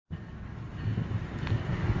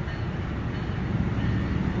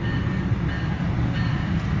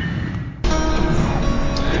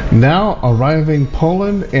Now arriving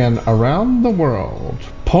Poland and around the world.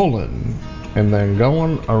 Poland, and then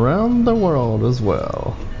going around the world as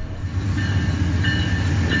well.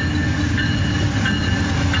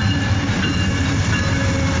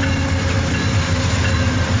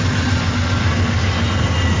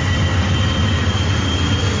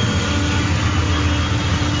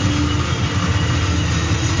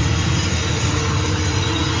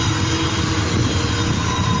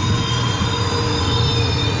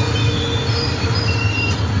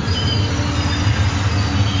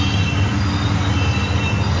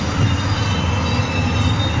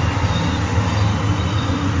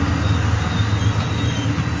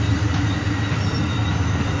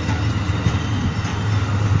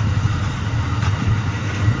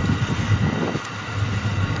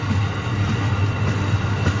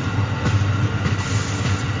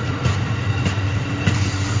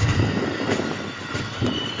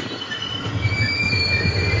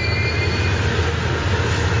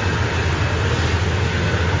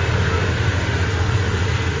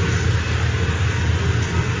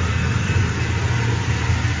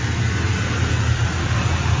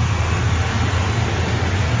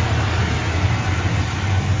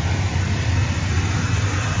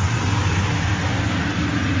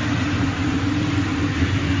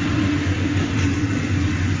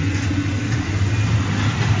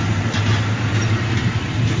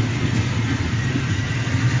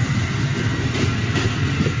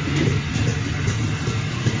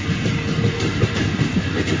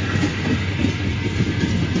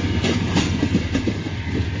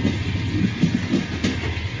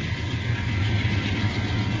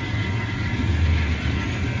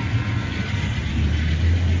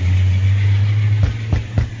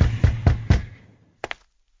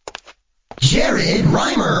 Jared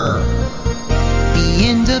Reimer. The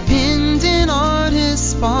Independent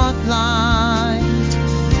Artist Spotlight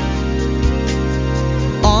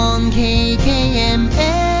on KKMX.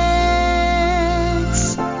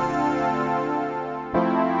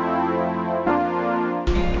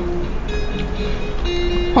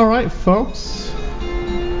 All right, folks.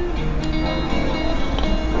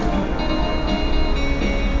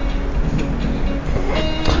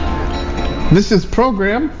 This is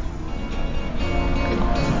program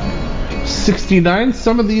 69.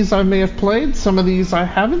 Some of these I may have played, some of these I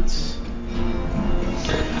haven't.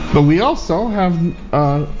 But we also have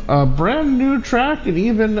a brand new track and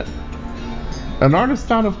even an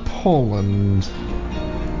artist out of Poland.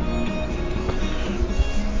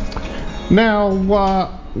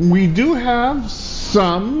 Now, we do have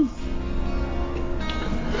some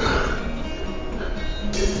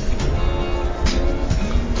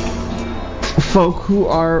folk who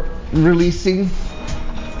are releasing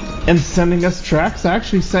and sending us tracks. I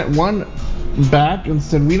actually sent one back and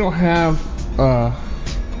said, we don't have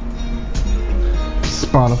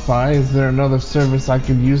Spotify. Is there another service I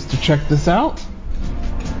could use to check this out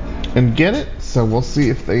and get it? So we'll see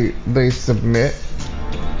if they submit.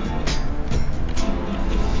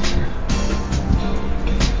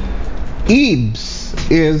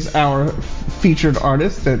 Eabs is our featured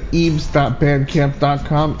artist at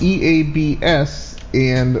eabs.bandcamp.com, EABS,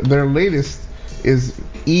 and their latest is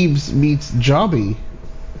Eabs Meets Jobby,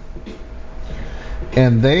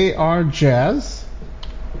 and they are jazz.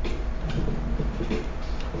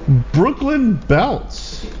 Brooklyn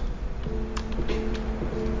Belts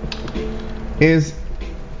is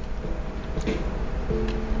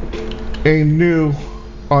a new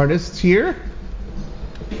artist here.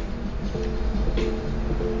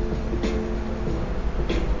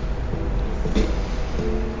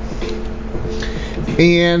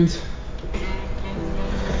 And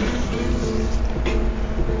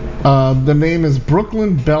the name is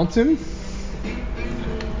Brooklyn Belton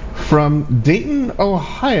from Dayton,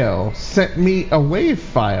 Ohio. Sent me a WAV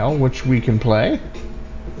file, which we can play.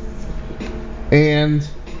 And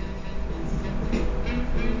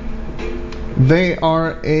they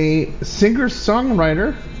are a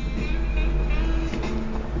singer-songwriter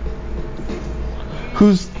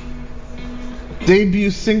whose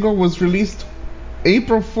debut single was released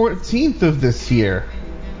April 14th of this year.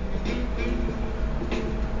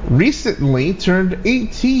 Recently turned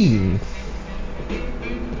 18.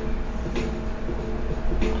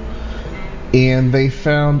 And they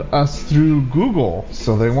found us through Google,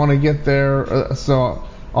 so they want to get there. So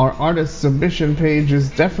our artist submission page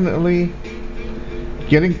is definitely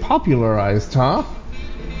getting popularized, huh?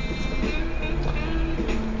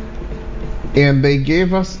 And they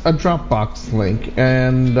gave us a Dropbox link,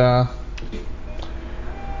 and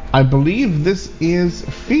I believe this is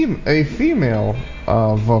a female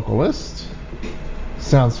vocalist.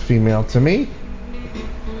 Sounds female to me.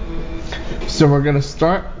 So we're going to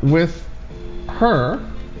start with her.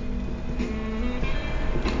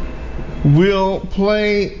 We'll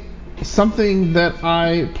play something that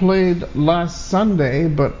I played last Sunday,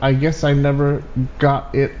 but I guess I never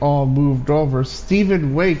got it all moved over.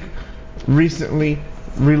 Stephen Wake recently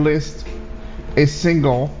released a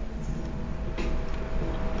single,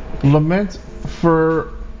 Lament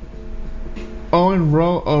for Owen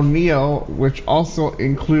Roe O'Neill, which also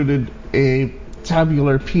included a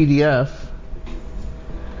tabular PDF.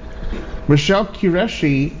 Michelle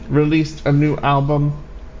Qureshi released a new album,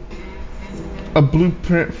 A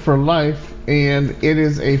Blueprint for Life, and it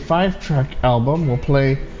is a 5-track album. We'll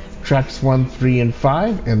play tracks 1, 3, and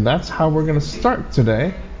 5, and that's how we're going to start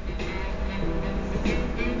today.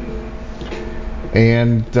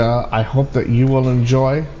 And I hope that you will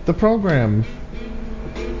enjoy the program.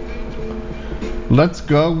 Let's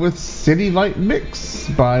go with City Light Mix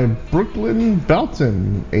by Brooklyn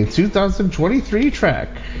Belton, a 2023 track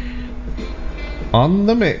on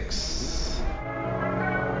the mix.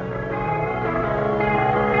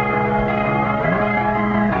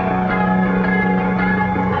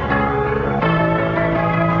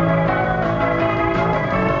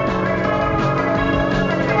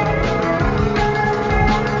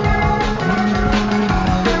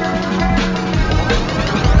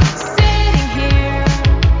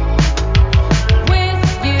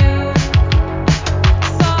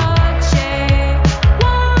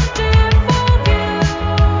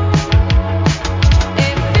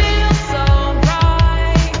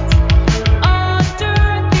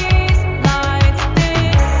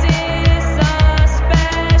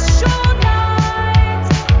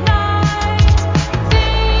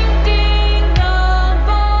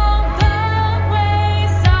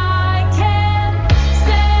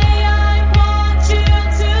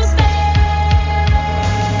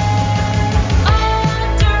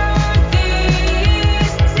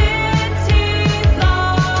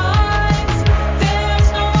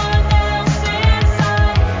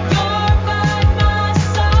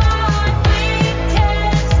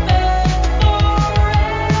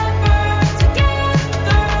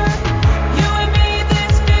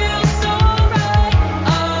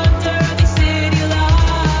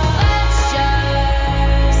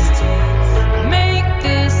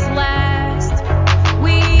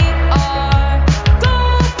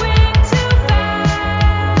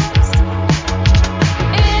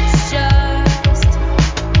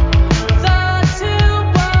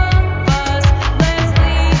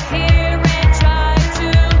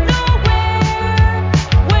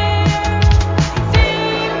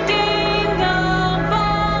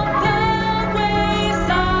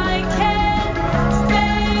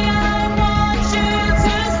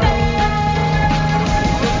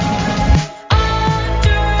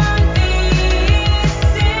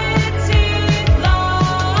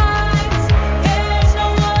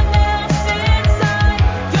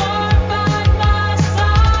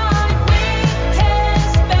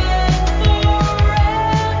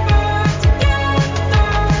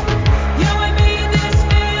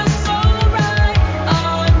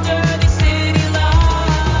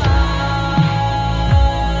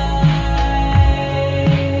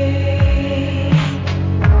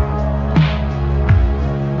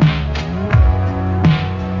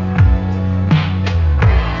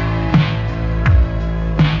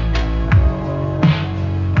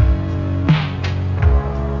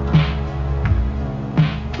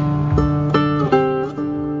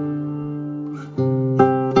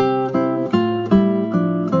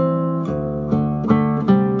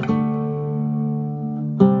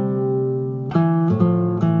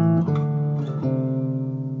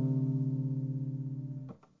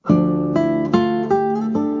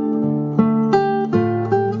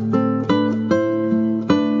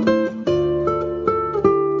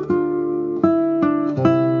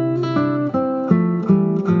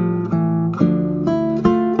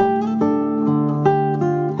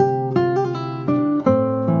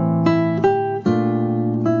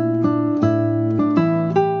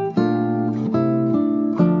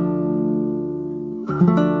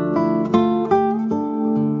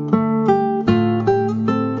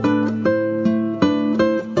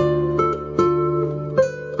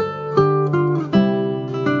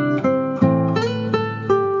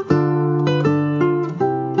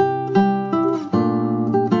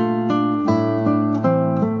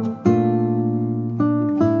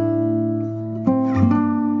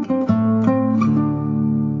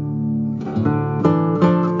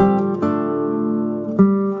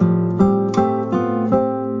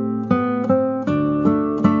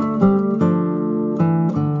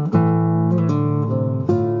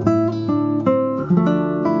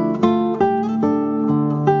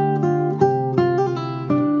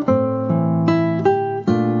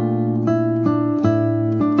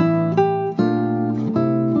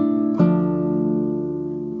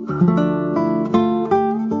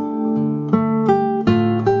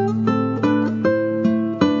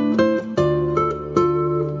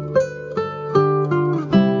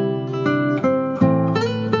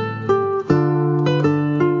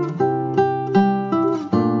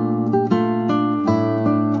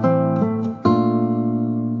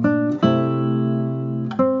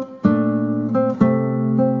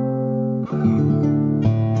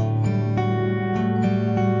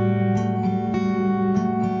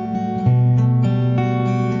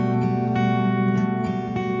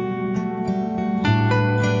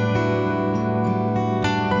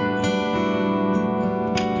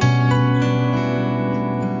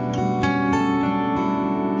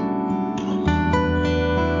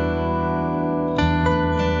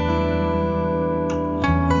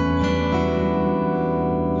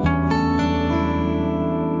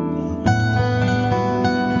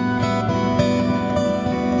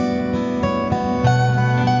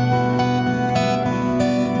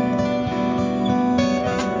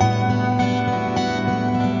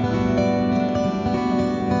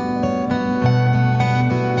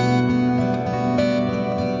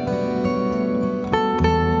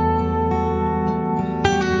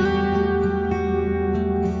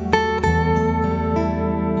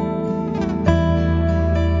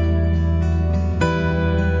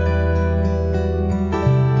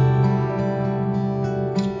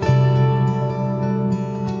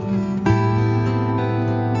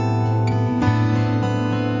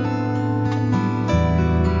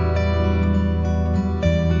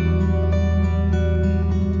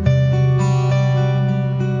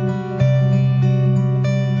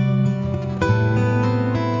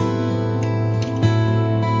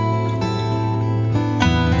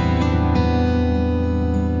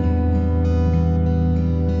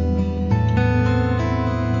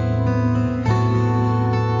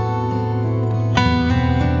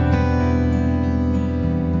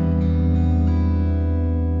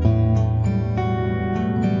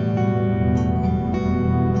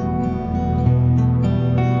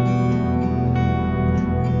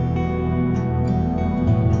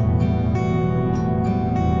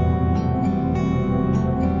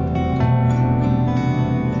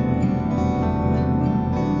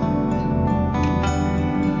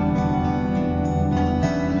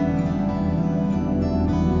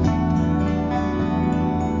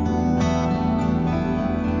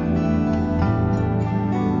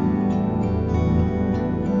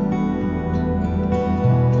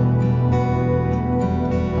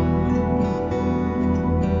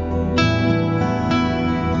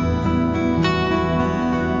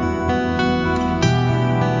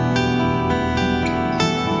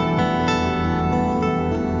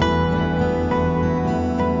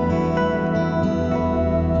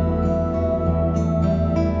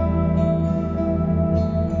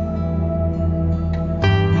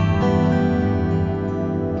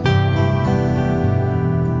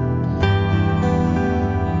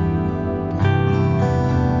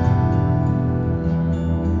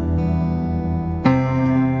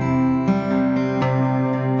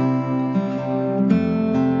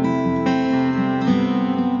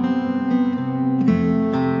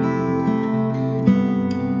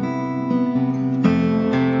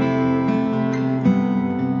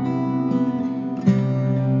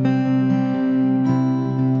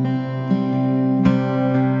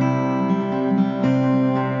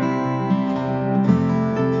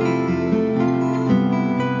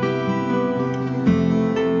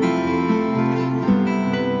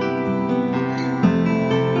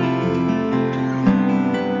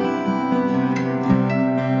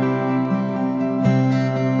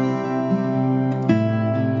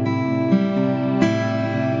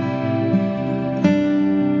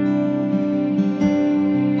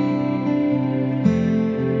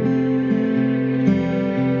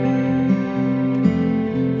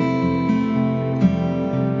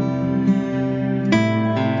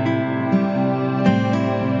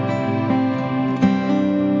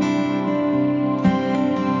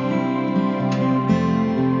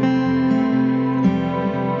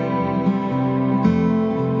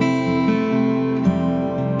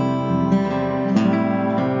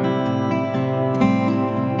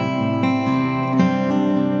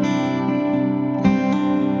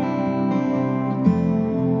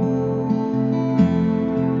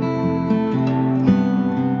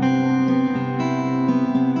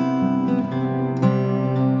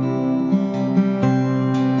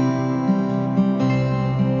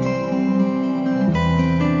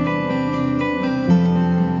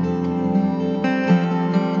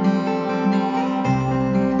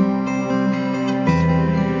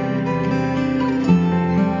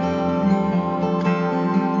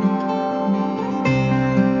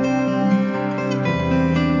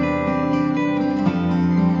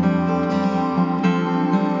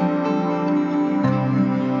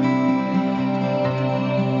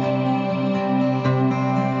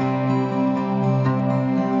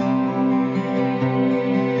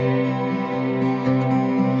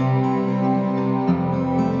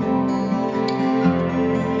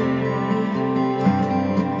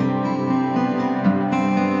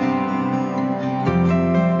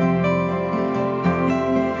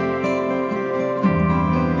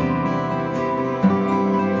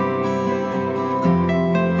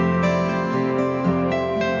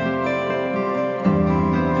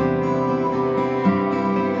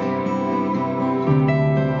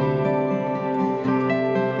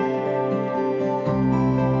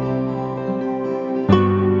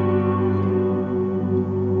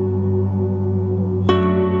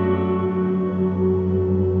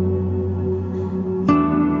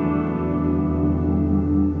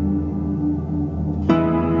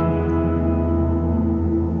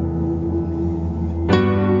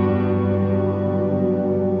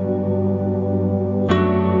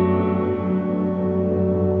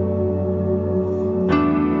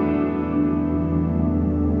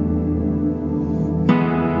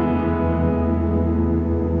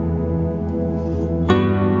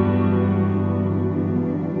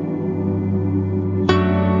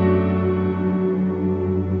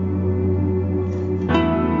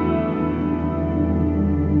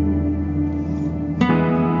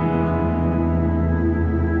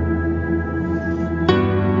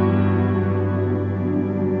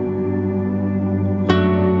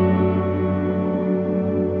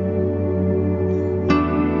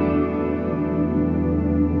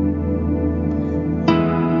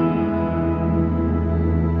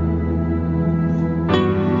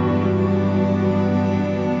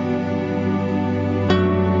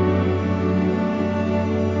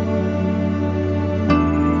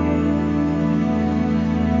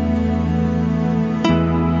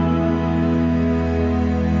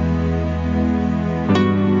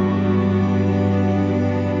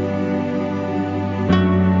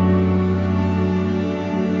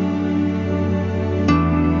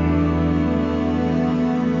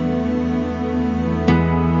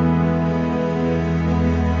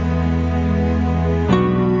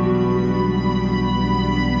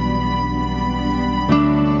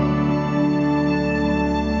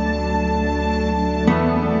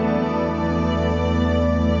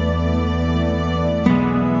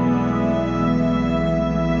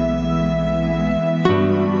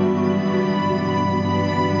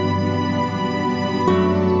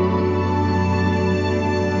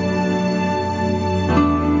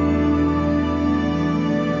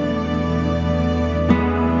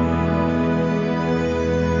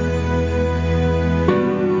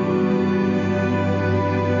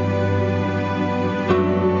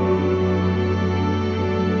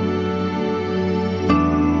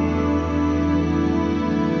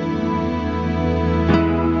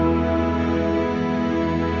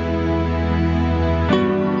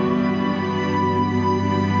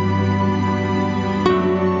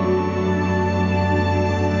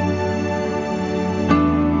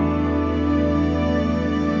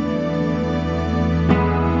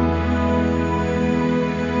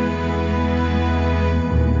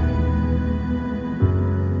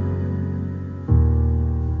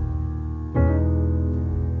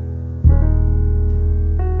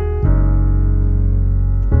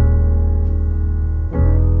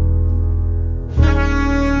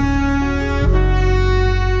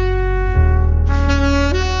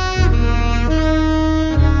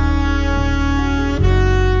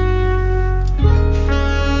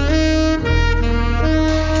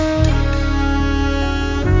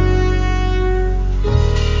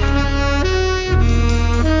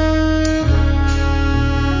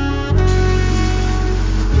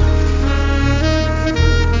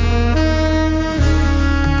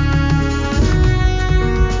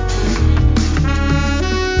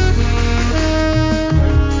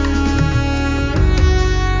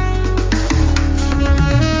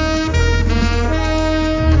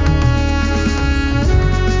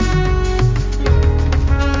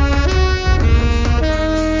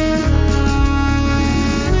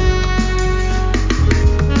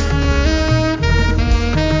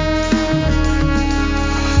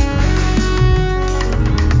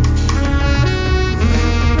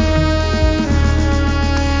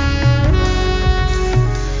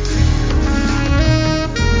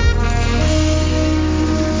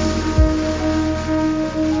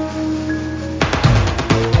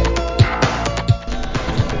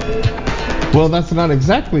 Well, that's not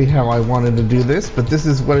exactly how I wanted to do this, but this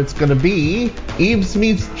is what it's going to be. Eabs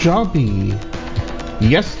meets Jobby.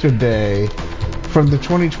 Yesterday, from the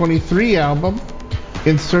 2023 album,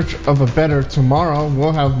 In Search of a Better Tomorrow.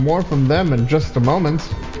 We'll have more from them in just a moment.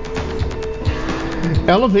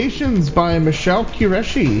 Elevations by Michelle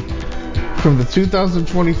Qureshi from the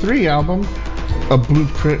 2023 album, A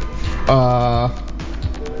Blueprint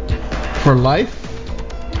for Life.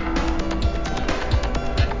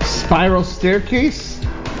 Spiral Staircase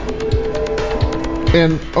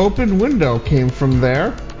and Open Window came from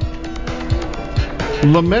there.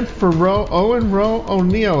 Lament for Owen Roe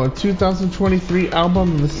O'Neill, a 2023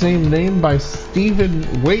 album of the same name by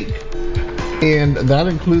Stephen Wake, and that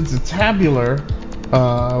includes a tabular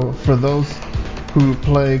for those who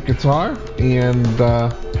play guitar, and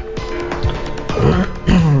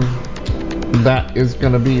that is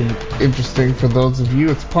going to be interesting for those of you.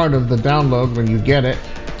 It's part of the download when you get it.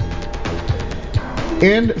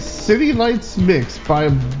 And City Lights Mix by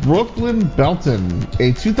Brooklyn Belton,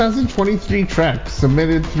 a 2023 track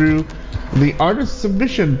submitted through the artist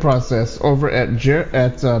submission process over at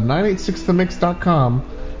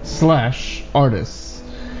 986themix.com/artists.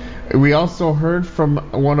 We also heard from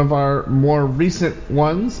one of our more recent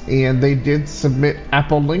ones, and they did submit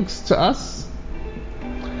Apple links to us.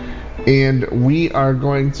 And we are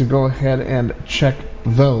going to go ahead and check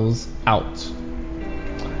those out.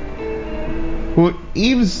 Well,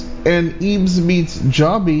 Eabs and Eabs Meets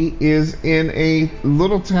Jobby is in a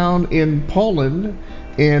little town in Poland,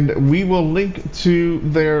 and we will link to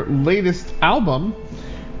their latest album,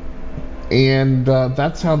 and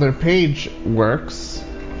that's how their page works.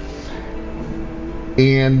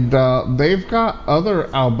 And they've got other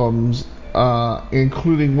albums,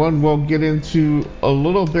 including one we'll get into a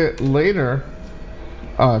little bit later,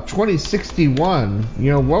 2061.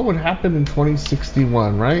 You know, what would happen in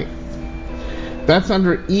 2061, right? That's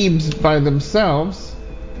under Eabs by themselves,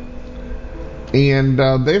 and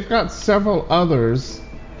they've got several others.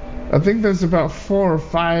 I think there's about 4 or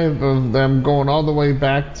 5 of them going all the way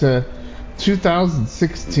back to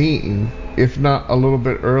 2016, if not a little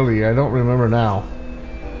bit earlier. I don't remember now.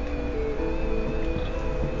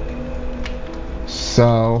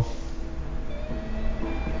 So,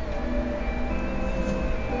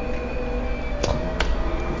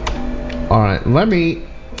 alright, let me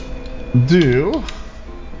do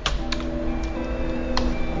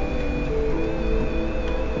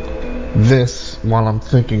this while I'm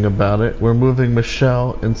thinking about it. We're moving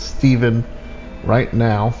Michelle and Steven right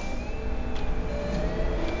now.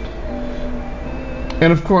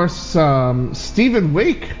 And of course, Stephen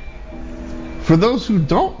Wake, for those who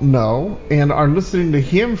don't know and are listening to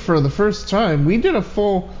him for the first time, we did a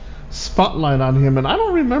full spotlight on him, and I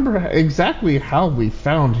don't remember exactly how we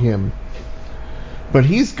found him. But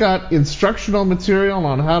he's got instructional material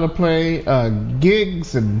on how to play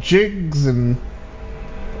gigs and jigs, and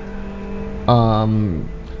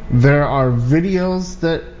there are videos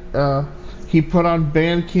that he put on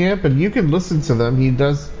Bandcamp, and you can listen to them. He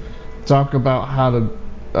does talk about how to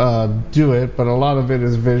do it, but a lot of it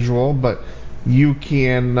is visual. But you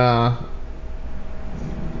can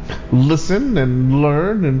listen and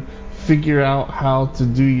learn and figure out how to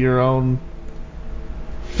do your own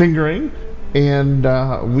fingering. And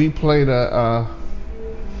we played a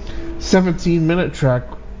 17-minute track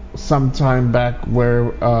sometime back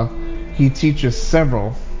where he teaches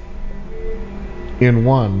several in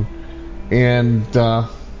one. And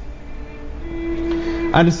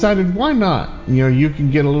I decided, why not? You know, you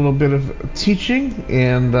can get a little bit of teaching,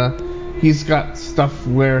 and he's got stuff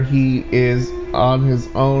where he is on his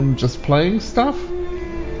own just playing stuff.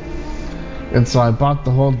 And so I bought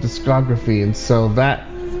the whole discography, and so that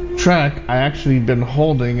track I actually been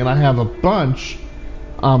holding, and I have a bunch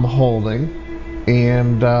I'm holding,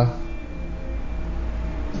 and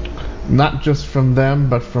not just from them,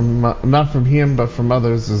 but from not from him, but from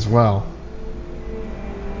others as well.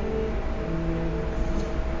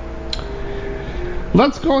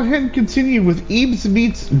 Let's go ahead and continue with Eabs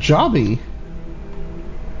Meets Jobby.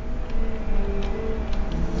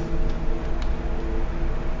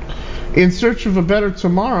 In Search of a Better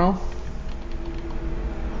Tomorrow.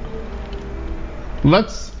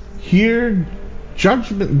 Let's hear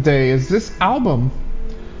Judgment Day. Is this album,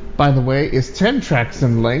 by the way, is 10 tracks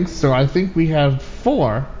in length, so I think we have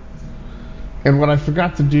 4. And what I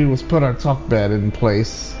forgot to do was put our talk bed in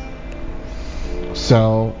place.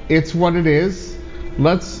 So it's what it is.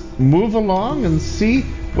 Let's move along and see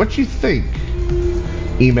what you think.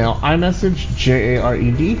 Email iMessage,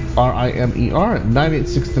 JAREDRIMER at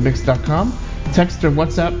 986themix.com. Text or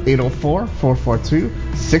WhatsApp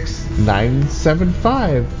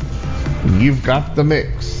 804-442-6975. You've got the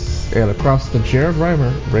mix, and across the Jared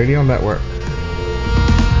Reimer Radio Network.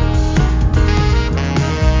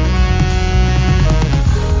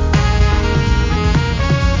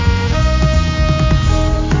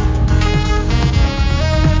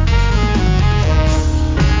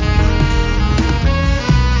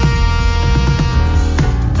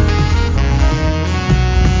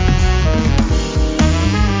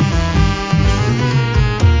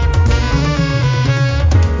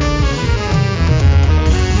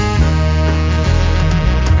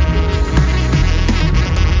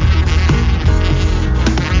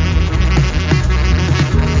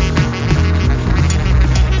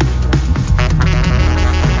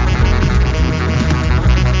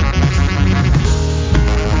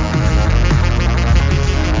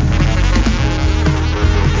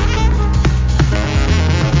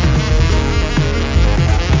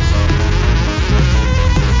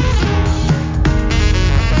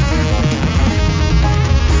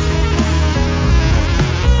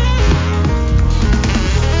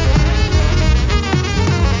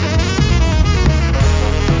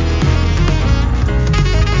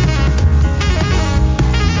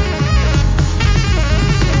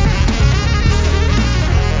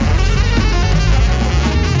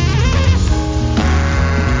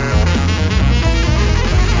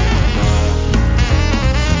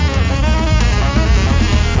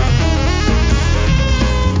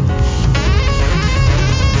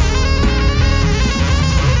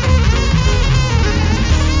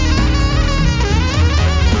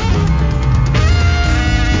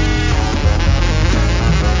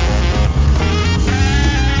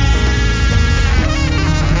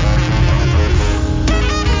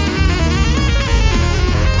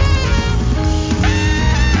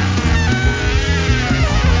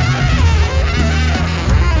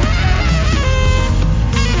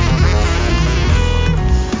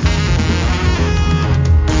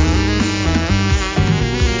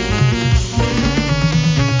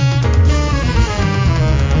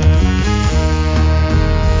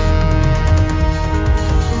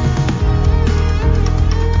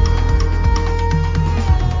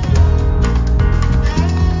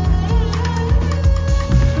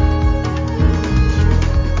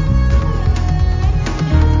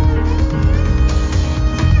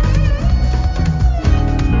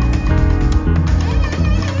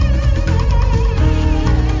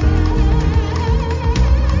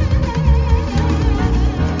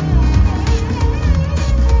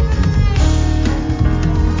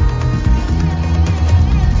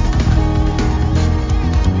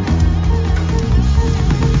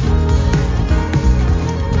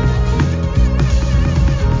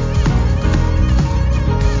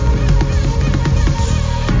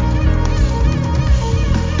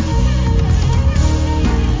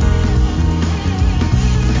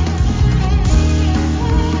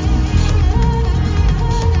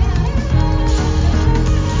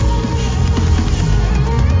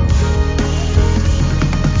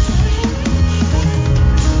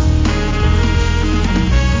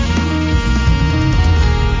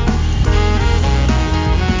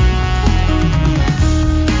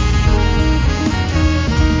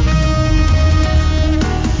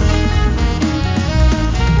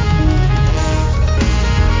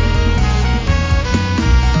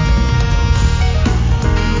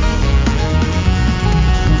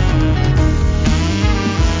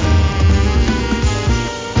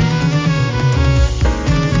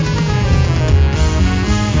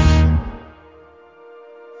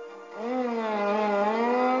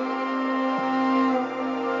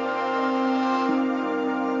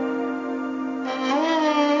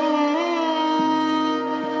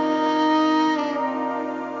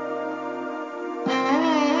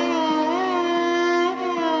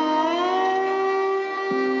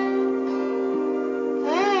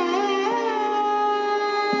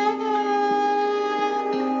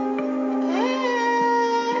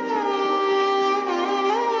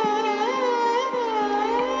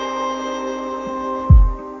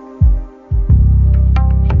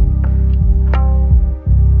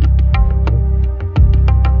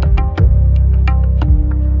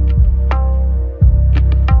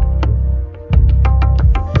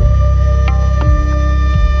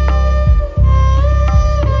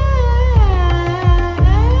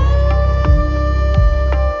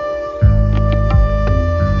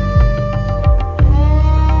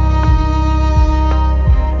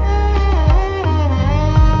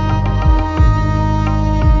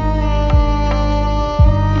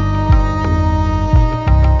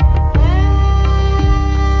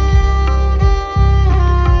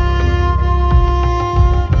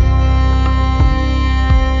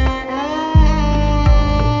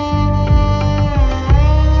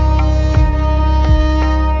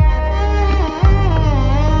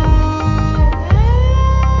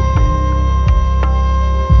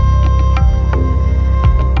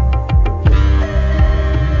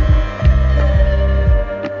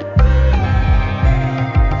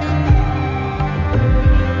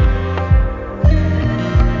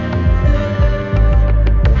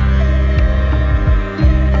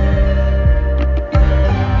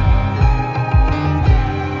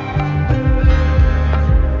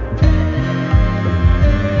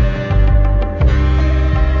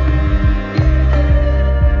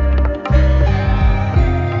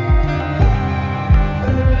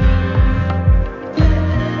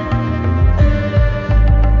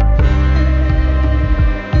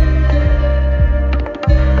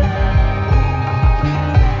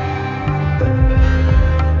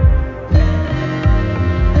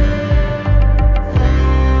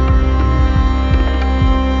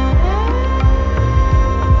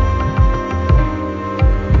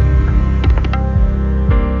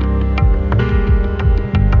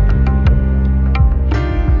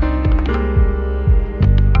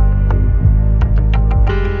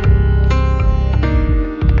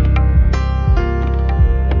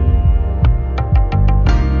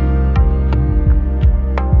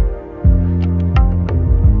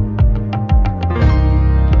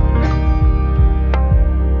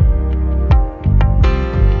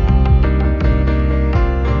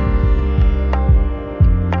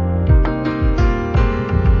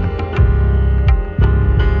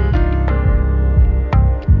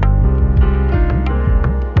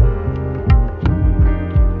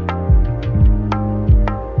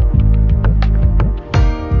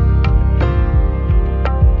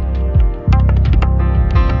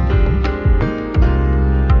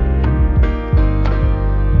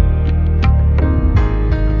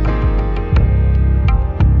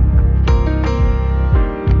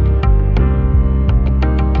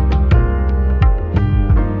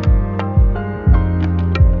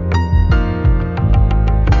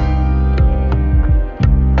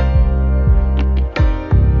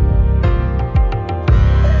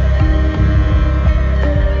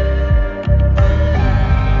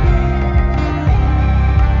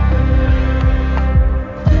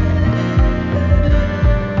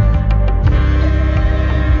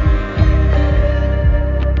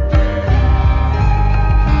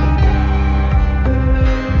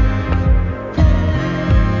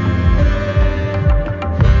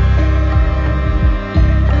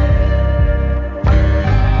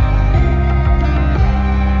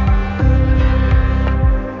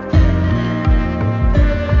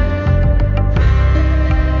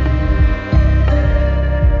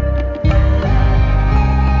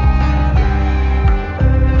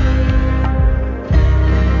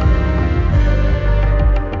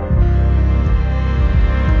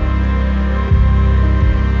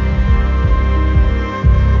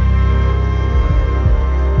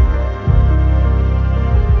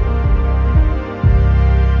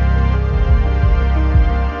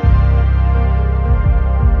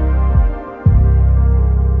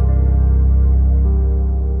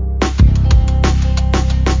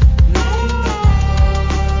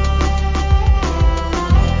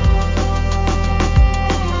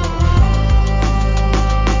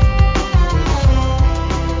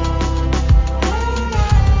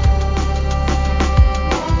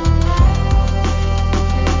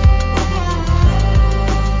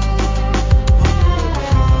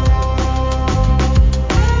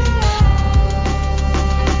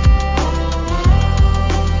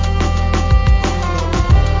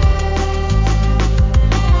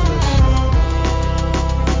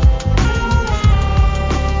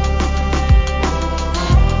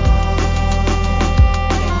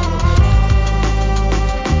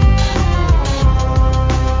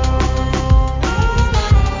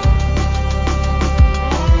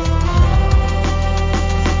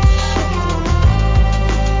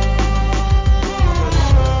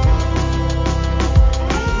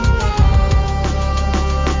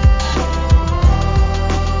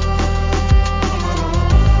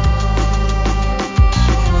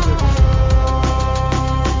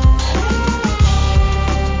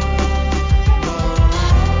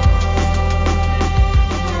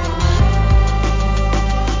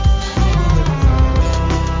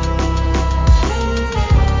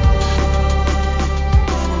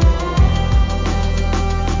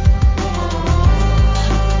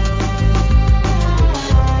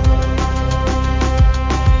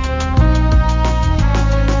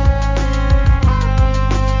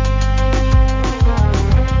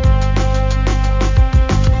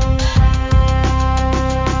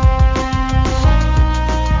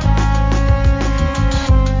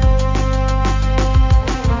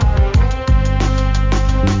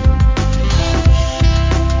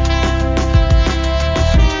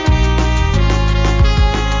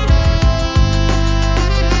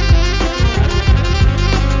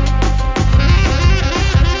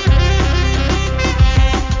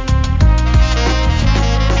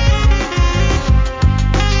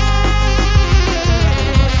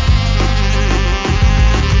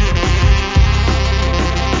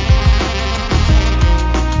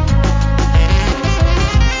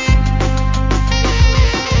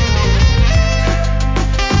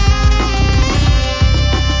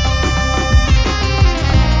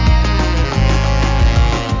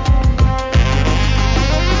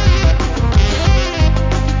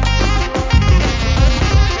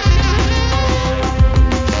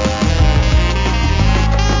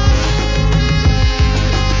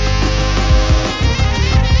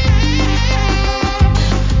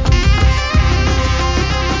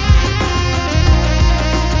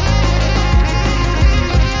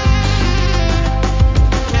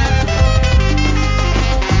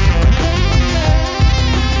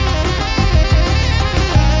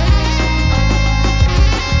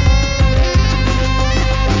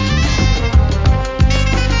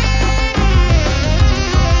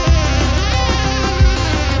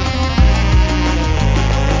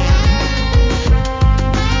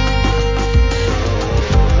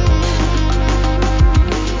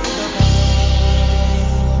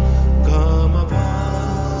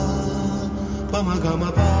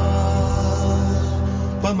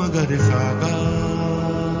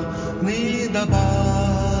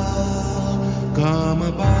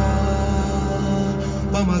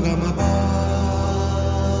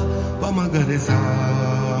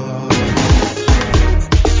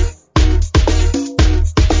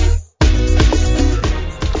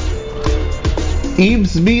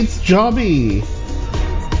 Eabs meets Jobby.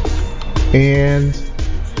 And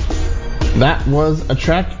that was a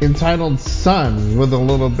track entitled Sun with a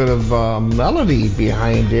little bit of melody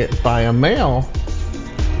behind it by a male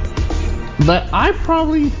that I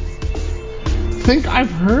probably think I've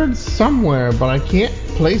heard somewhere, but I can't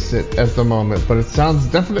place it at the moment. But it sounds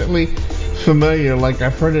definitely familiar, like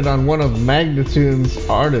I've heard it on one of Magnitude's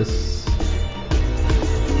artists.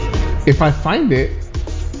 If I find it,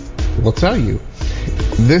 we'll tell you.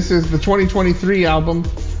 This is the 2023 album,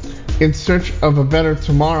 In Search of a Better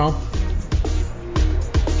Tomorrow.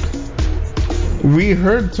 We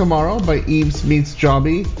heard Tomorrow by Eabs meets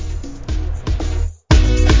Jobby.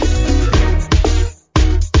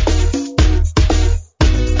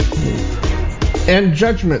 And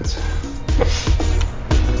Judgment.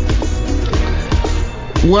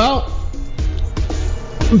 Well,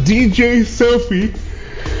 DJ Sophie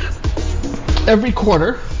every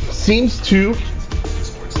quarter seems to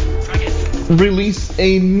release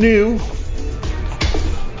a new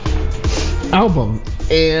album,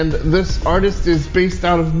 and this artist is based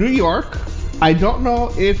out of New York. I don't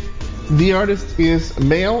know if the artist is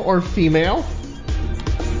male or female,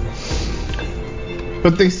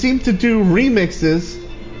 but they seem to do remixes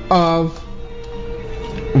of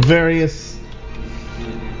various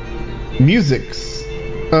musics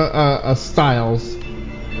styles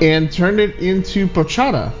and turned it into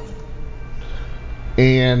bachata.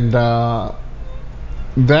 And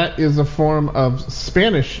that is a form of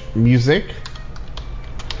Spanish music,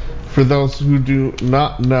 for those who do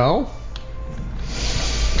not know.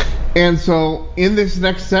 And so in this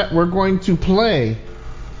next set, we're going to play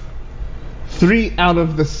 3 out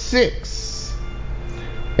of the 6.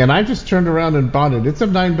 And I just turned around and bought it. It's a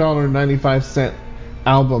 $9.95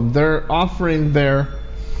 album. They're offering their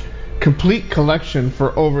complete collection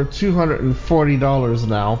for over $240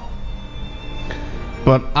 now.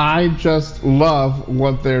 But I just love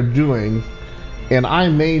what they're doing, and I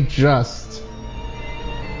may just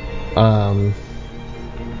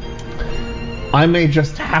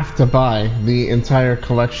have to buy the entire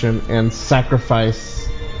collection and sacrifice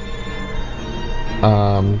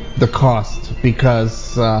the cost,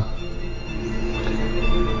 because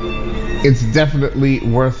it's definitely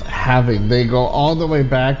worth having. They go all the way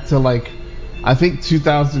back to, like, I think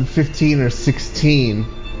 2015 or 16,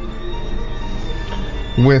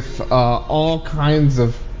 with all kinds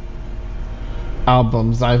of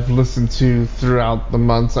albums I've listened to throughout the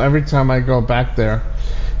months. Every time I go back there,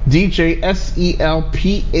 DJ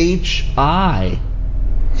SELPHI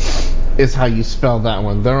is how you spell that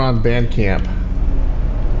one. They're on Bandcamp.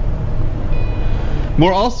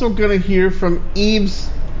 We're also going to hear from Eabs'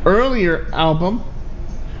 earlier album,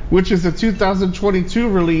 which is a 2022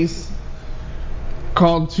 release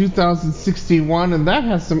called 2061, and that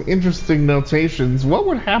has some interesting notations. What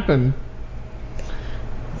would happen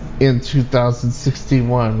in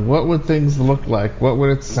 2061? What would things look like? What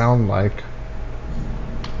would it sound like?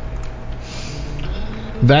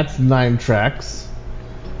 That's 9 tracks.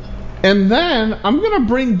 And then I'm going to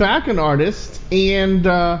bring back an artist, and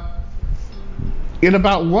in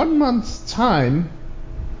about 1 month's time,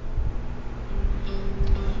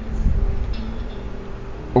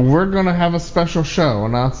 we're going to have a special show,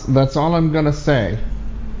 and that's all I'm going to say.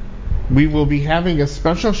 We will be having a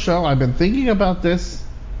special show. I've been thinking about this,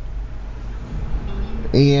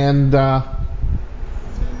 and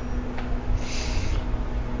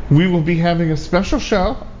we will be having a special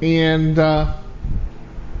show, and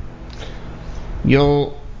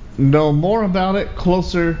you'll know more about it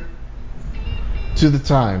closer to the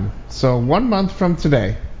time. So 1 month from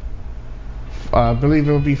today, I believe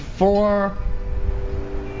it will be 4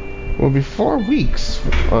 weeks,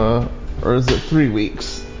 or is it 3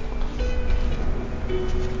 weeks?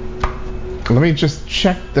 Let me just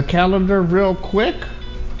check the calendar real quick.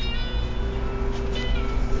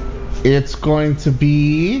 It's going to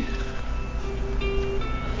be,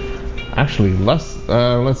 actually, let's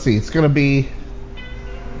see, it's going to be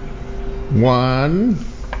 1,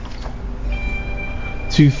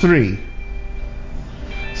 2, 3.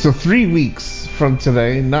 So 3 weeks from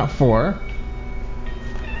today, not 4.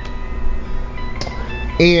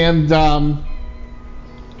 And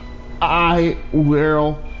I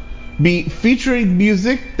will be featuring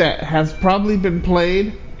music that has probably been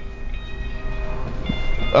played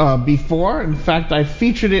before. In fact, I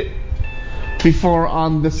featured it before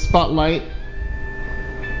on the Spotlight.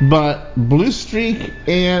 But Blue Streak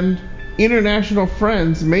and international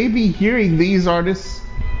friends may be hearing these artists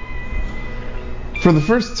for the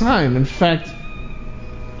first time. In fact,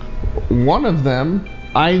 one of them,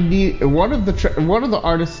 one of the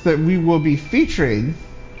artists that we will be featuring,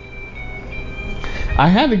 I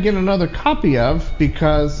had to get another copy of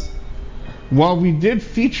because while we did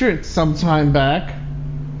feature it some time back,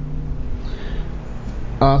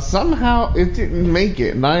 somehow it didn't make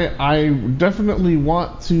it, and I definitely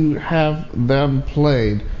want to have them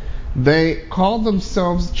played. They call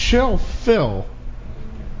themselves Chill Phil,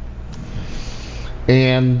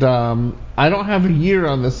 and I don't have a year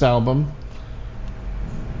on this album,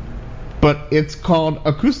 but it's called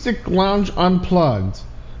Acoustic Lounge Unplugged,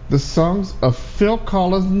 the songs of Phil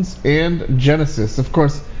Collins and Genesis. Of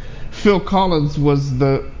course, Phil Collins was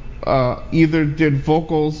the either did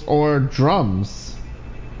vocals or drums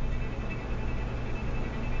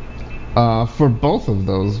for both of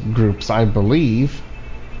those groups, I believe.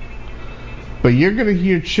 But you're going to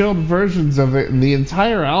hear chilled versions of it in the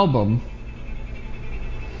entire album,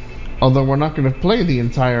 although we're not going to play the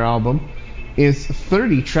entire album, is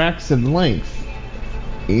 30 tracks in length.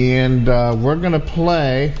 And we're going to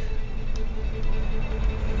play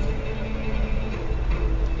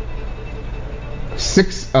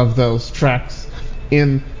 6 of those tracks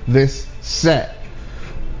in this set.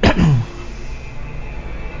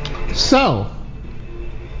 So,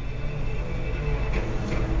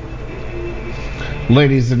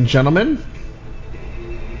 ladies and gentlemen,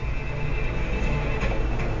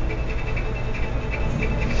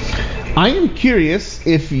 I am curious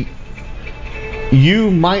if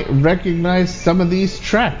you might recognize some of these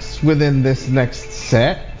tracks within this next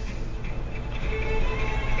set.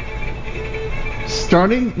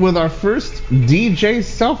 Starting with our first DJ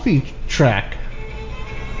Selfie track.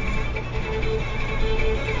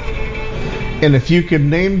 And if you could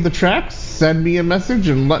name the tracks, send me a message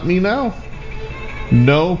and let me know.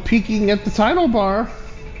 No peeking at the title bar.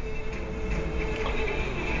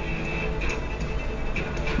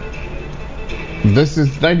 This is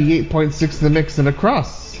 98.6 The Mix and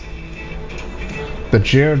across the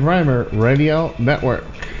Jared Reimer Radio Network.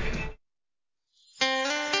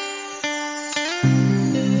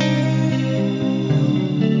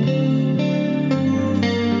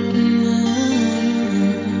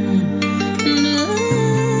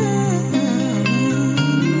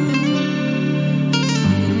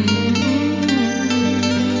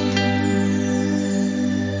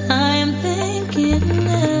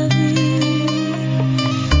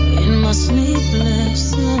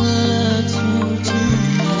 Sleepless solitude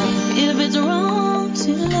tonight. If it's wrong to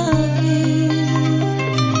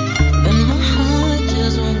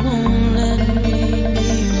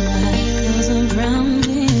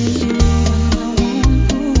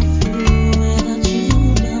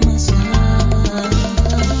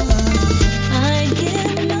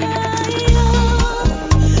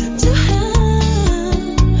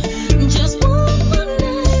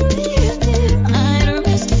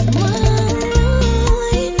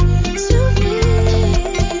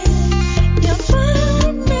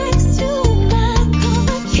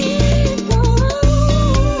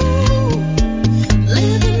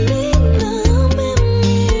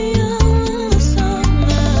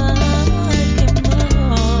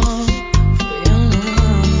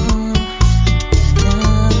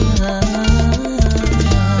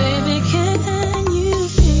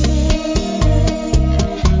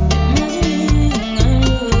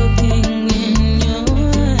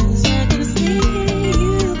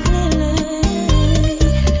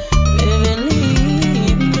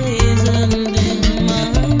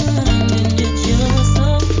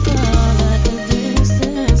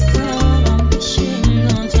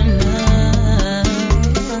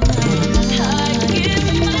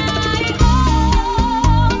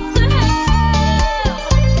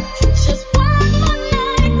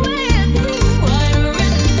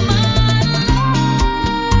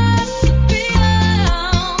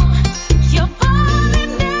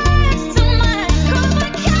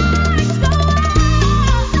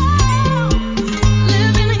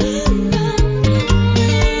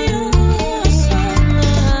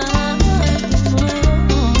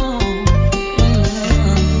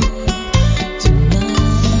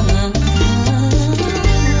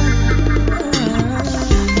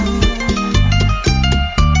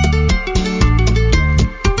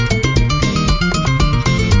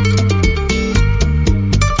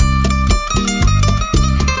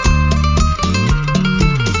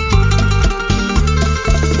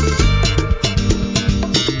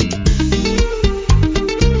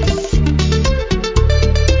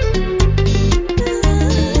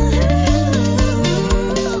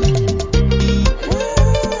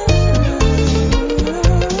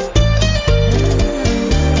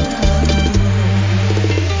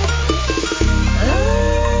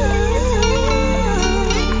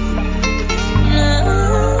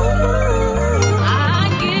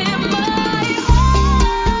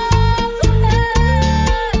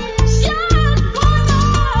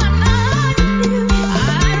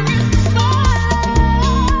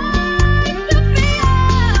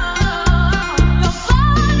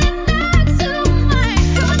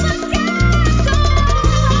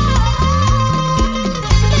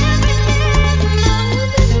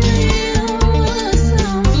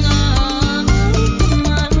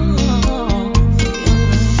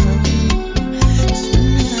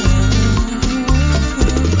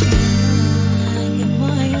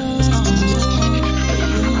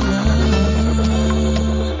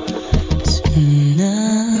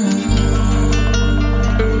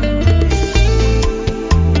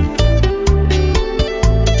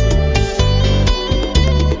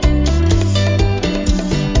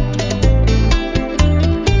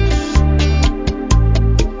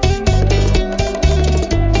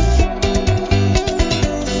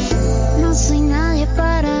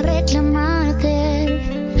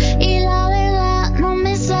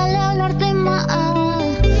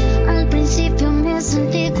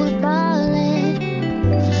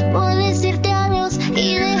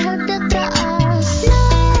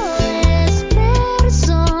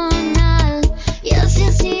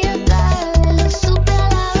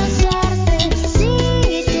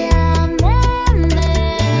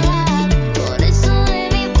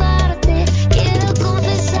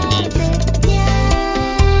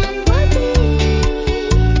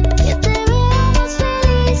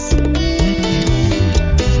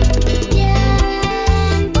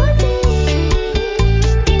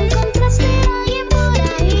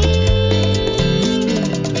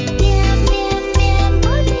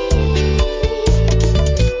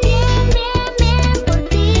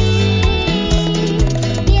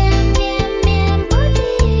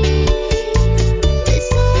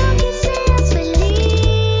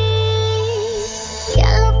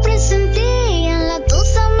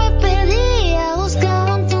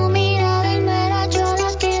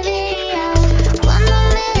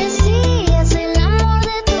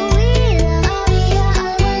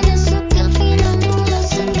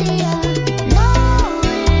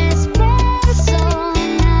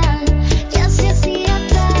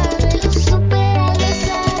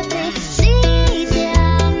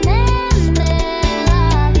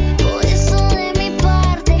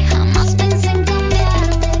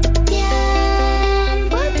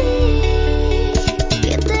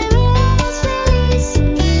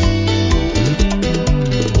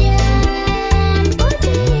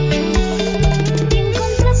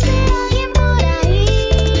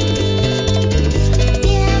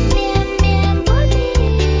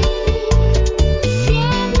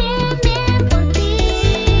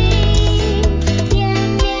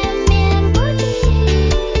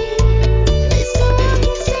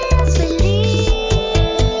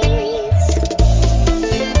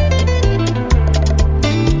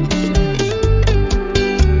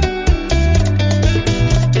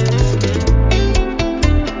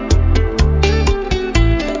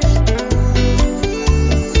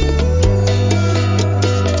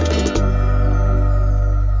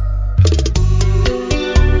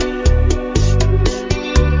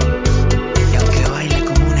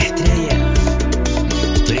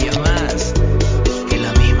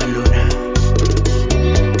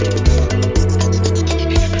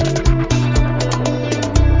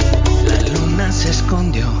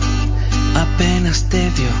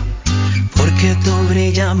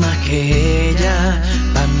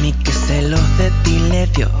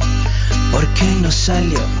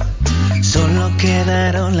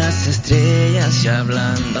quedaron las estrellas y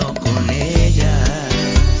hablando con ellas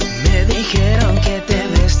me dijeron que te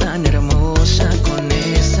ves tan hermosa con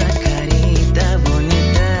esa carita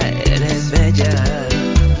bonita, eres bella.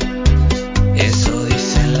 Eso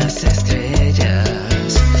dicen las estrellas.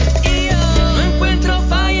 Y yo no encuentro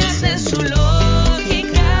fallas en su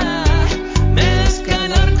lógica. Me das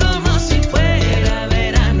calor como si fuera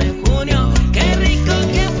verano en junio. Qué rico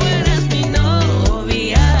que fueras mi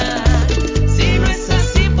novia. Si no es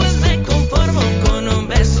así, pues me conformo con un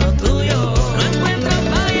beso tuyo. No encuentro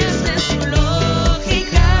fallas en su lógica.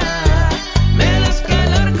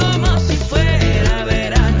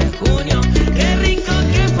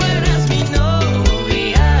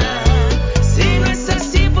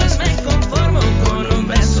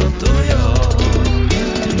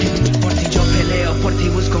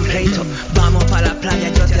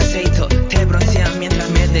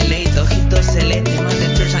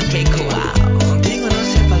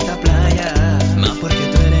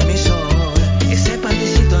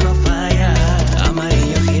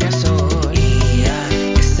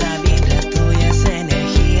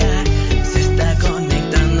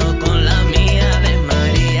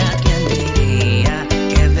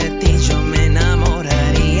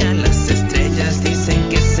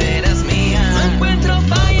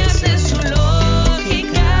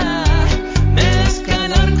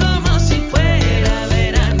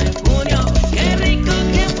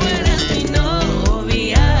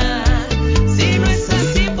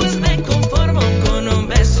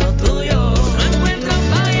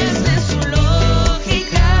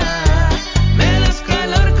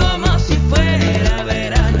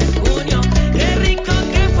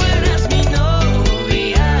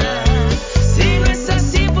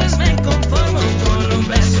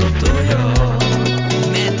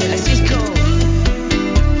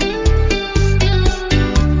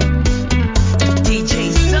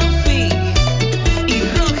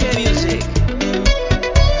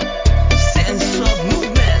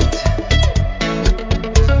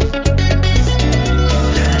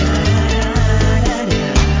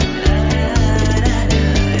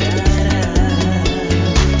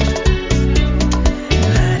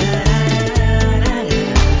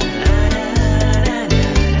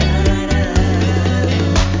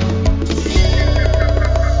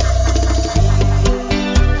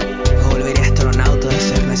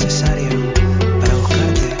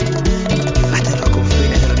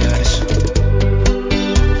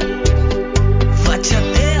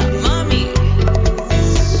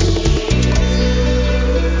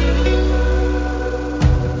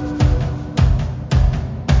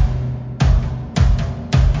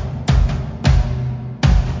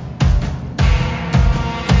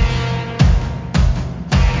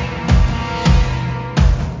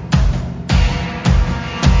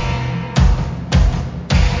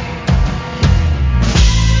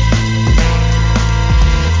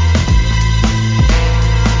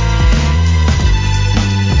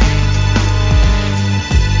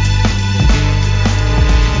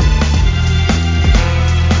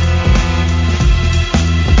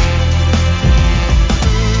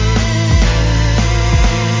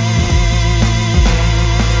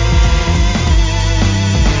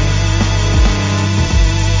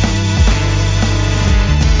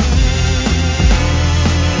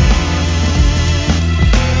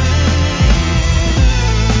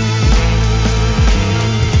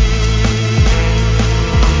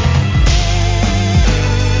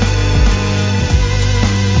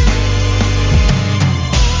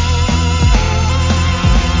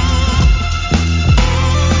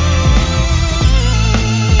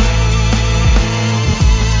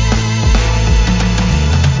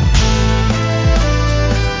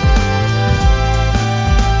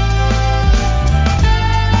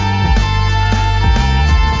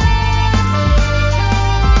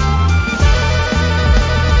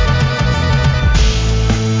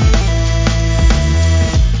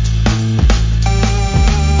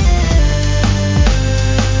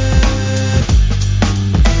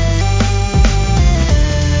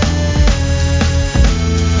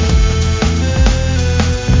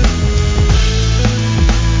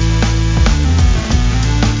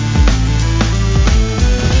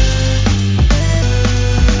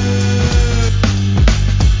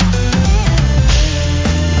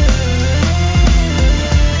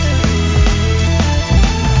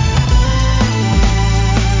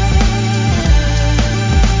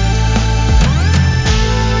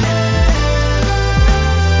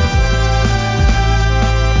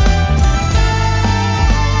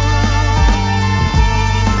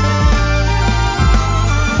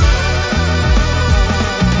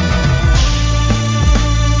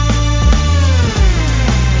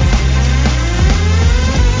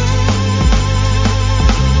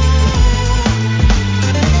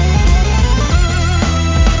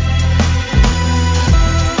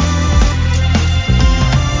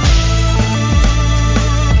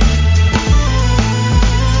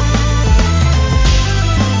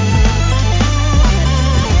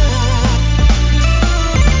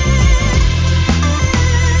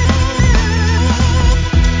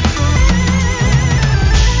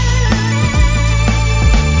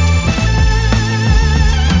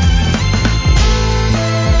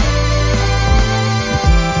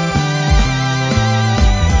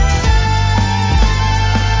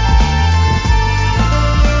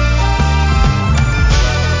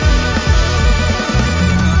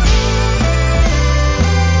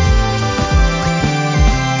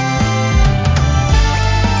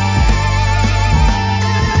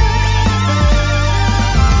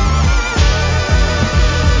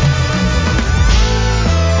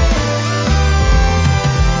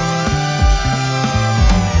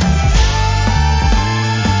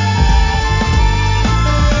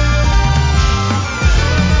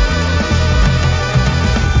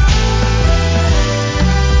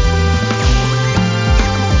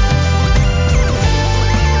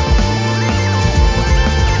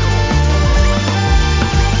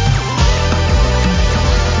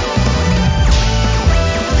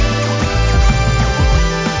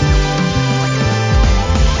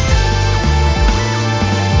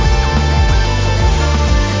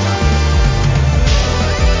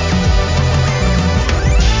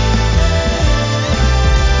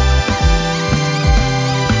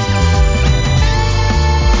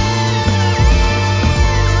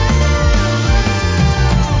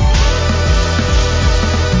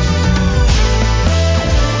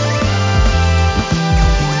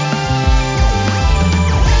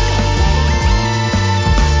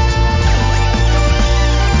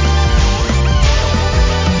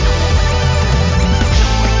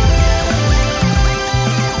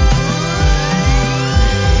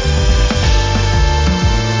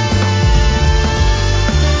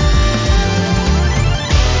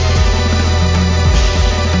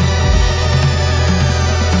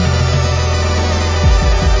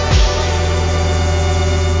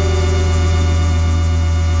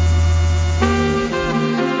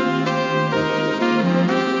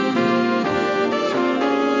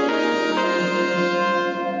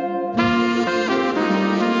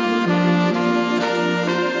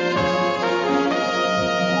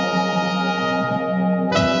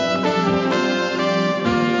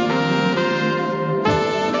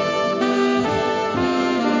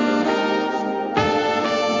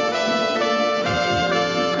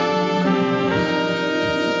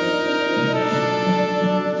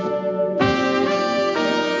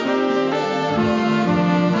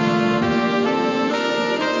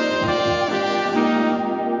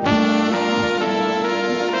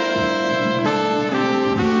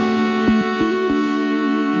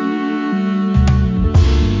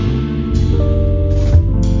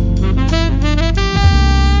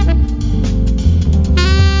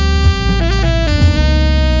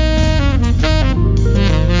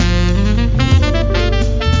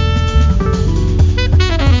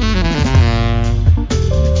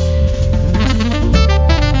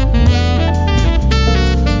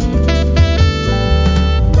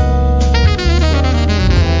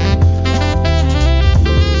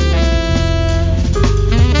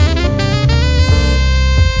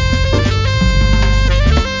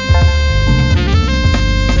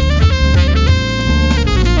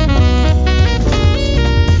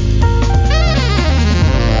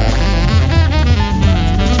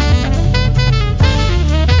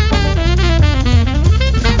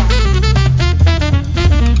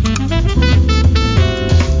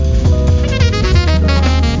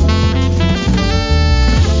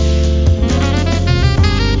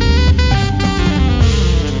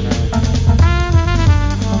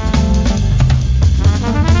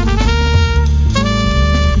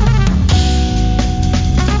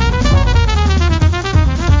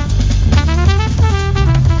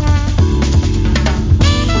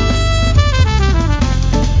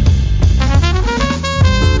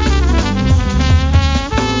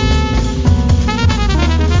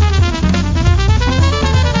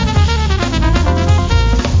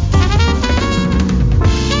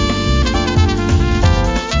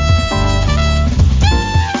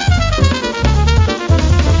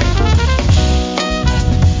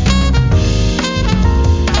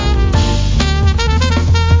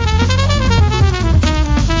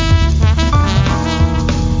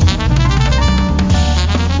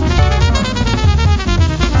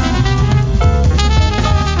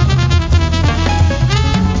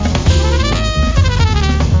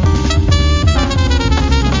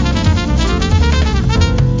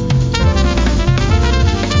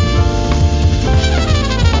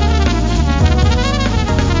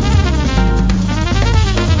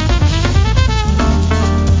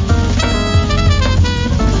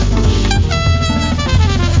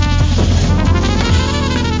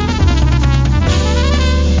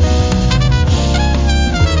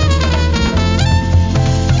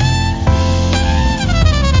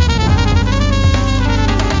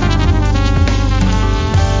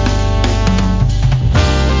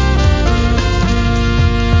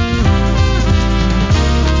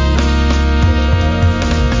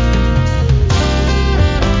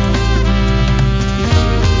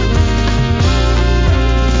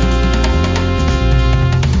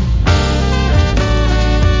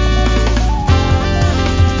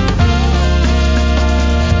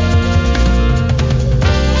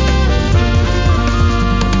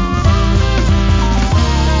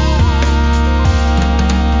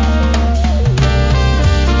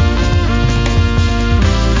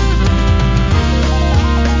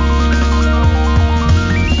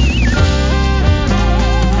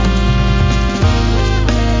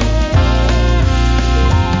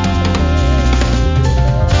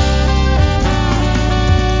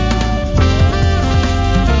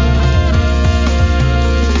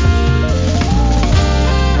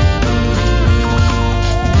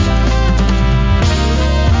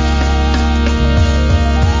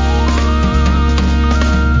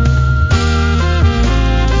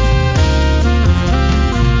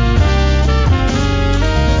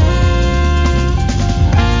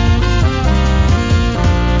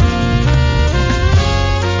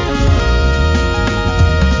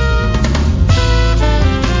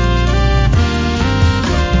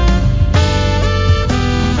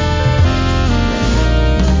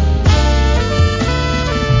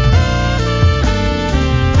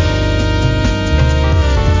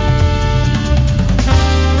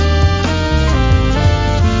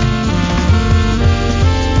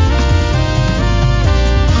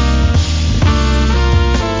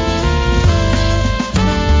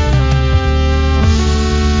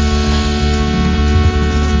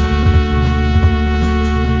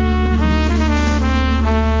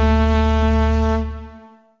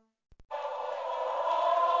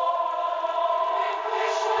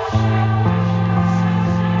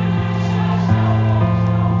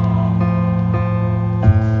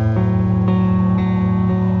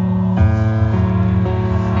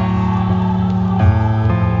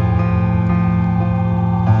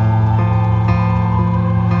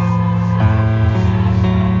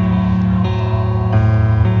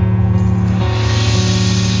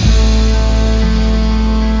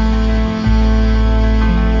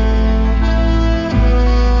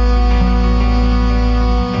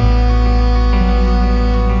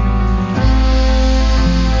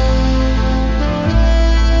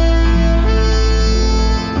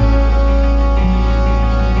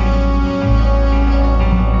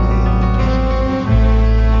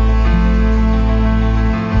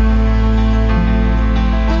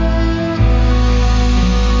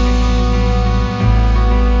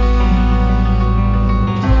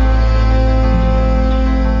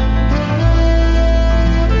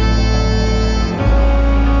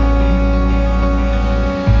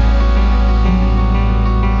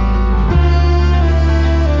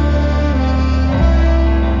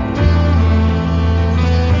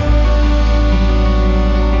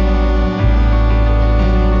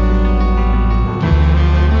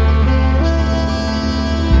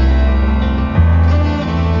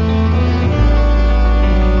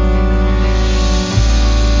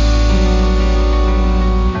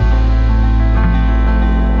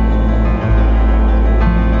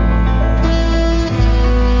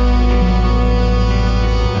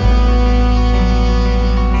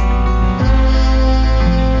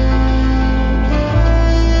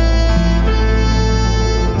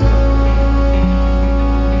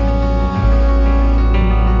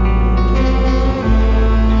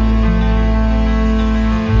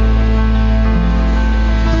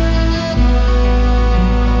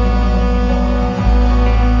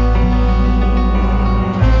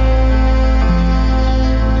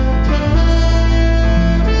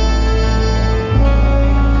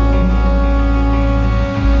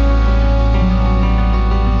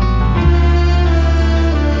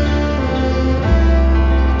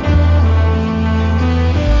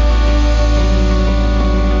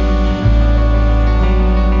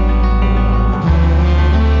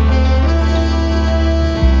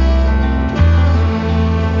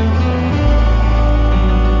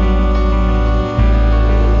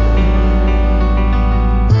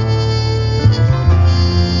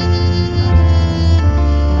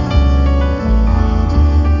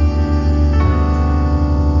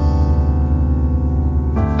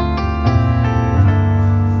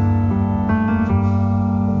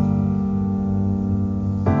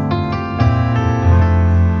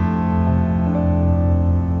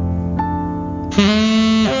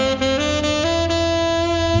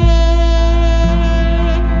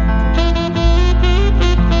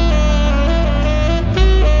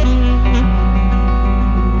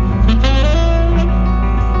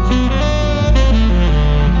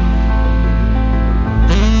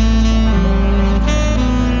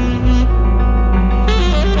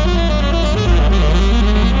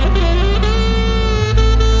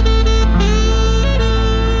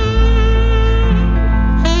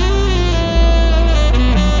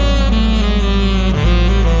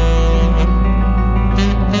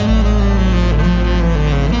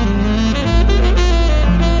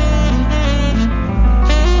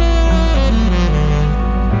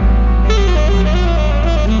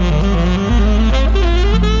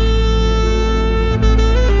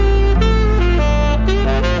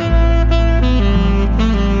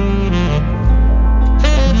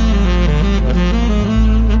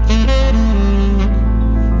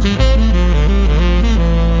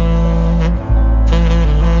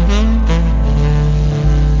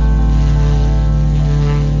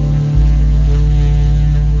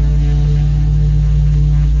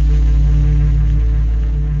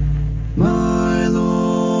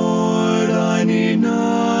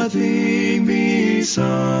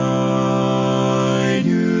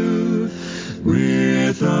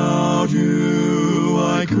 Without you,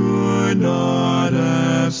 I could not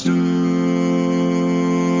have stood.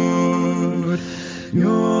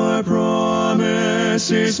 Your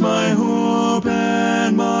promise is my hope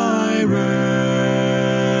and my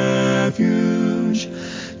refuge.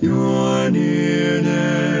 Your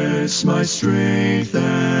nearness, my strength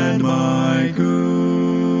and my good.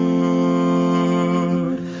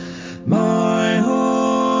 My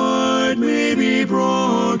heart may be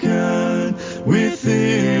broken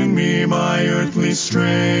within me, my earthly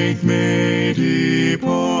strength may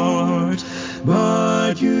depart,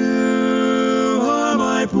 but you are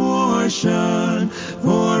my portion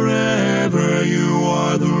forever. You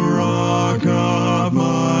are the rock of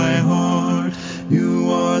my heart. You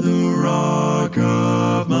are the rock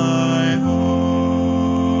of my heart.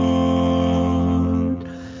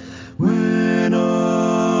 When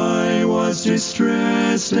I was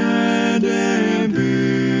distressed and embittered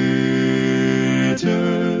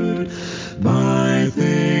by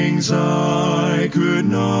things I could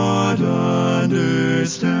not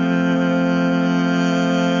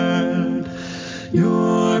understand,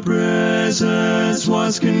 your presence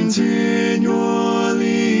was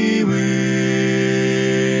continually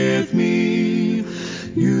with me.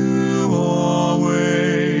 You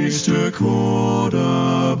always took hold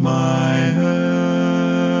of my hand.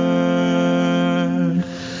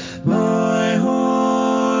 My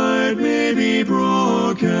heart may be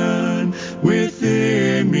broken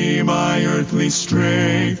within me, my earthly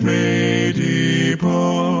strength may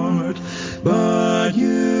depart, but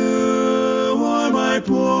you are my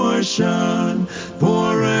portion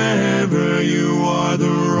forever. You are the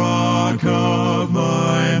rock of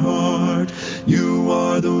my heart. You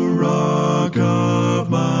are the rock of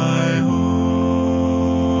my heart.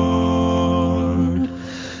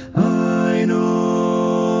 I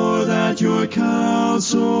know that your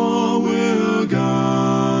counsel will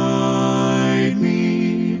guide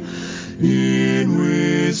me in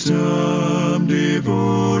wisdom,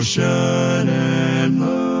 devotion, and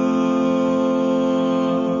love.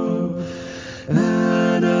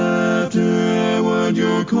 And afterward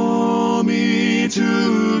you'll call me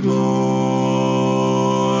to glory,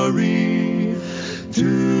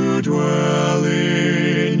 to dwell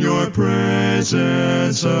in your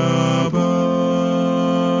presence above.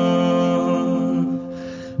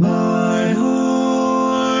 My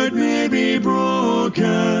heart may be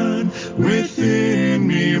broken within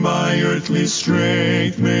me, my earthly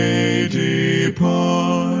strength may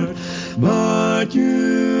depart, but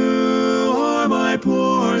you are my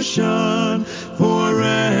portion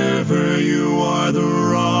forever. You are the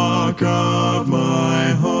rock of my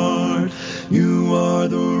heart. You are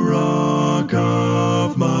the rock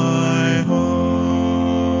of my heart.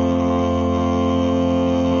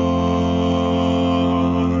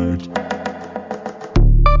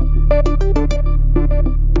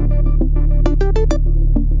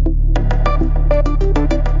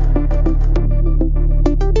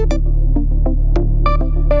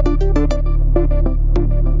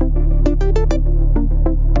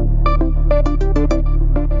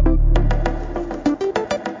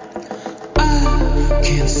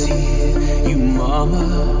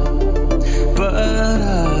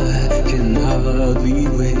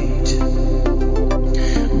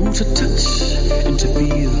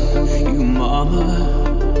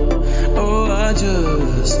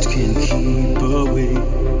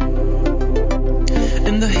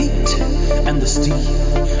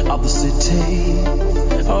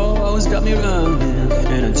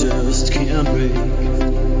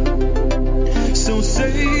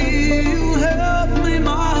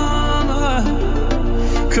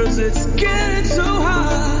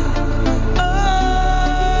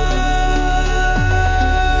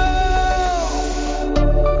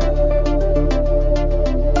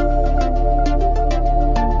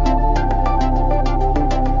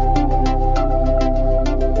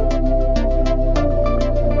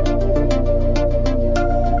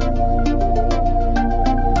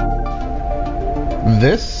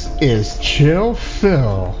 This is Chill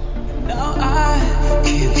Phil. Now I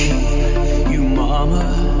can't keep you, mama,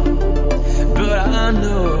 but I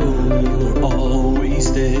know you're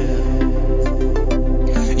always there.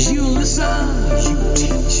 You listen, you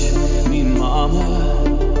teach me, mama,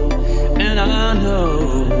 and I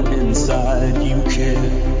know inside you care.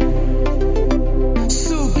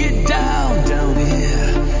 So get down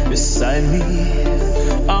here beside me.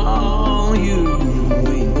 Oh, you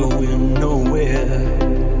ain't going nowhere.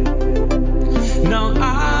 Now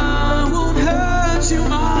I won't hurt you,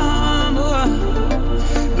 mama,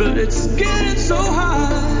 but it's getting so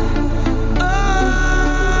hard.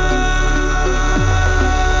 Oh.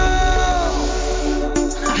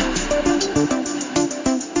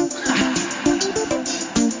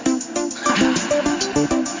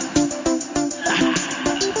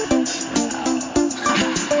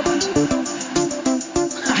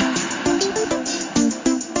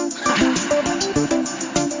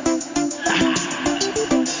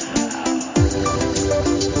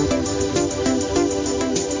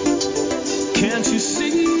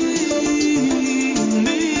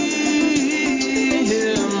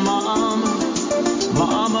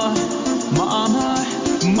 Mama,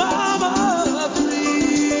 mama,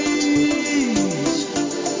 please.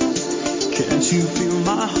 Can't you feel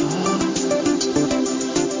my heart?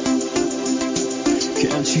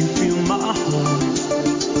 Can't you feel my heart?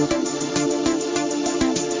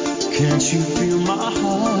 Can't you feel my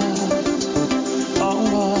heart?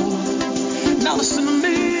 Oh, now listen to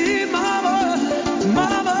me, mama,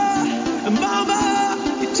 mama, mama.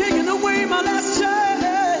 You're taking away my last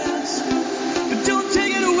chance, but don't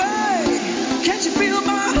take it away. Can't you feel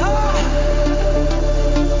my heart?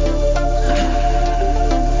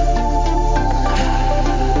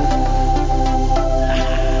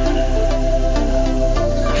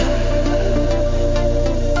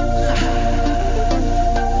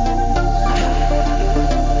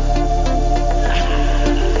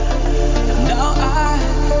 Now I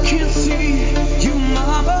can't see you,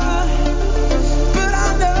 mama, but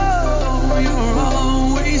I know you're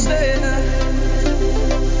always there.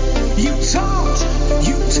 You taunt,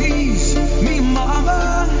 you tease me,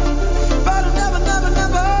 mama, but I never, never,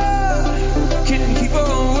 never can keep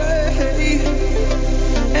away.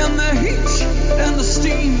 And the heat and the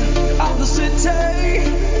steam of the city,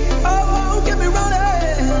 oh, get me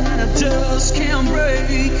running, and I just can't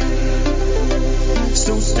break.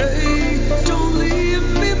 So stay, don't leave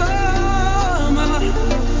me, mama,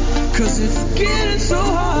 'cause it's getting so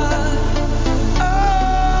hard. Oh.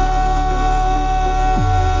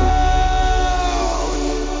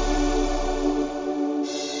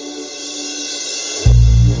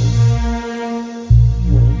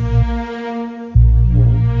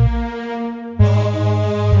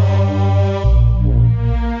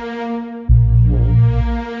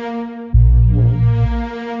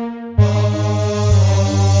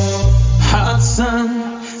 Hot sun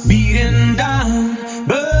beating down,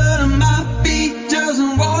 but my feet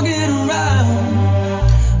doesn't walk it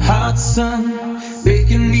around. Hot sun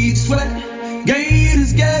making me sweat. Gate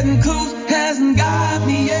is getting close, hasn't got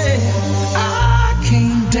me yet. I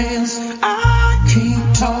can't dance, I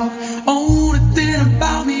can't talk. Only thing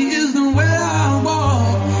about me is the way I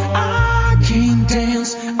walk. I can't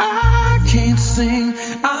dance, I can't sing.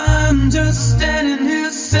 I'm just standing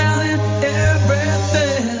here selling everything.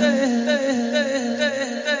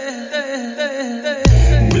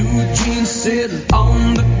 Blue jeans sitting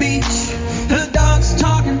on the beach. The dog's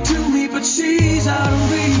talking to me, but she's out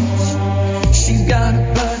of reach. She's got a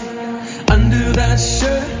buddy under that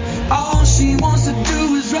shirt. All she wants to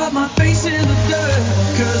do is rub my face in the dirt.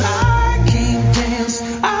 'Cause I can't dance,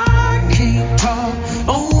 I can't talk.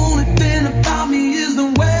 Only thing about me is the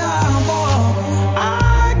way I walk.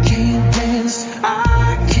 I can't dance,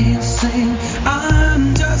 I can't sing.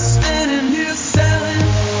 I'm just standing here selling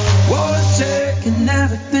what it's taking.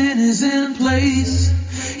 Everything is in place.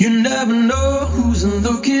 You never know who's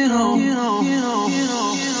looking on.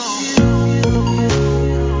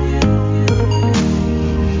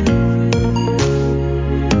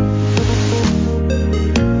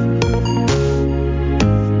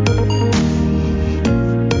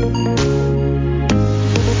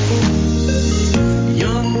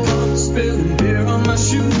 Young punk spilling beer on my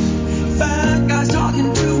shoes. Fat guys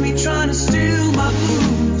talking to me, trying to steal my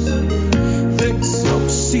blues. Thick smoke,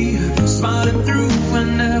 see her smiling through. I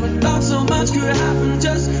never thought so much could happen,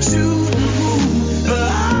 just shoot and move. But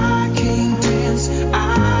I can't dance,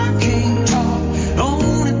 I can't talk. The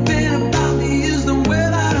only thing about me is the way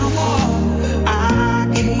that I walk. I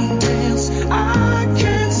can't dance, I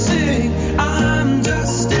can't sing. I'm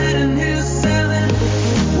just standing here selling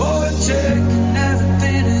what a check, and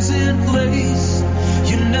everything is in place.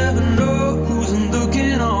 You never know who's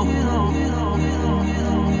looking on.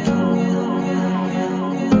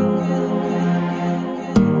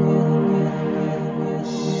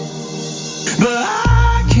 But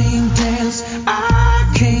I can't dance, I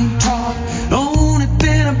can't talk. The only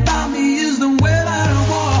thing about me is the way that I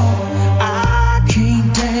walk. I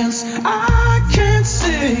can't dance, I can't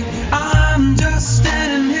sing. I'm just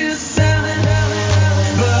standing here selling.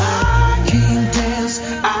 But I can't dance,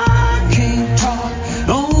 I can't talk.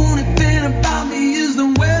 The only thing about me is the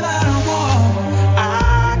way that I walk.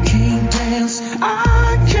 I can't dance,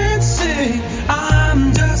 I can't sing.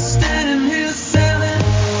 I'm just standing here selling.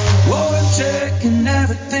 One check and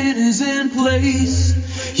everything is in place.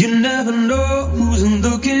 You never know who's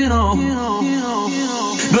looking on.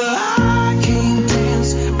 But I can't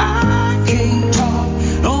dance, I can't talk.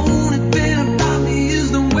 The only thing about me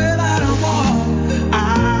is the way that I walk.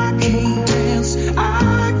 I can't dance,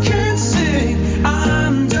 I can't sing.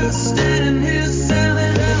 I'm just standing here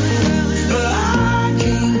selling. But I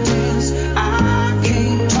can't dance, I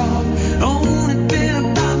can't talk. The only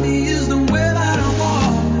thing about me is the way that I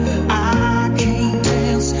walk. I can't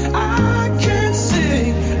dance, I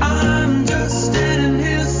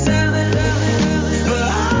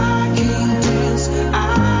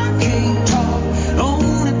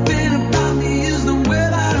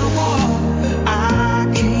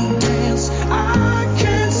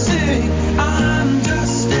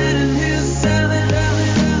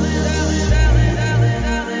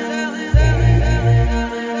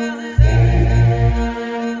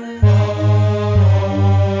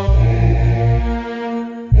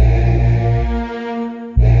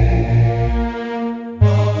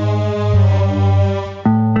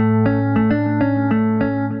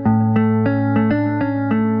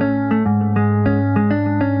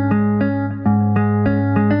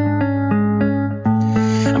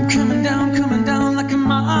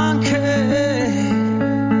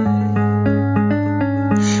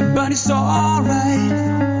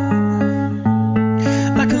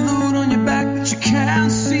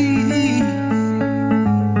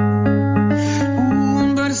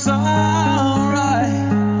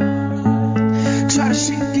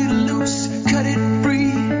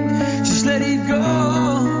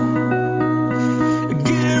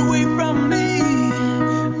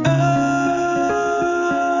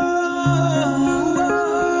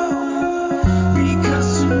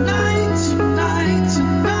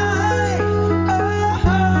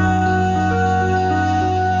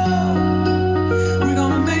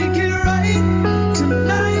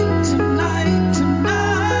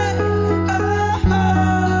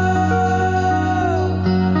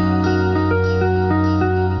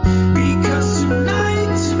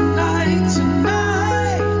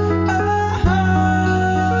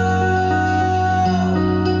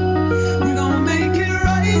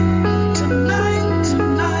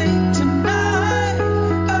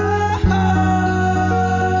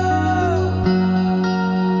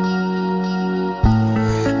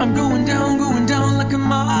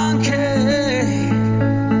monkey.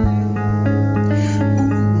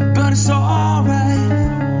 Ooh, but it's alright.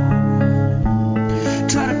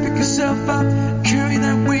 Try to pick yourself up, carry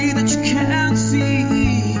that weight that you can't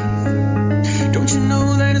see. Don't you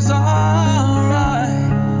know that it's alright?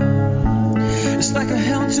 It's like a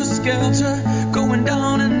helter-skelter, going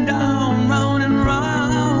down and down, round and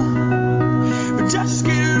round. But just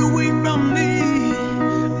get away from me.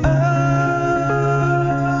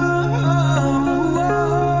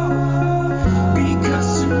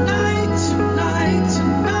 Because tonight,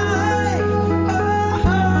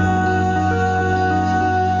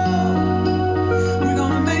 we're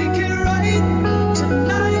gonna make it right.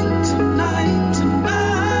 Tonight.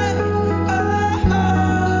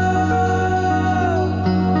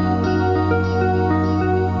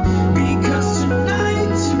 Because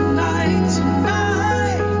tonight,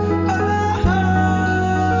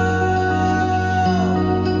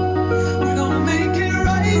 we're gonna make it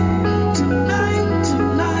right. Tonight.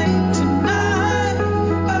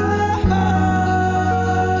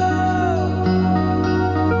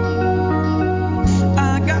 I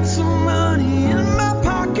got some money in my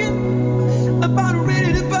pocket, about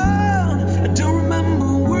ready to burn. I don't remember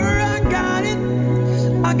where I got it.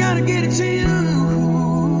 I gotta get it to you.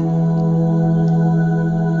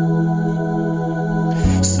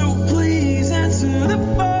 So please answer the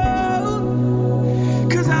phone,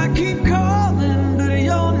 'cause I keep calling, but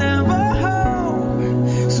you're never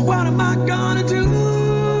home. So what am I gonna do?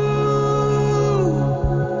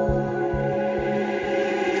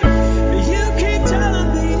 You keep telling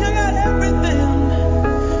me I got everything.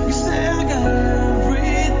 You say I got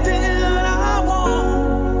everything I want.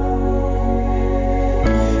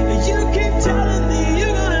 You keep telling me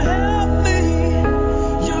you're gonna help me.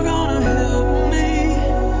 You're gonna help me,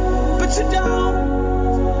 but you don't.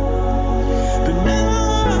 But now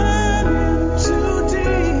I'm too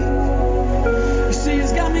deep. You see,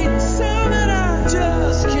 it's got me so that I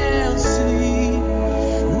just can't see.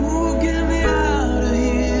 Ooh, get me out of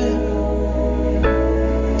here.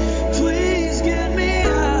 Please get me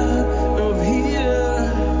out of here.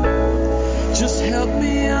 Just help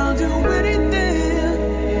me, I'll do anything.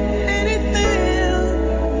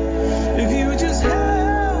 If you just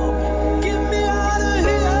help, get me out of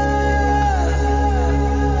here.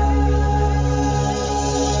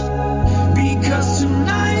 Because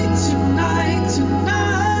tonight,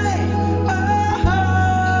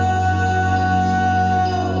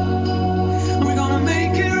 we're gonna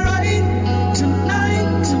make it right.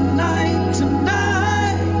 Tonight.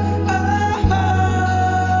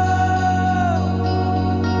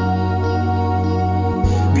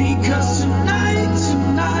 Because tonight,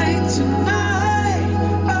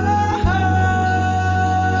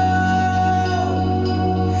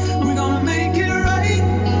 we're gonna make it right.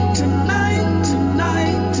 Tonight.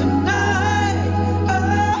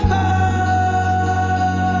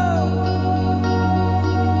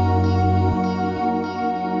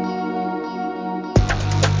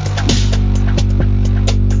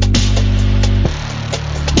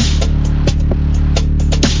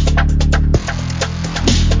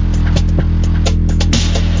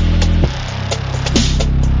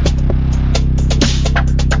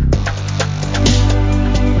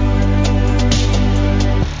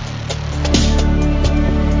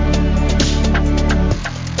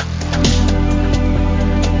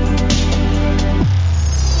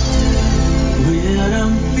 When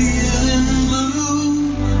I'm feeling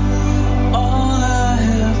blue, all I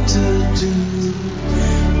have to do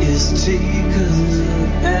is take a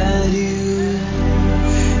look at you.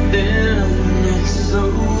 Then I'm not so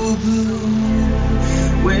blue.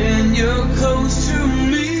 When you're close to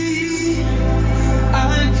me,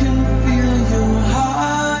 I can feel your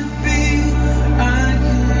heartbeat. I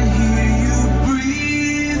can hear you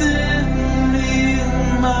breathing in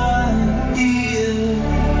my ear.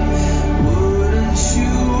 Wouldn't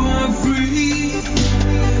you agree,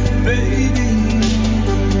 baby?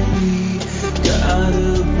 We got a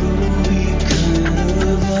groovy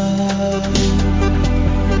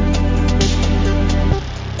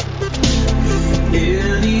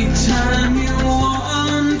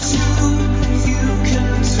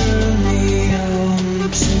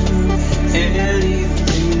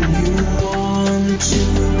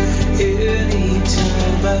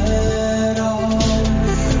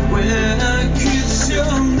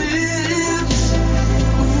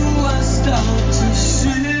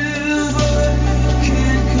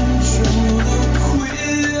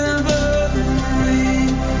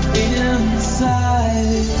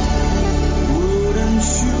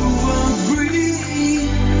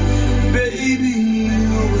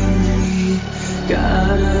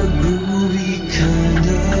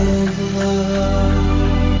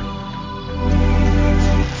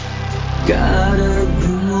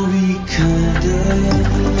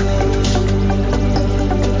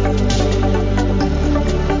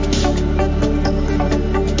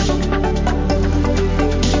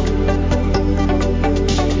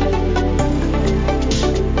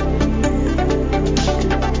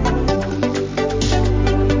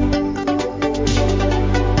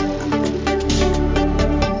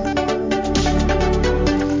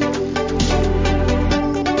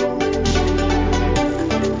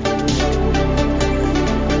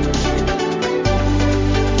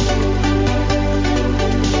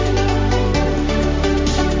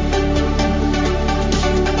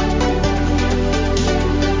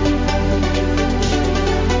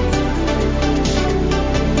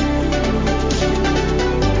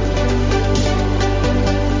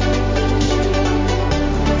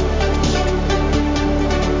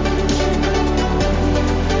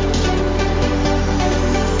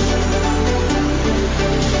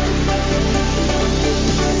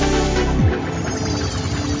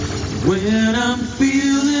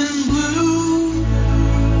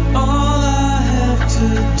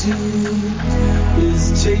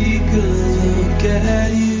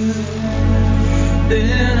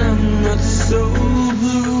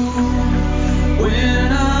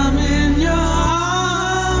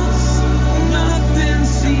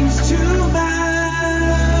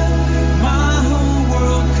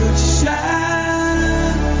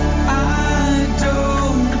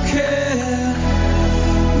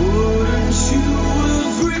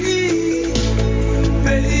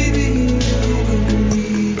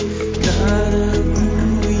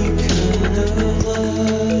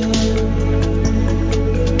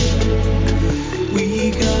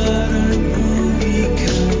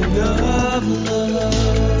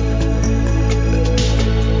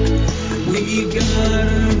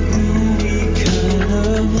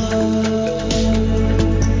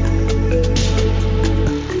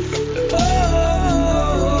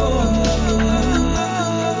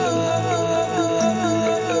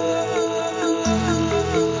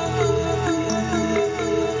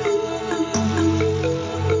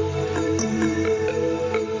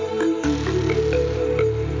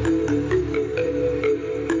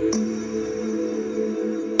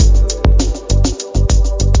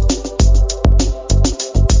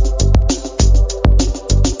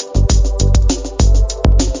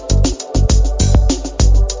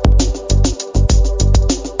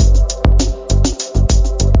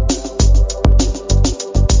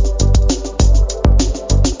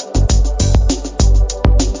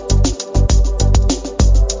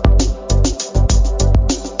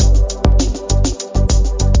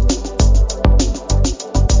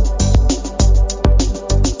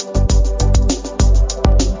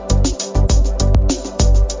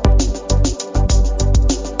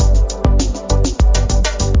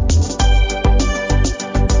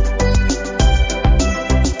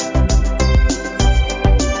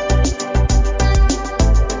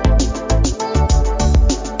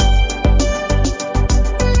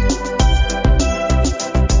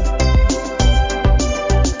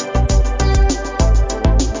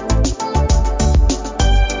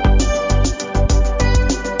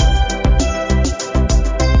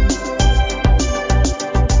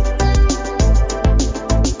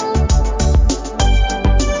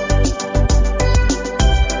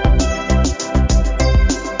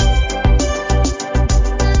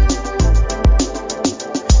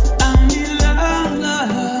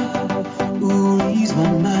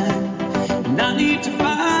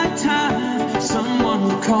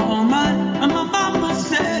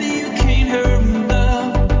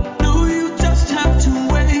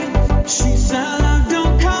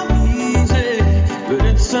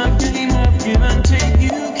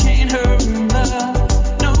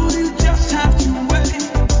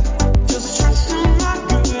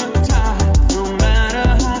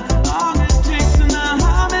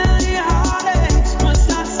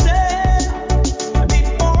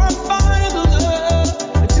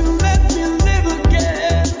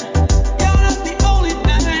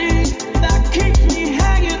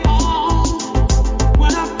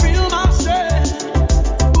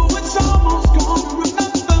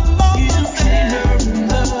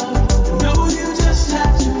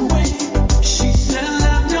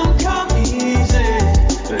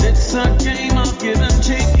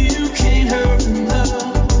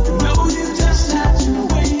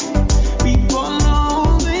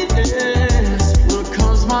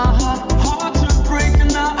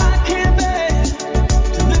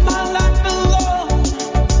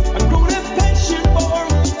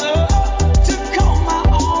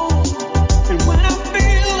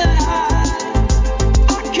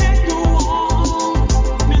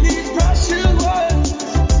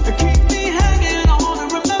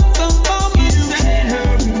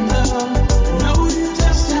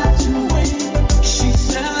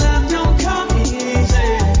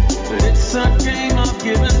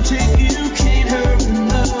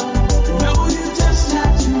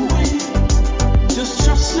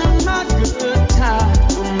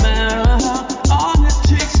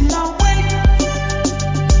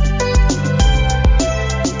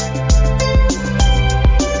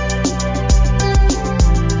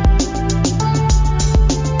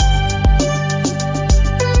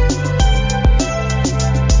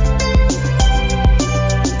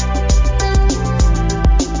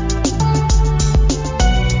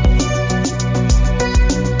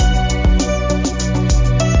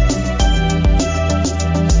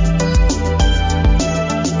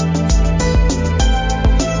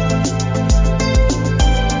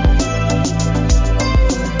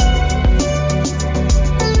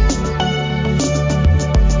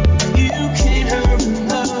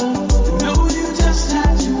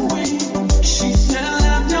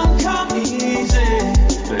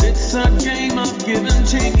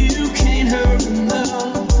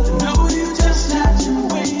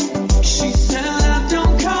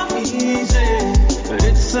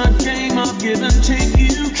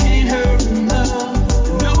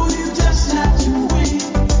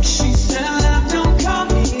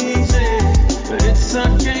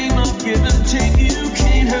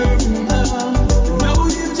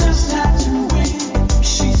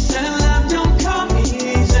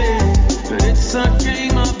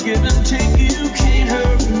give and take. You can't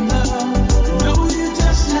hurry love. No, you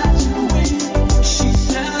just have to wait. She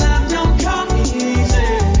said love don't come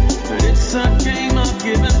easy. It's a game of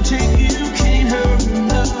give and take. You can't hurry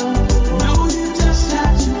love. No, you just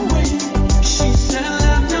have to wait. She said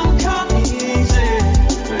love don't come easy.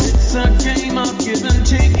 It's a game of give and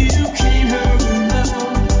take. You can't hurry love.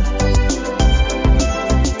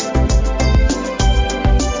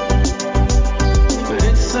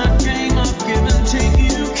 It's a game of give and take.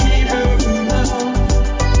 You can't hurry love.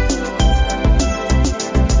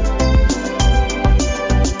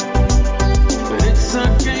 It's a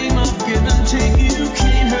game of give and take. You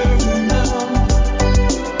can't hurry love.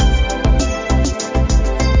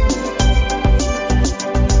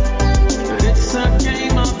 It's a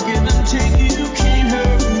game of give and take. You can't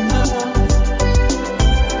hurry love.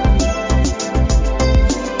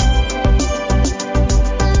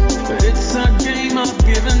 It's a game of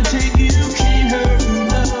give and take. You can't hurry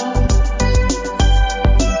love.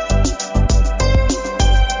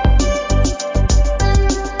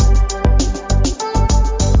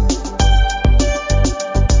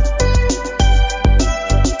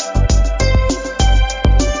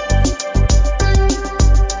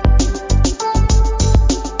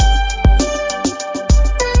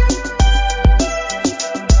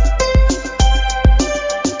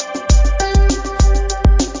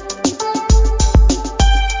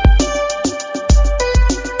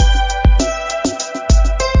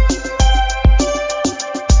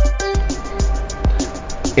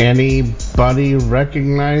 Anybody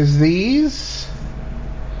recognize these?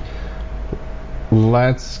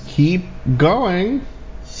 Let's keep going.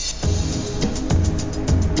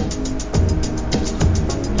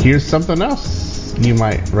 Here's something else you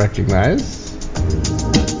might recognize.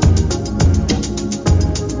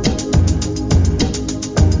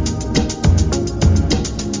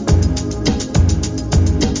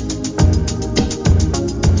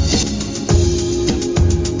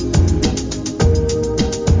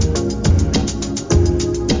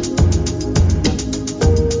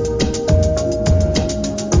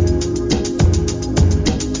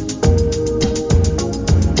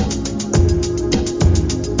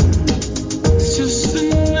 Just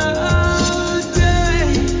another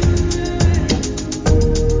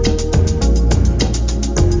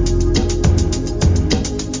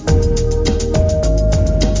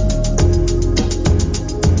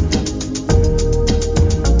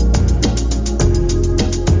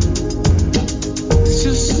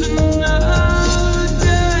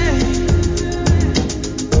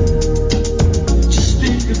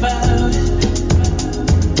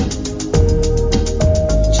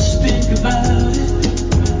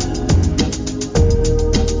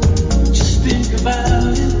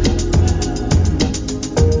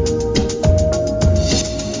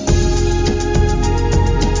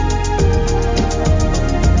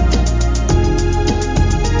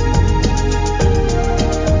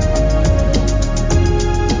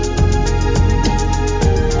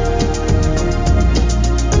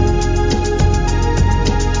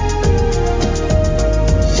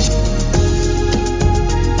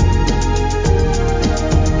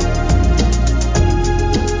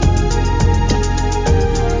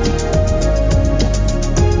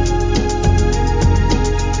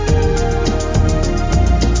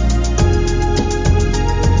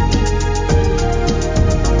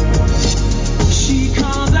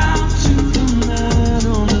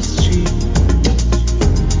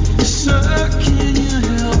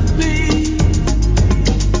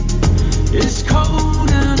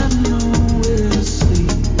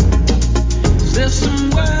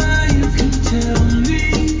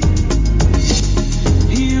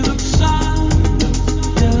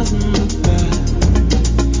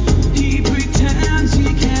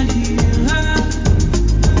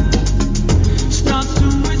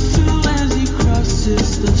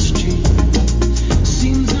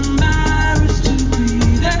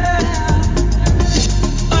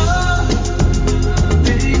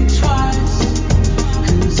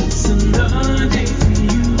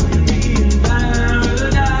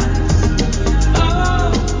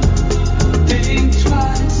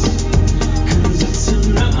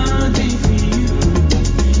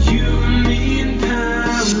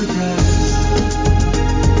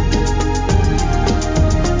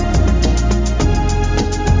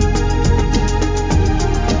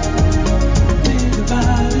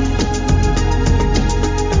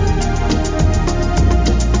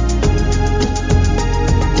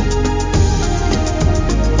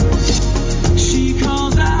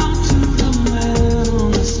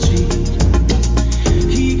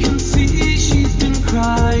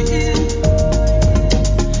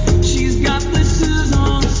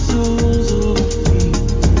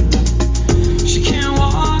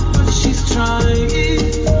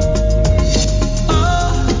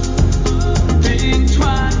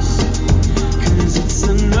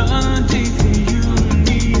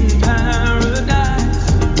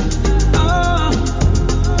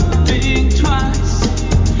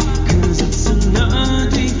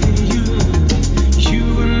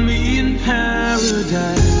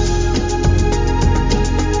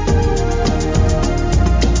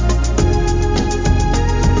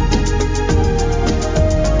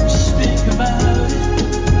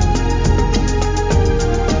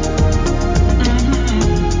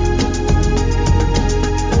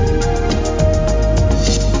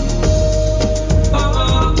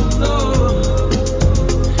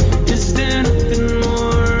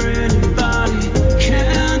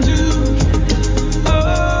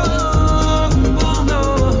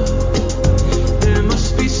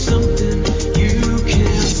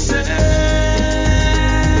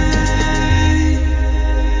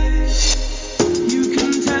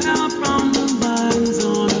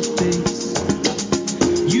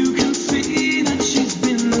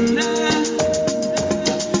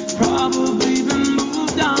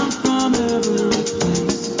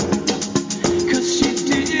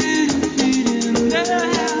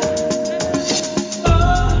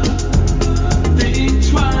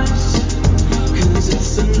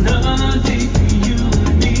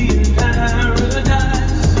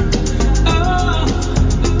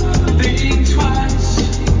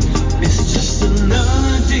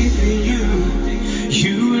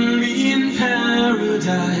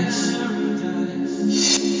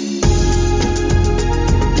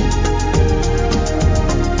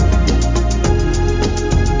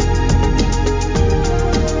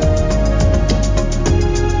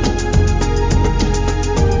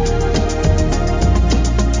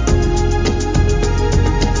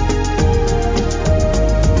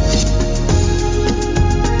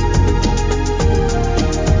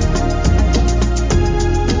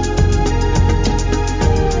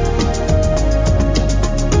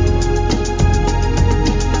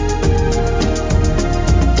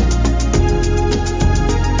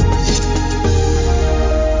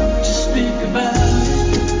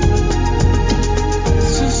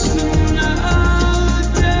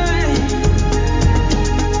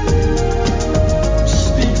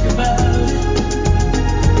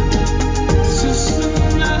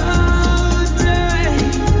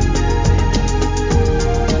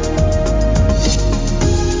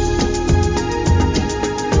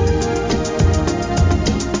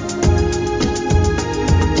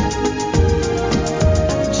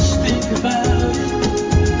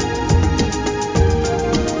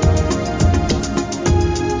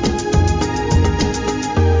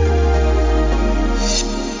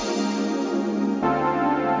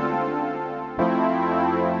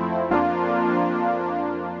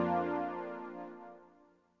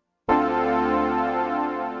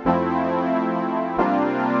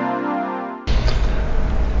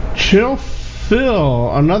Chill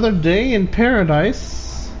Phil, Another Day in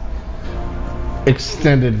Paradise,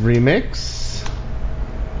 extended remix.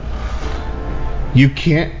 You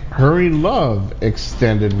Can't Hurry Love,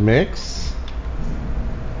 extended mix.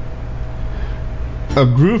 A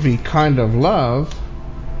Groovy Kind of Love.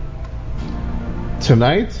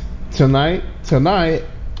 Tonight, Tonight, Tonight.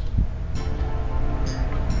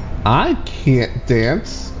 I Can't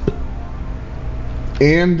Dance.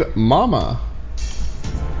 And Mama.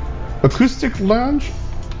 Acoustic Lounge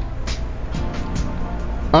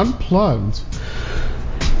Unplugged.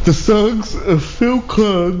 The songs of Phil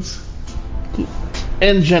Collins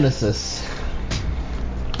and Genesis.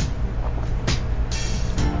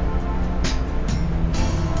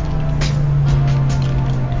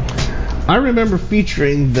 I remember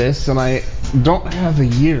featuring this, and I don't have a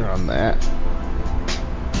year on that,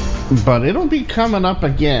 but it'll be coming up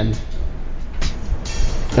again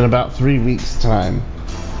in about 3 weeks' time.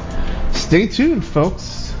 Stay tuned,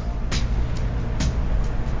 folks.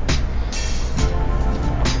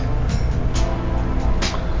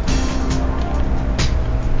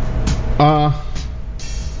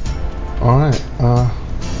 Alright,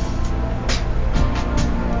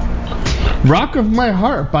 Rock of My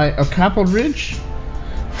Heart by A Capel Ridge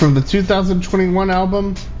from the 2021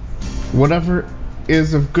 album Whatever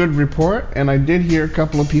Is of Good Report, and I did hear a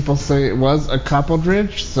couple of people say it was A Capel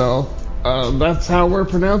Ridge, so that's how we're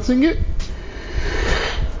pronouncing it.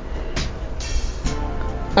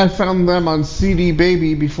 I found them on CD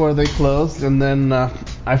Baby before they closed, and then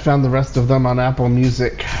I found the rest of them on Apple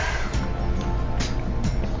Music.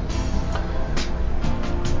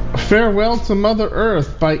 Farewell to Mother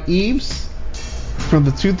Earth by Eabs from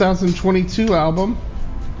the 2022 album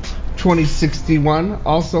 2061,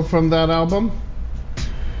 also from that album.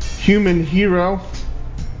 Human Hero,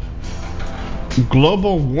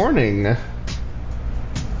 Global Warning,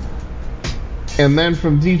 and then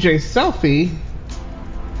from DJ Selfie,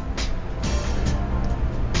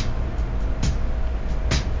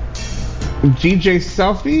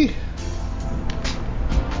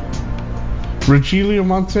 Rogelio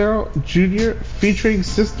Montero Jr. featuring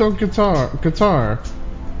Sisto Guitar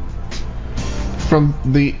from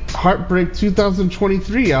the Heartbreak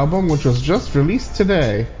 2023 album, which was just released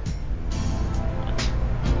today.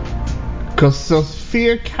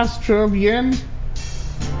 Sofia Castro Bien,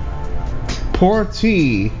 Poor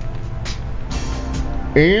T,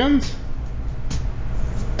 and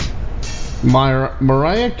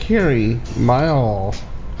Mariah Carey, My All.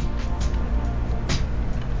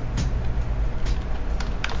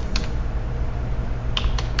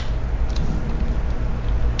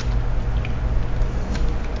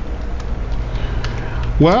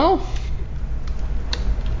 Well,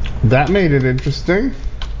 that made it interesting.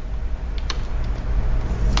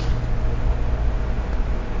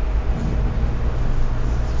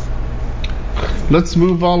 Let's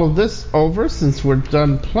move all of this over since we're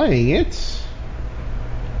done playing it.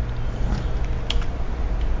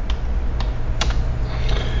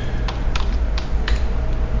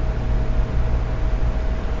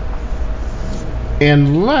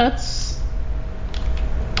 And let's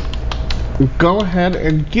go ahead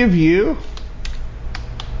and give you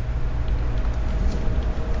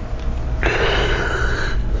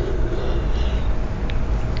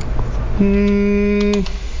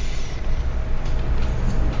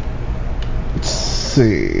let's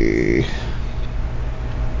see.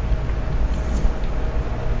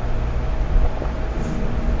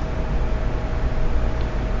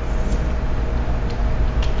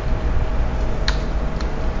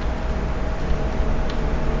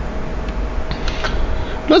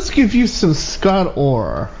 Let's give you some Scott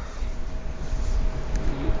Orr.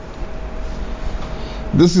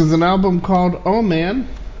 This is an album called Oh Man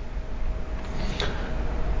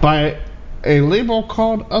by a label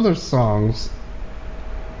called Other Songs.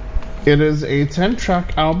 It is a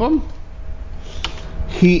 10-track album.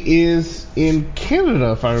 He is in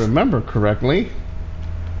Canada, if I remember correctly.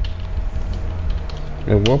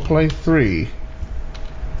 And we'll play 3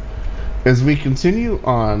 as we continue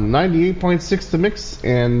on 98.6 The Mix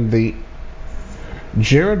and the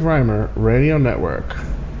Jared Reimer Radio Network.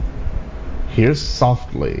 Here's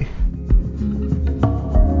Softly.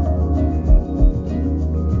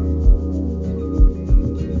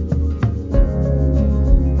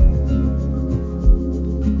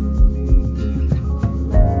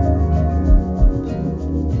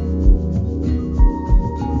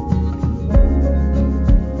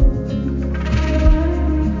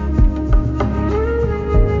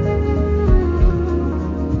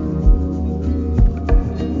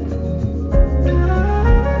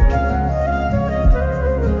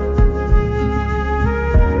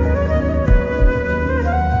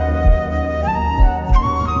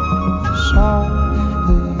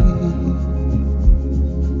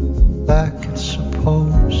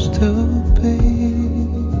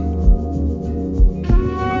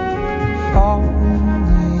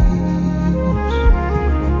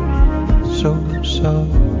 so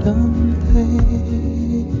suddenly.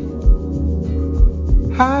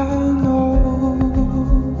 I know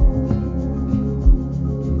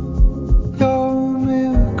your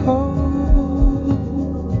miracle,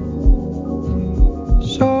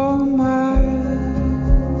 so am I.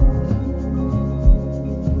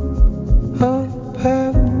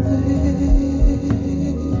 Apparently,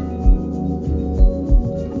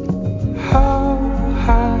 how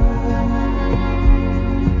high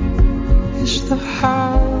is the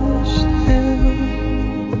highest hill?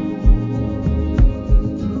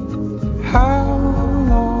 How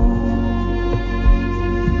long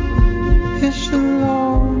is the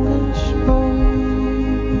longest road?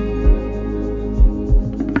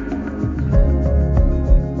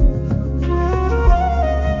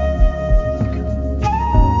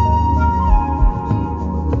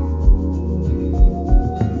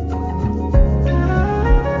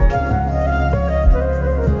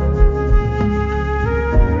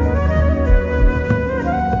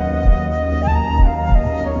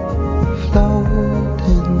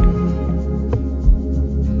 Floating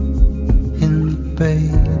in the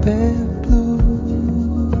baby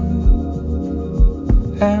blue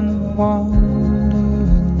and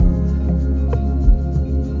wondering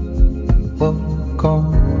what we're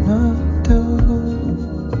gonna do.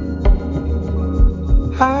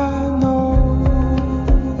 I know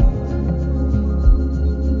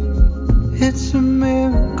it's a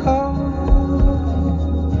miracle.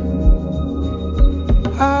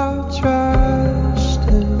 I'll try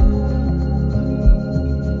still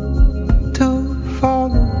to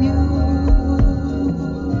follow you.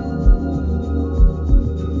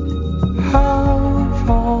 How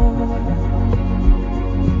far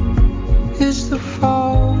is the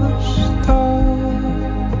farthest star?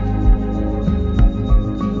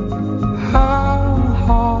 How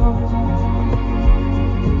hard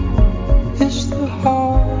is the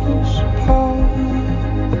hardest part?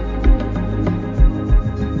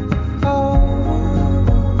 A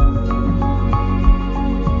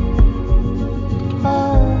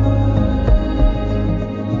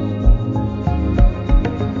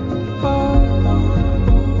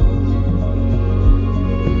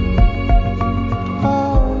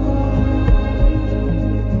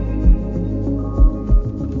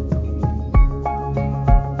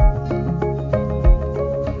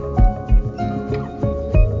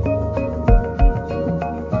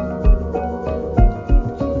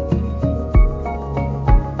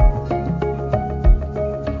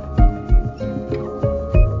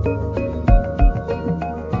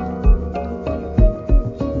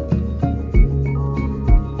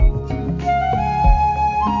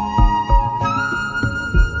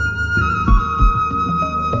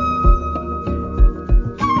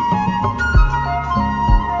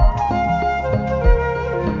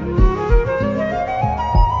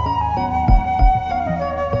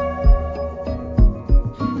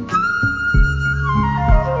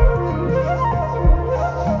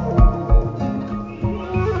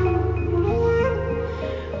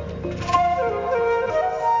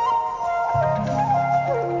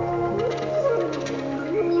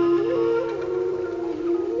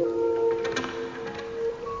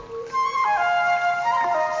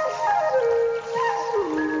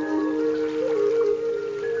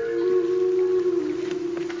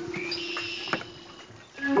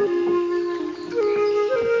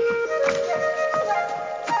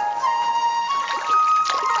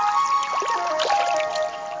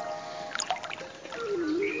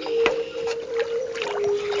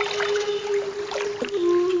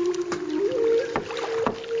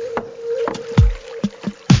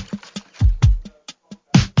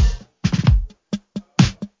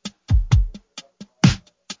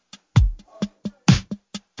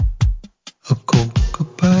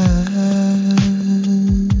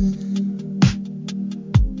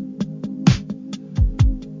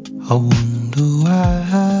I wonder why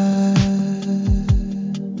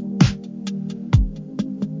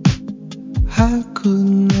I could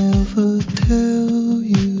never tell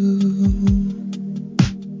you.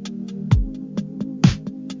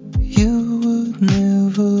 You would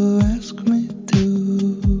never ask me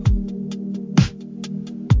to.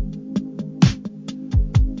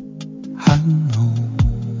 I know.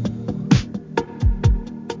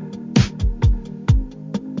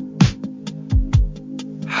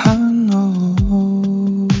 I know.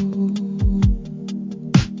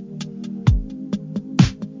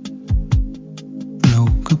 No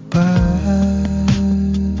goodbye.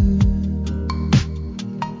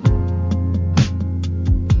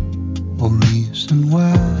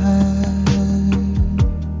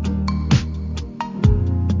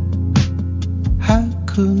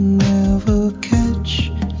 could never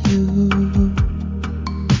catch you.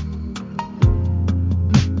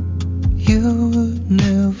 You would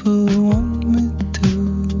never want me to.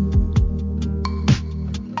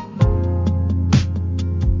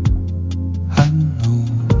 I know.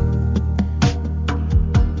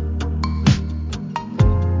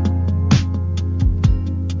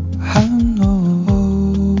 I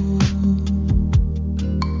know.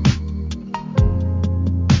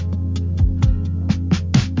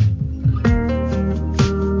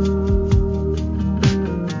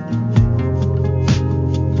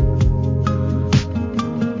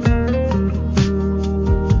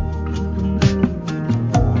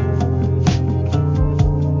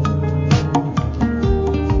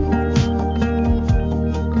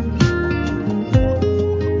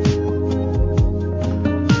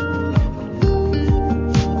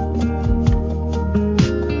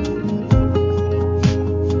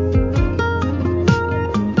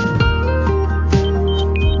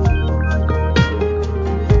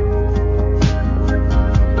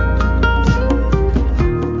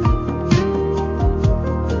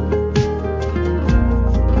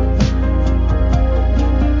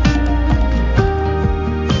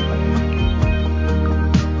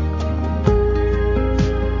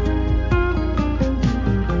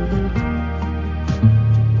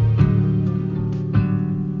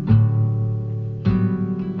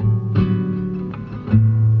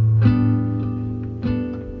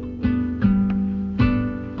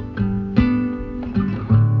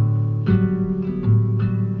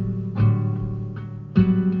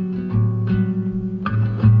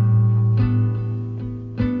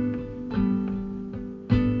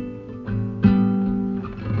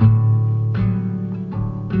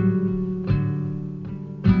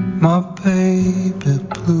 My baby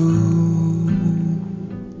blue.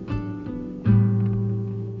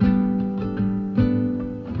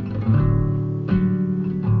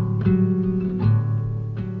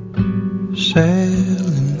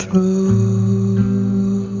 Sailing through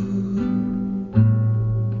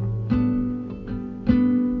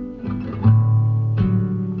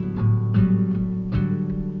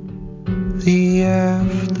the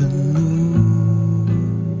afternoon.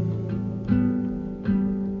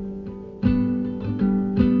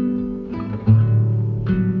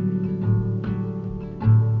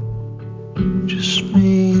 Just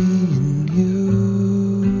me and you.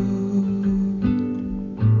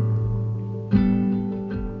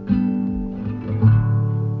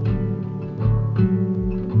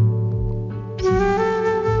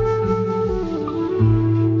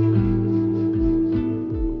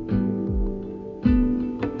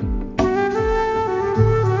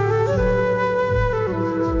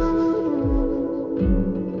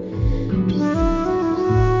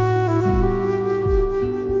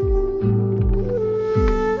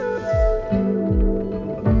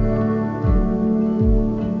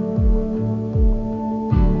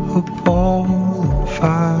 A ball of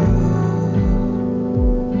fire.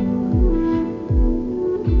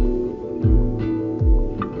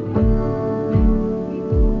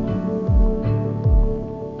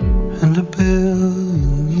 And a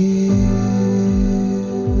billion years.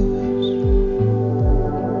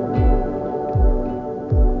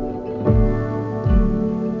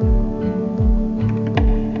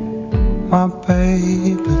 My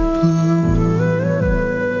baby blue.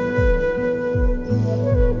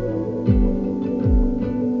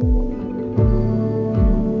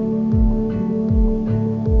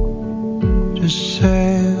 Just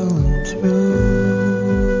sailing through.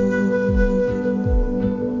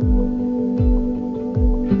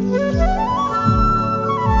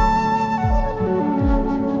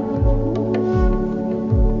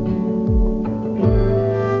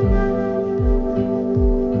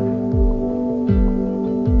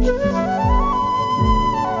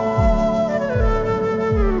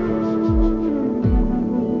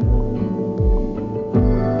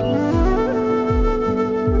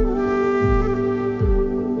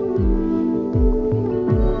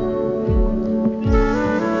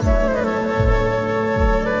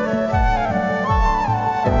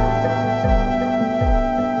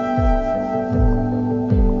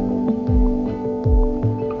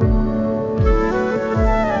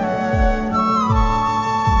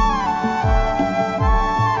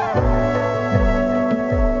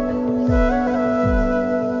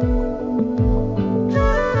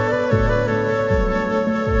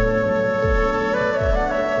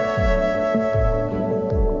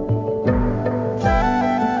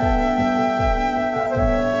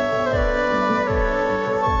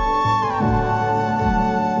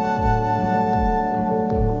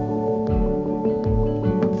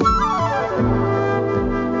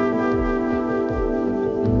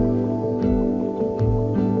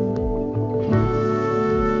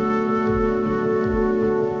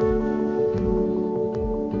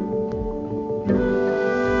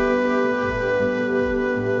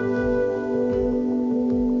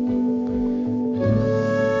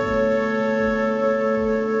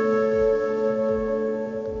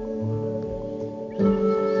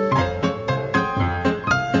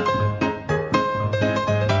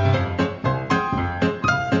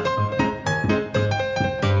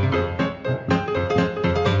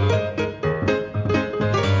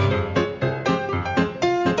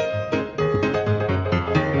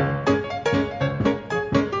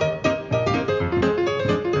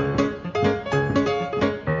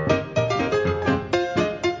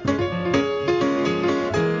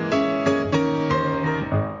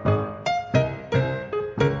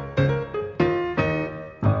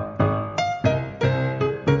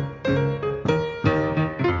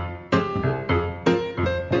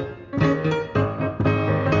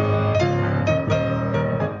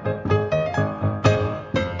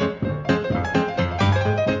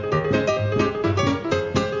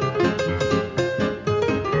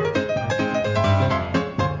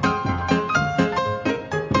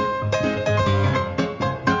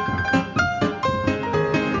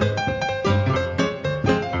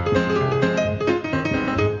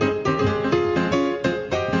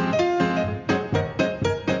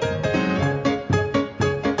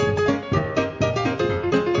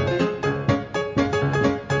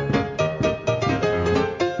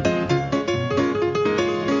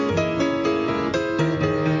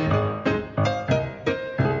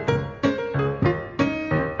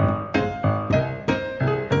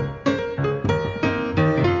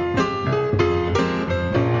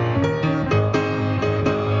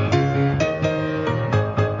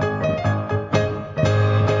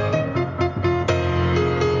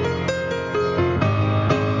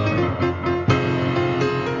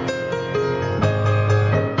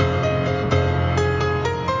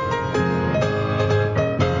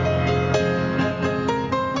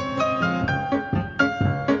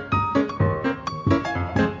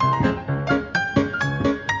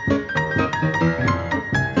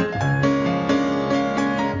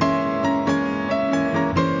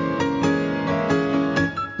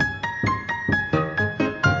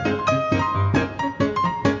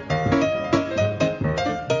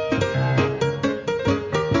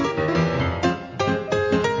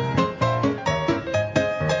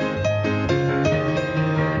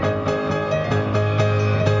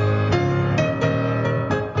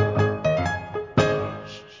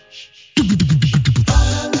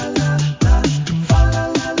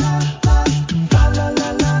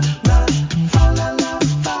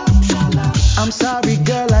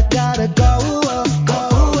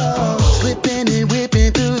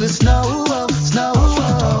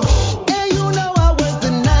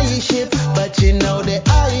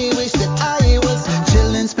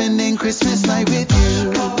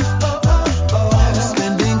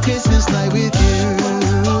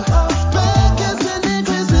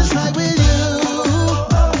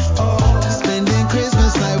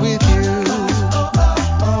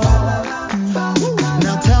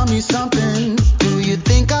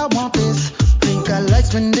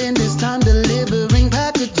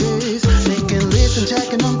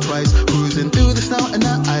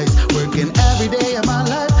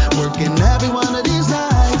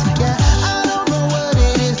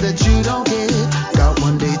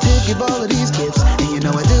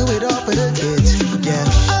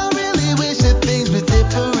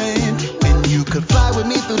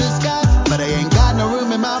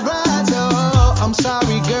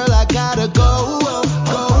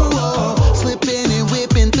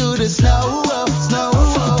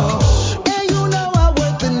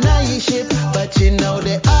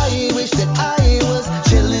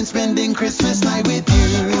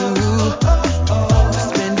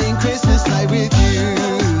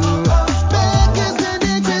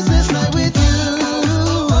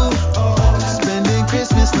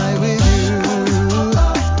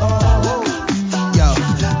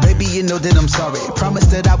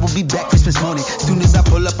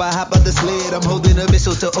 hop out the sled. I'm holding a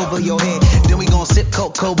mistletoe over your head. Then we gon' sip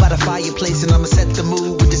cocoa by the fireplace, and I'ma set the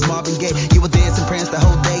mood with this Marvin Gaye. You will dance and prance the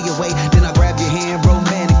whole day away. Then I grab your hand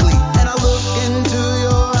romantically, and I look into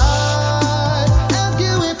your eyes. Ask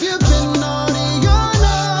you if you've been naughty or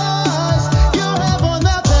nice. You have on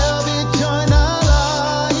that velvet joint I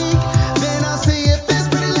like. Then I see if this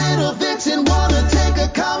pretty little vixen wanna take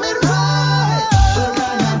a common ride. But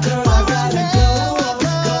right now, girl, I gotta go.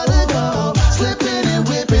 Slipping and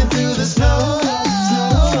whipping through the snow.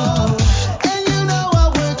 And you know I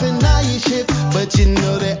work the night shift, but you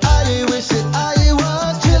know that I wish that I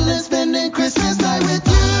was chillin', spending Christmas night with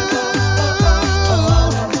you.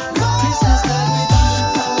 Christmas night with you.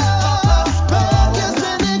 Yeah,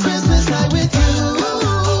 spending Christmas night with you.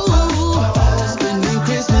 Spending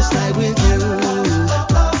Christmas night with you.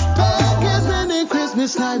 Yeah, spending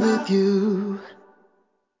Christmas night with you.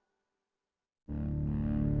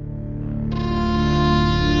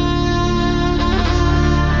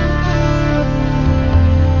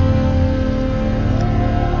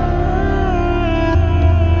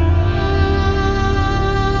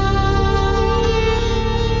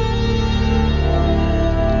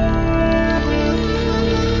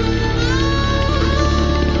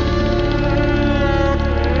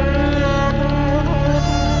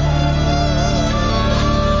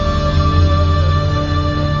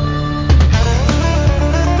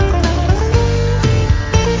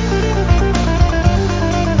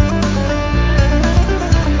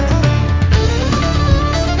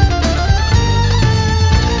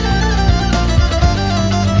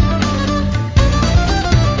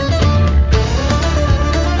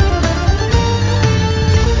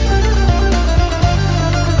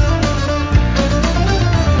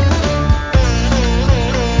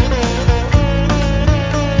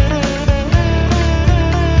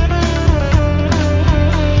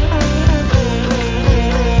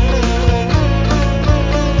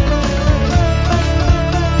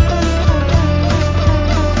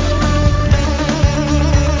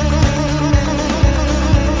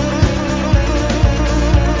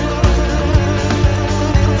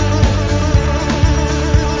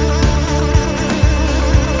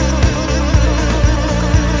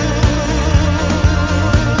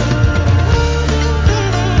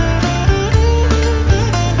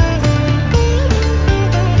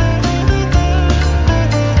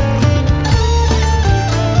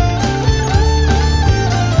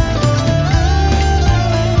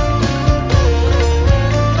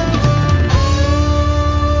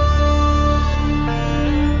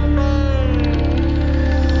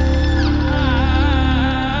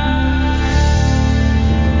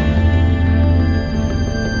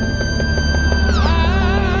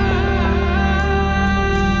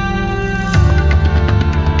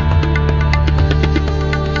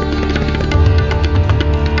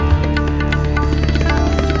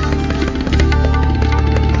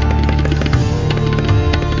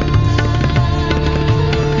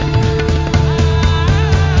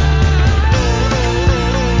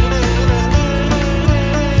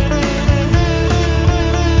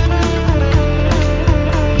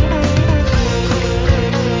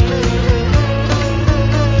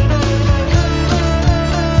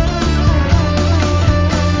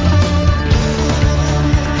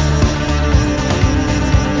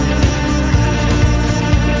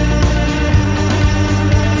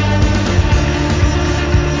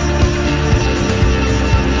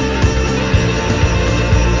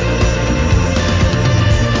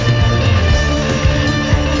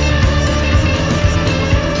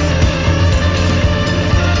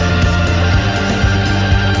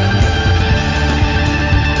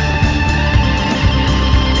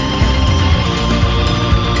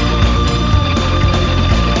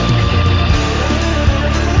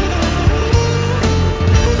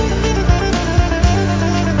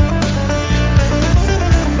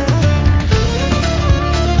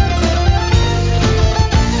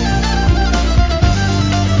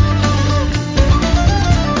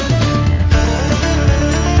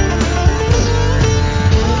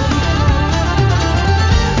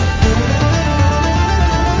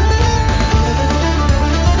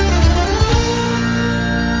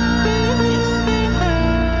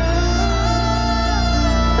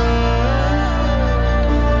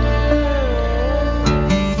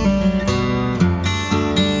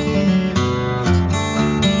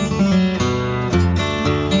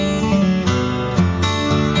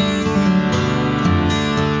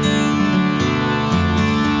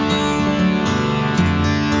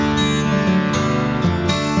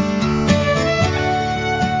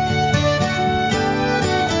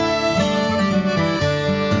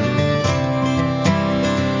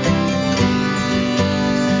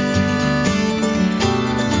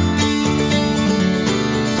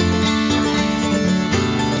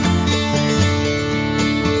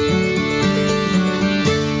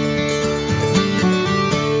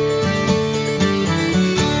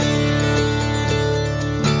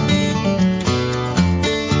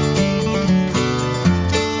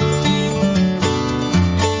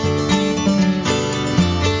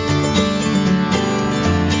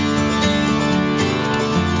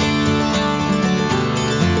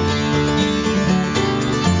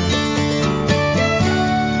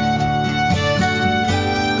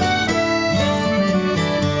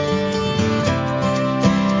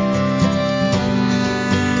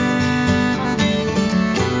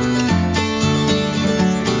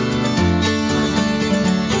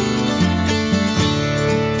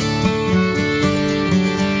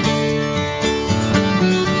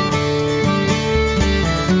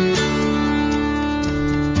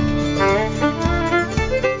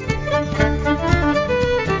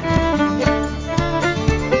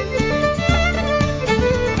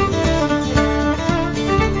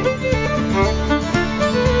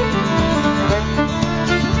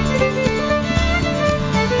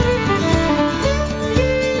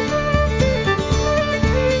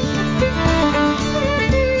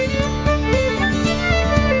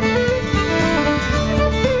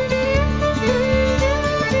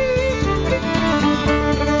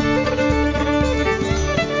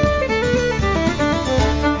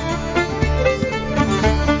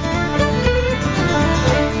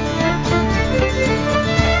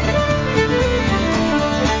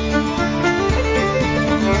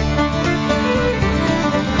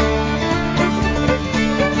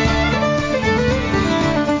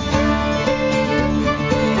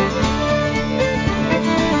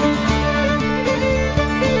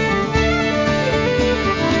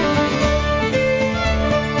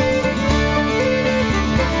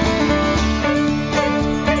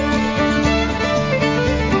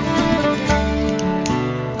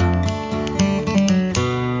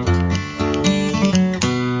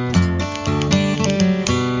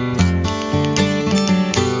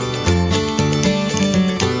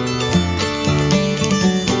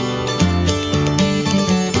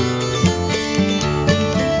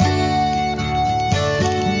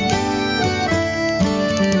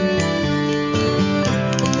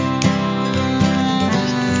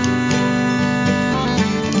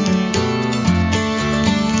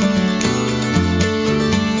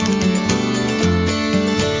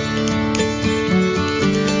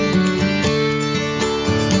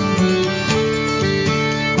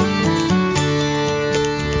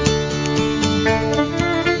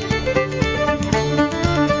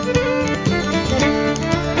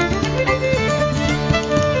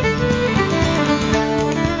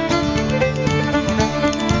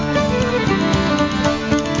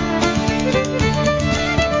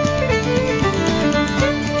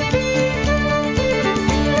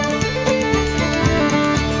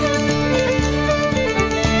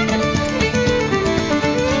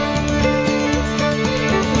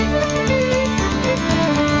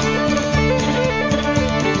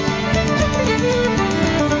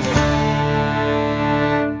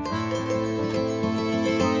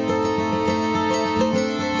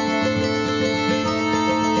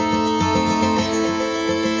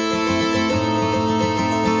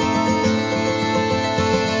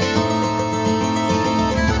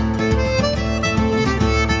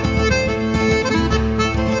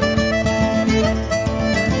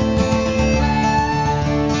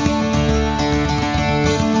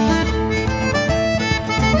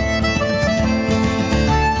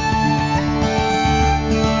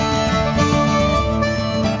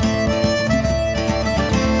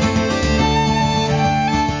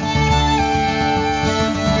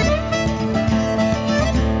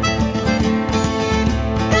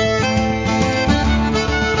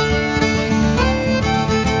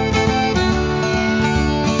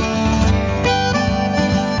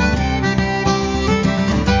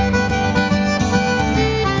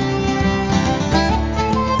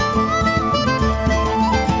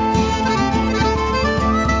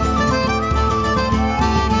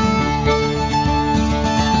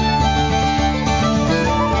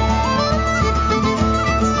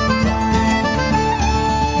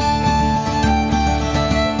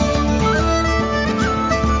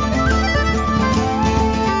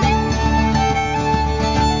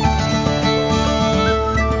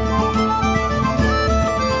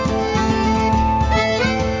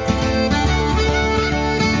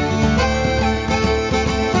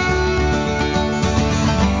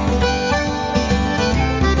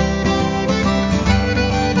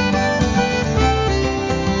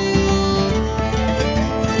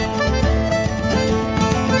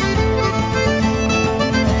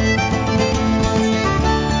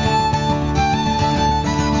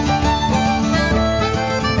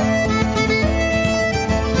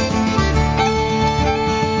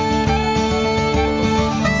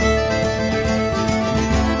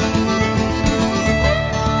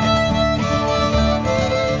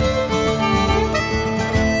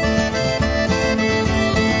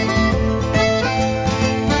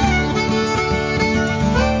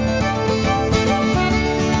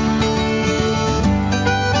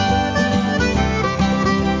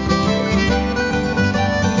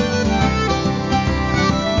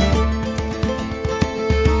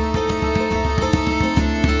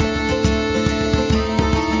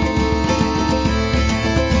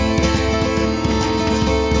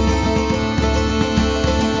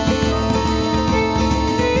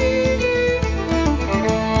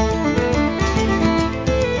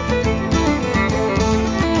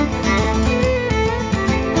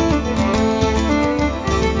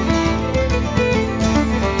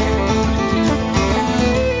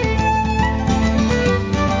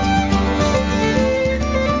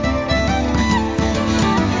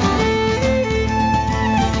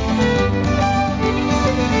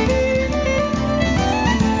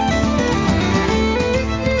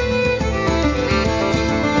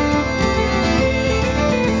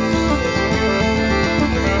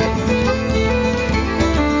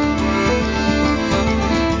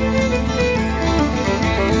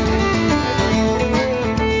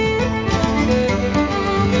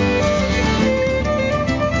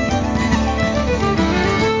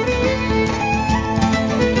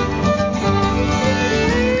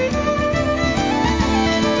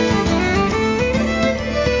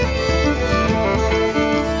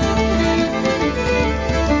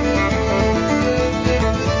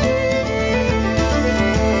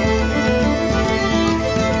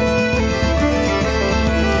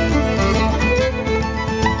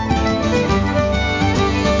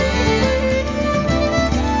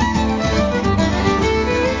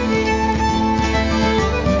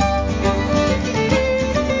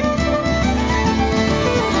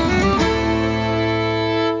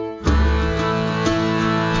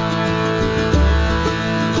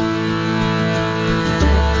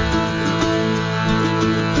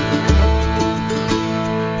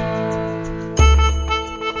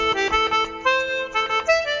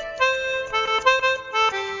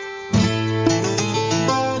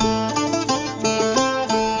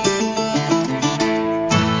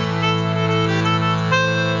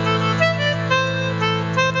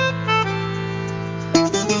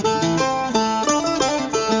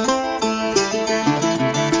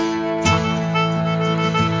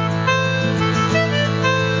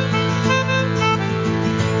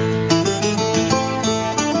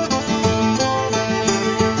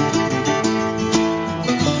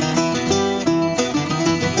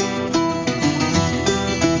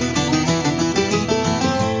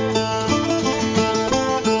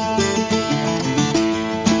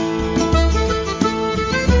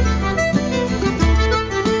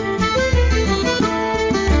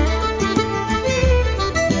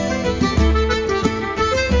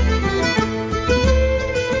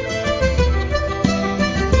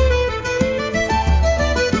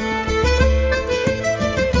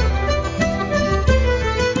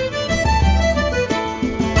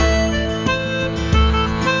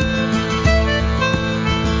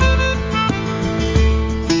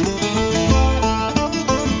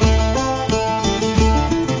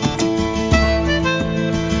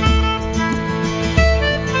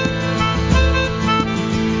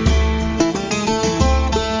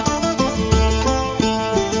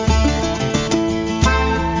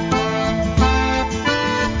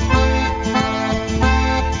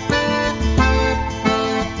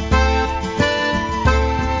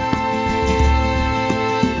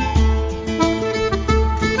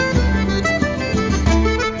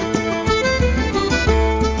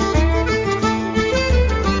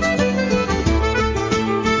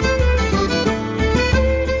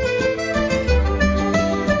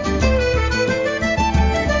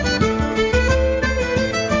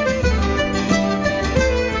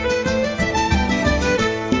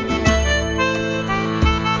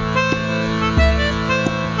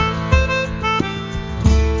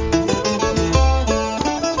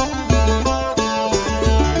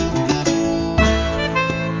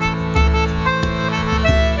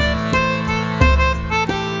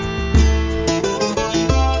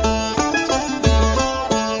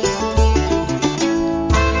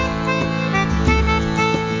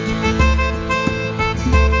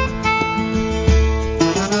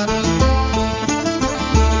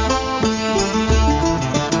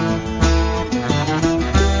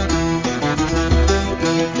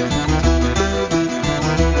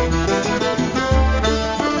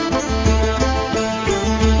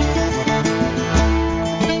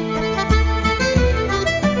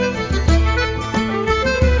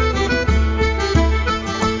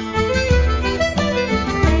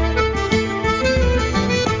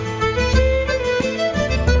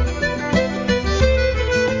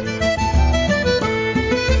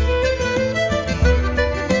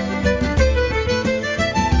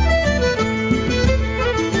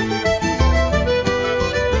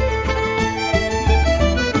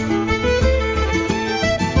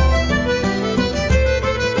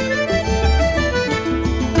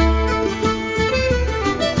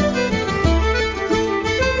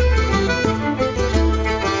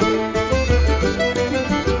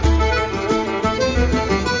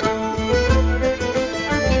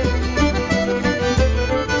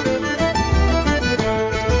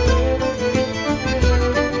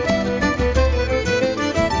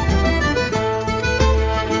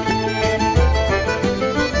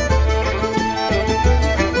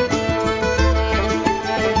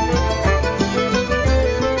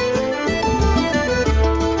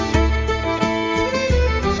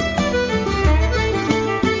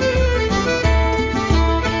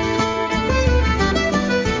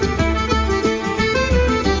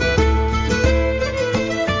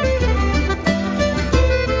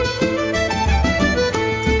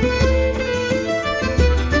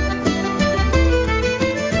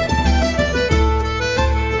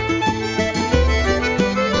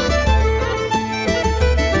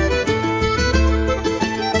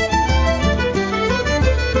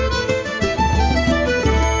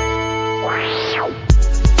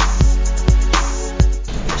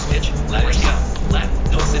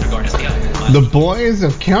 The Boys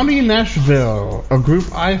of County Nashville, a group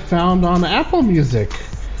I found on Apple Music.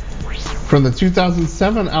 From the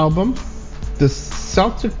 2007 album, the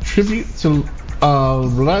Celtic tribute to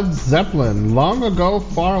Led Zeppelin, Long Ago,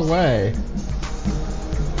 Far Away.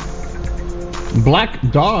 Black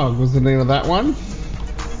Dog was the name of that one.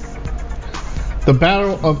 The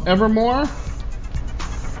Battle of Evermore,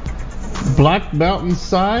 Black Mountain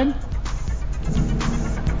Side,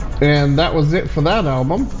 and that was it for that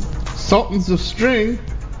album. Sultans of String,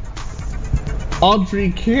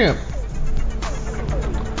 Audrey Camp,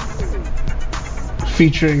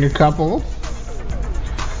 featuring a couple.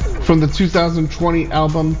 From the 2020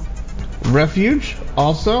 album Refuge,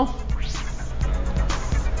 also.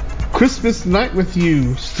 Christmas Night with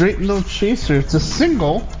You, Straight No Chaser. It's a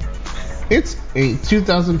single. It's a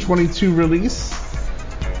 2022 release.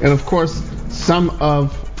 And of course, some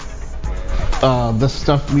of the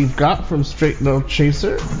stuff we've got from Straight No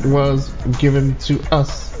Chaser was given to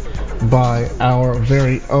us by our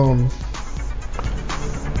very own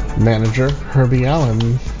manager, Herbie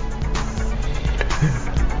Allen.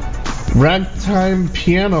 Ragtime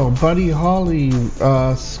Piano, Buddy Holly,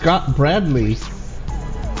 Scott Bradley.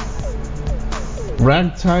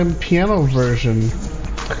 Ragtime Piano version,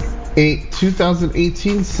 a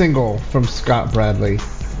 2018 single from Scott Bradley.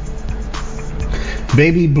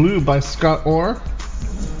 Baby Blue by Scott Orr.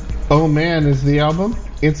 Oh Man is the album.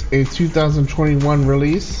 It's a 2021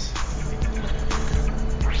 release.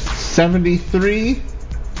 73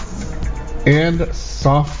 and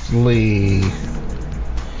Softly.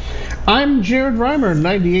 I'm Jared Reimer,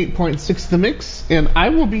 98.6 The Mix, and I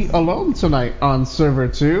will be alone tonight on Server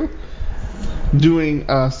 2 doing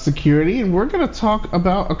security, and we're going to talk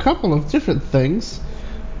about a couple of different things.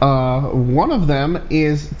 One of them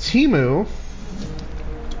is Temu.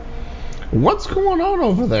 What's going on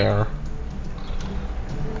over there?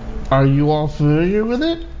 Are you all familiar with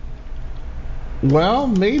it? Well,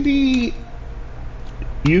 maybe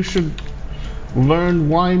you should learn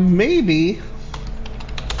why maybe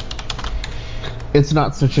it's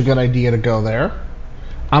not such a good idea to go there.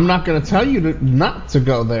 I'm not going to tell you not to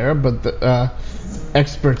go there, but the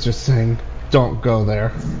experts are saying don't go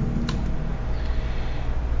there.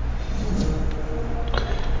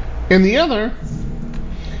 And the other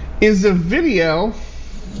is a video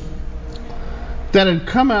that had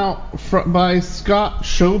come out by Scott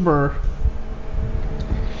Schober,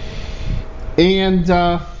 and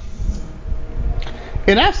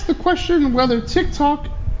it asked the question whether the TikTok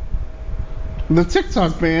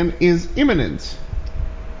ban is imminent.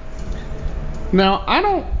 Now, I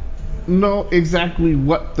don't know exactly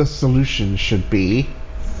what the solution should be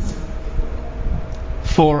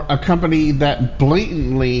for a company that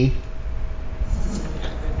blatantly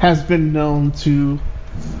has been known to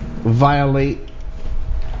violate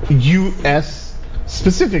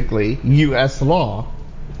specifically U.S. law.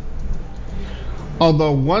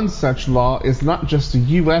 Although one such law is not just a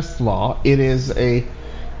U.S. law, it is a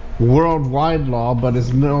worldwide law, but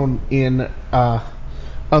is known in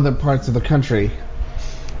other parts of the country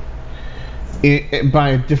by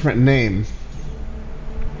a different name.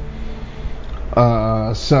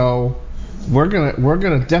 So we're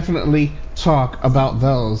gonna definitely talk about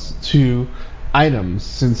those two items,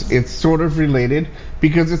 since it's sort of related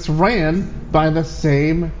because it's ran by the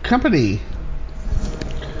same company.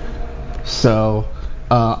 So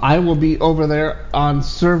I will be over there on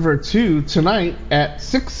Server 2 tonight at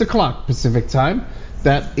 6 o'clock Pacific time.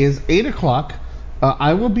 That is 8 o'clock.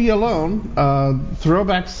 I will be alone.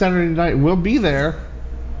 Throwback Saturday Night will be there,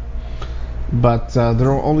 but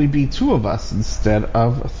there will only be two of us instead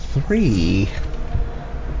of three.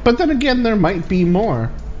 But then again, there might be more.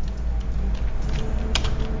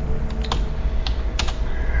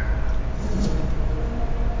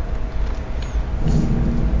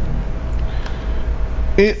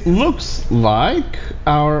 It looks like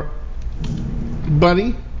our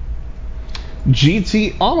buddy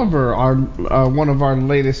GT Oliver, one of our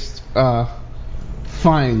latest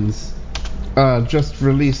finds, just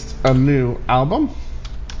released a new album.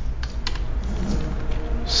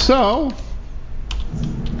 So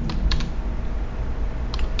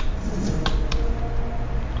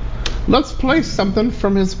let's play something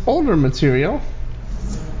from his older material.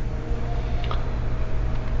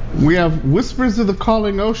 We have Whispers of the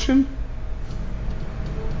Calling Ocean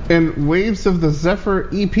and Waves of the Zephyr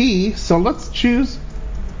EP. So let's choose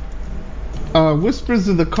Whispers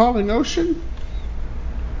of the Calling Ocean.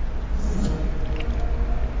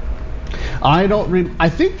 I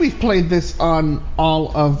think we've played this on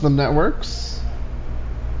all of the networks,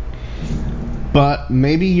 but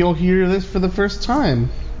maybe you'll hear this for the first time.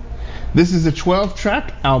 This is a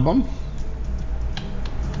 12-track album.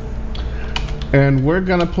 And we're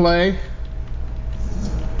going to play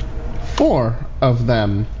 4 of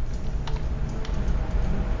them.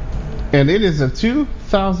 And it is a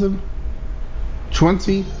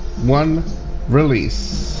 2021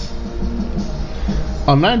 release.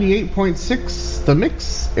 On 98.6 The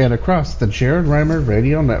Mix and across the Jared Reimer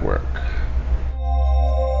Radio Network.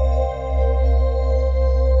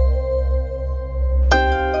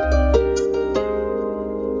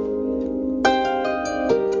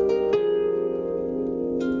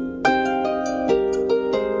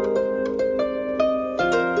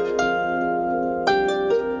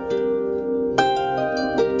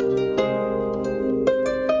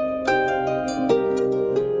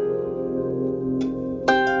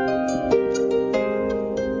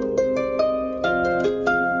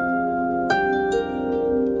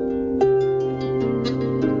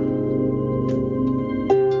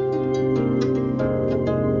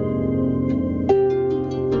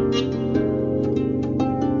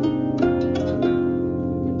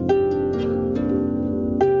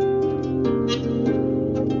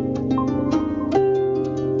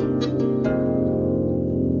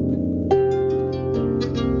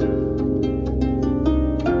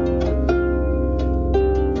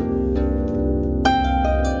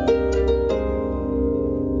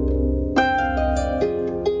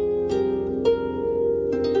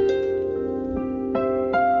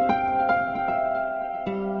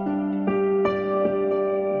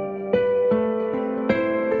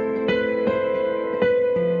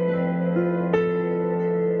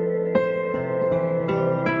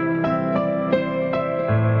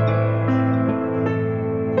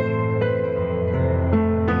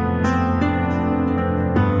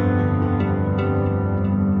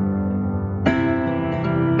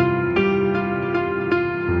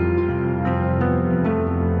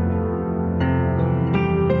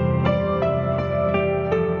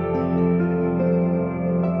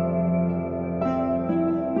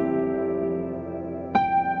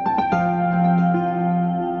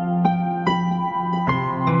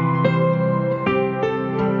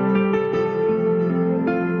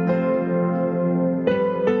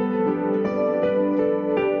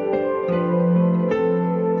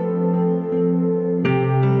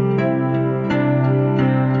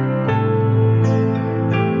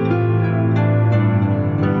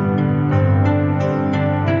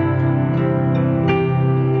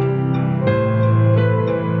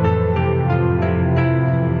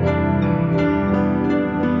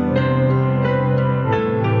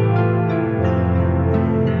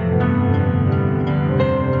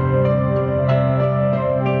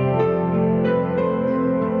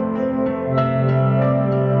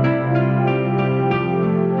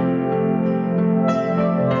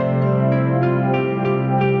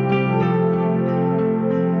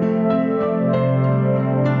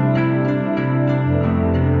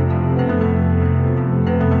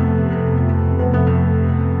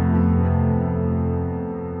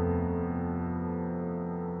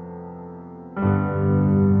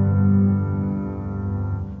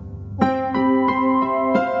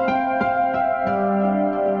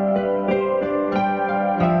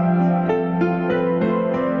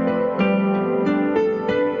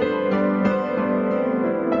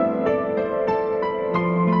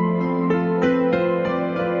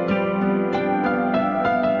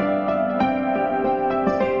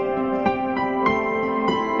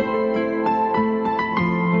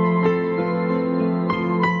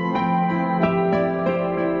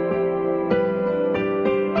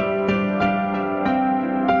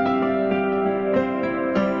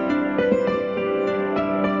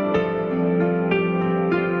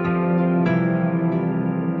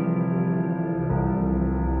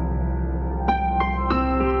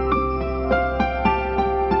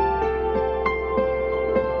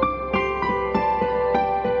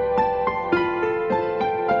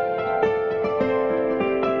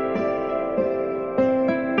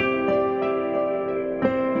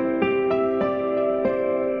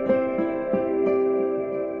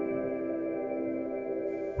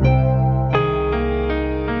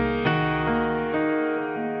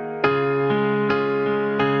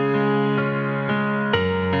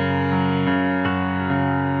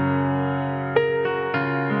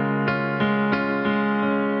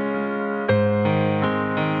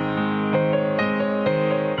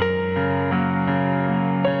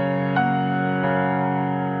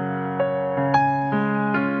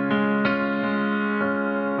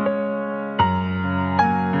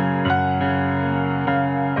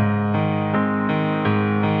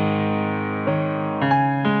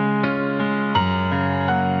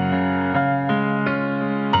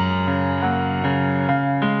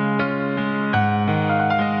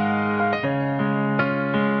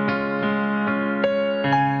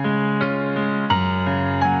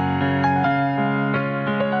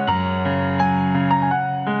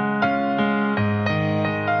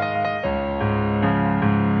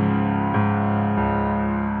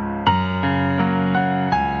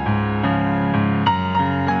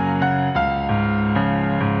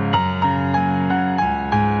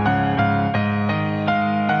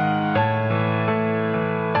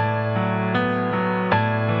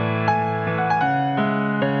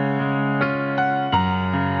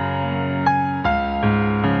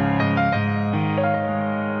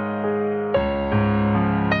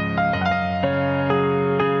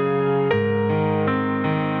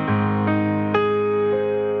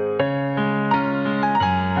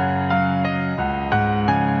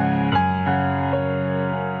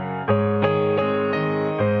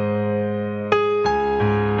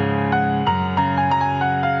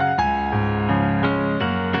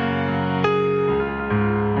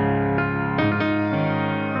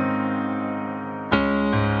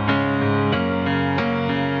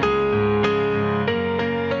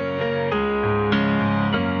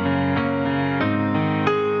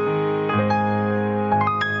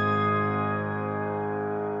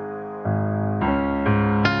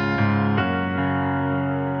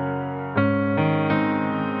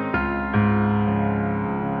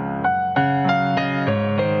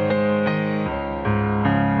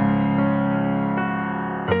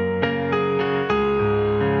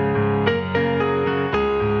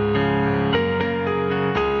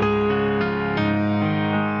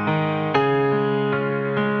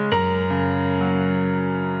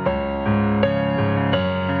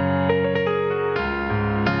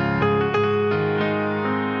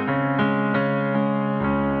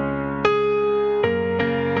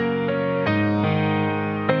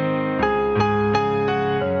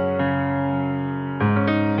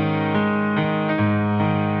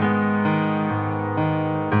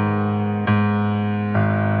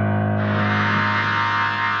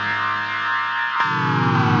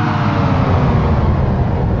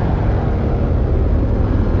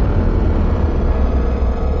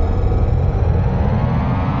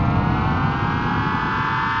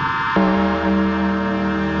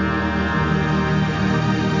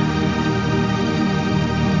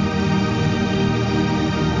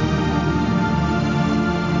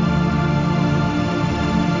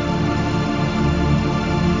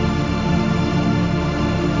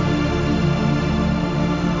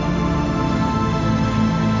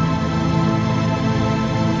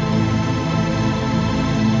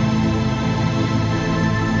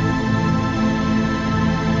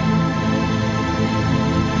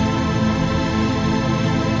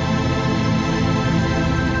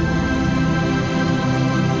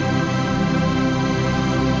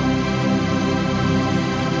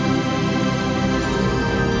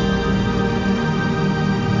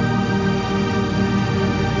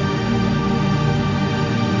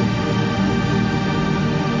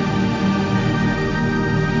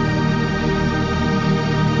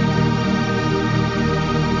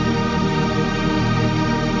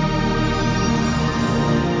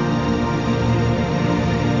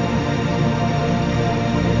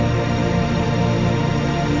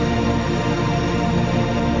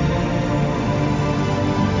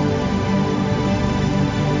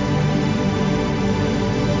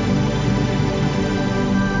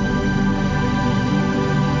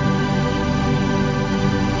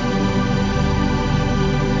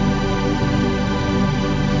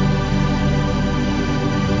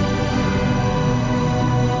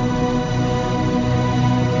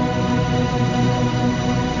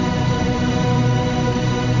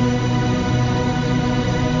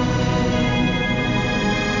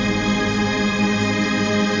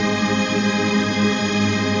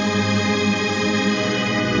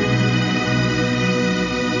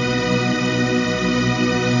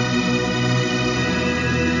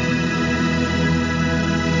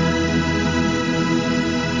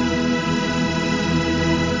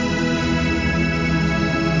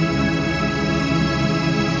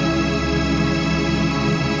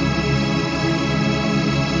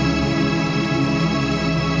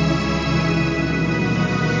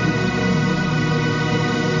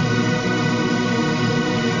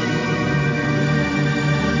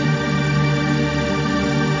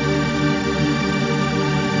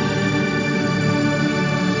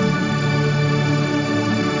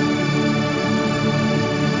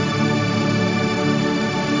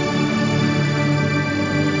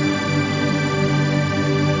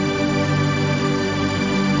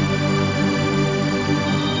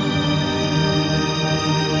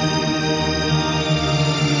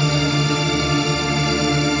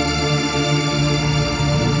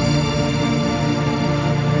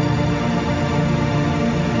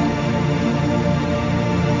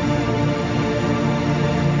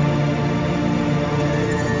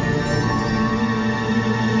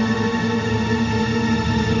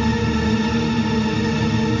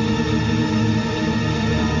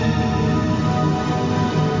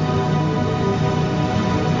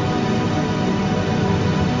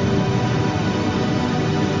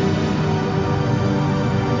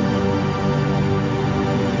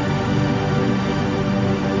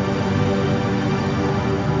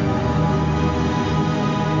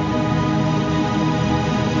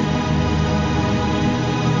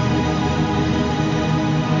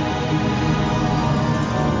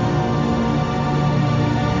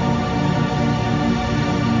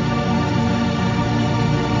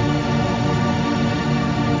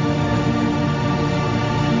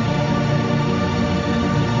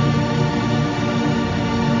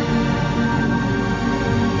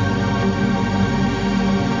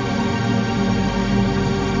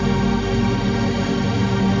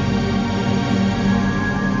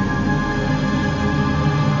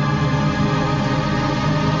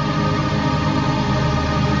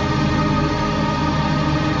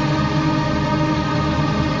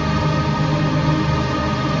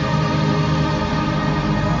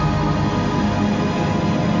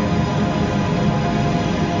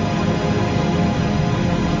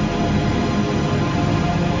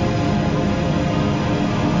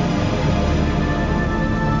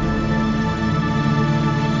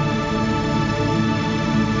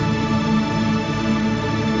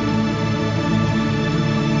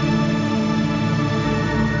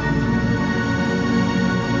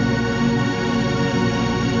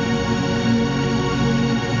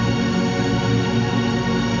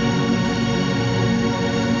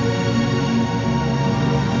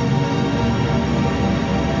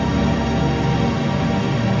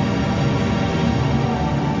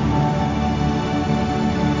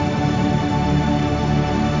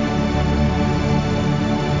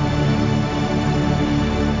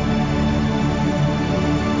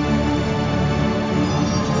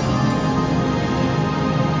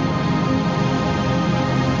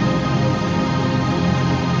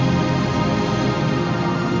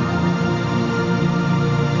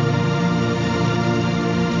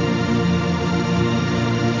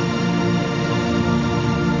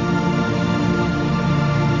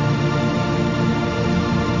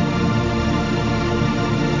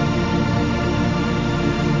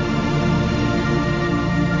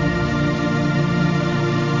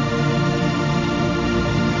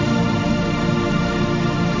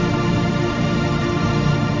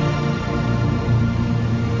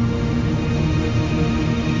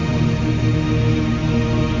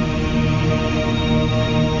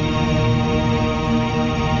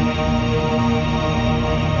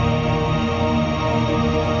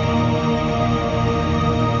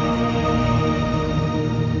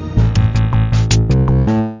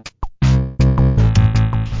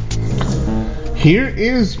 Here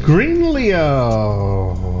is Green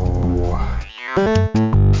Leo.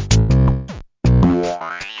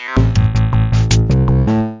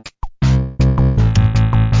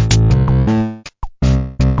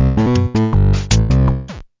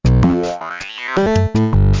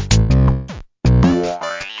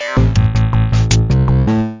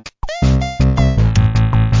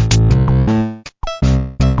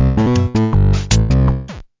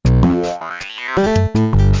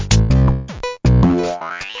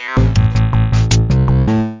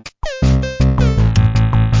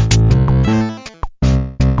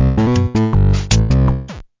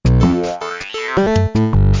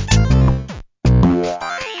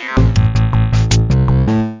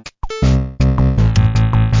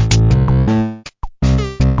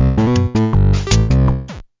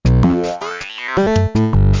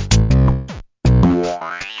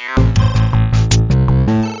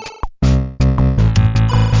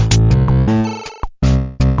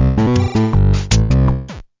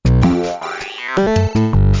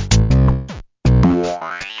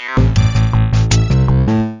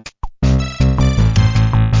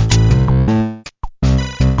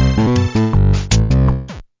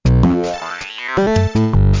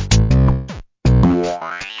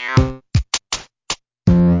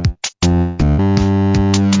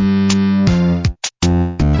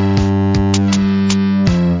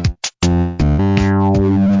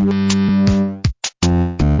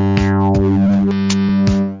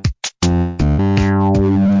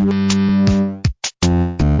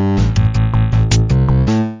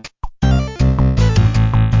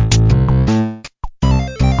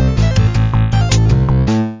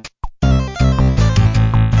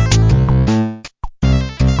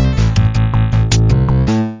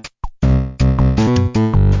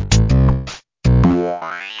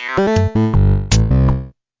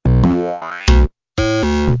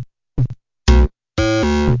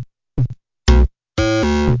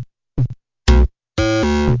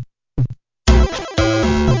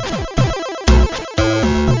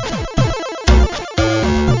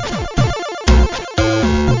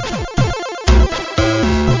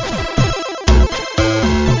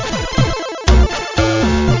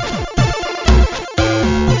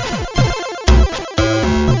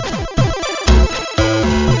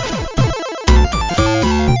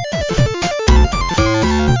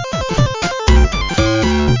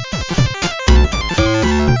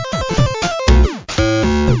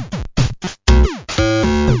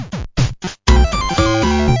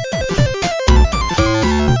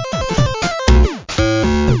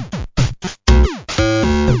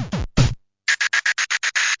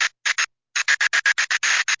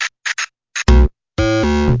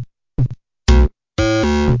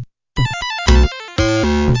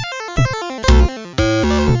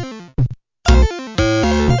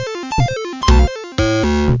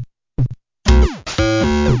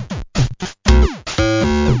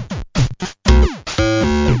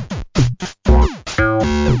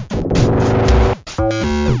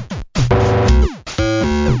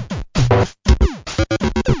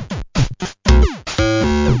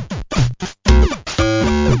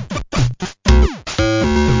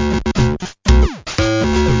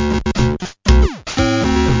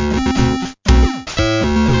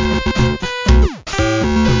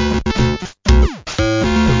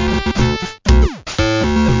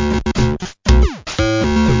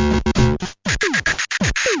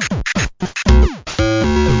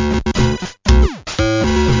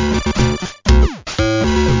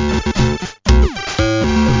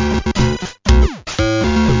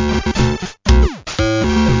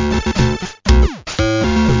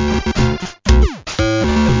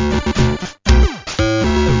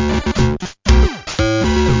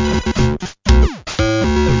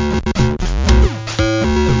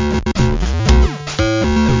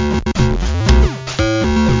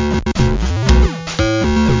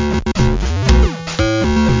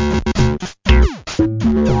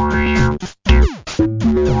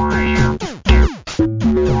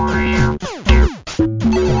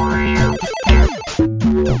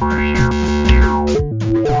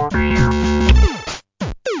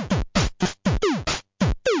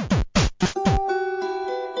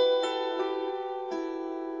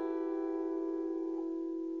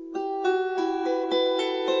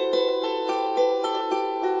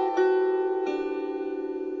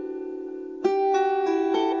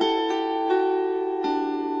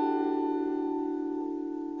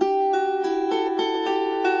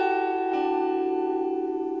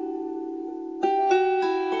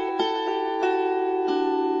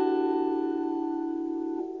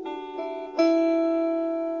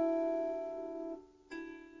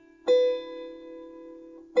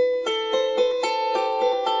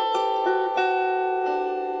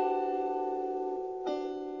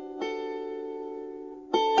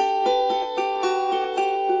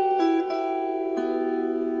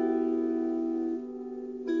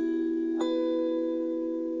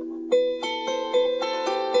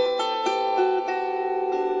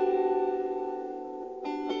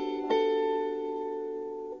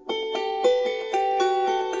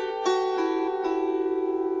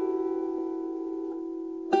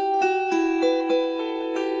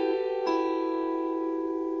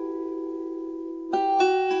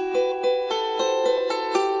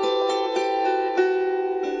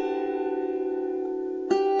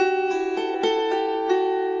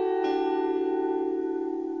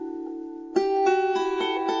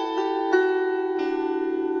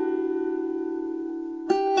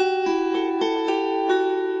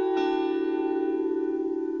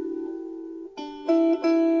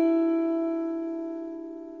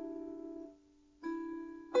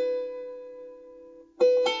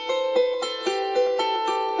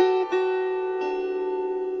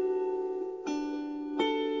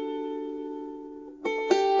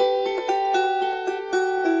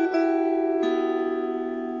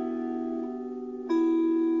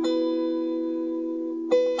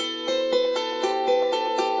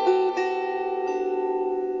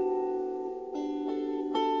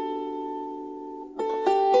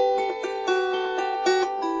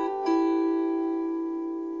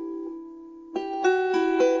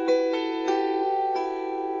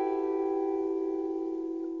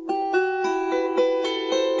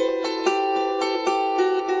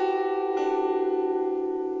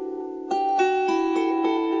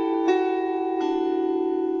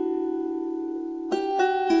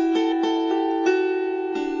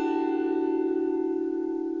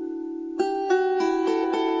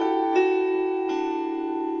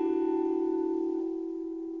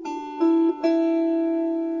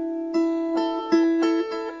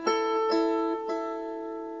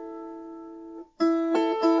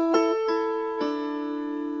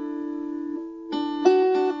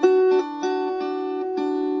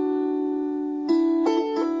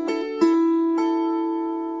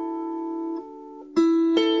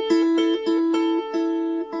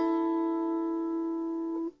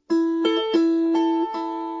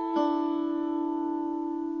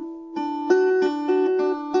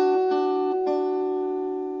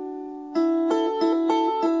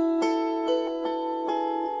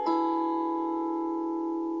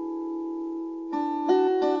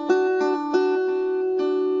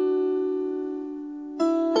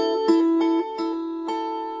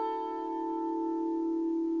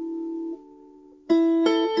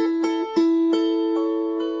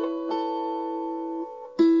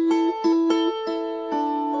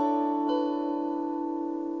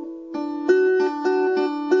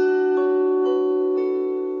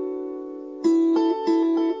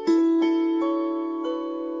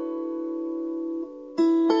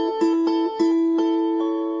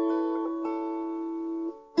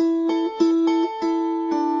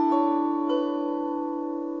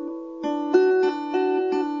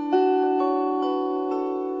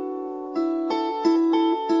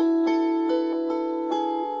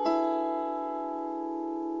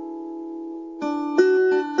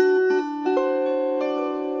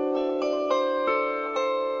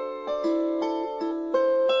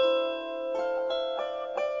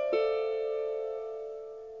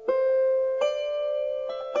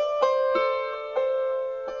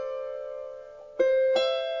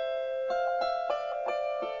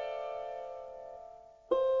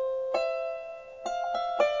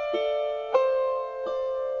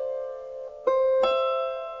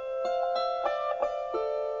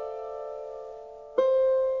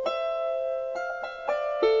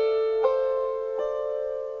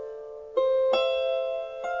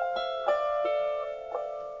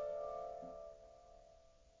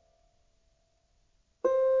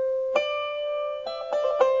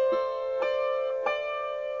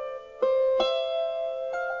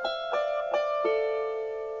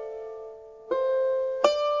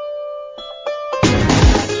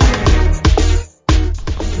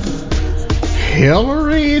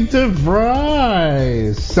 Hillary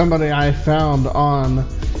DeVries, somebody I found on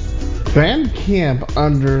Bandcamp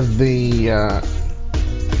under the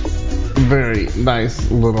very nice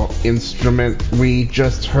little instrument we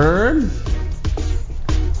just heard.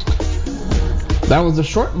 That was a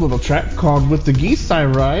short little track called With the Geese I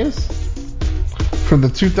Rise from the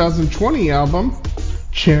 2020 album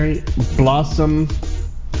Cherry Blossom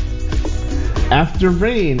After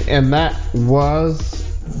Rain, and that was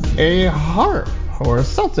a harp, or a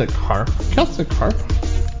Celtic harp.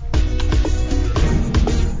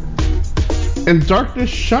 And Darkness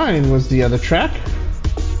Shine was the other track.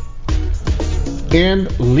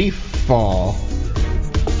 And Leaf Fall.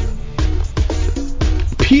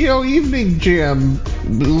 P.O. Evening Jam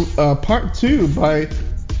Part 2 by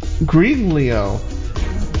Green Leo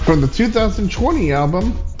from the 2020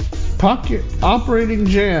 album Pocket Operating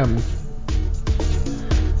Jam.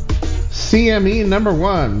 CME number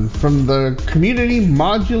 1 from the Community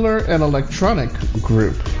Modular and Electronic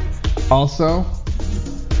Group. Also,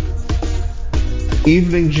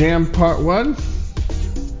 Evening Jam Part 1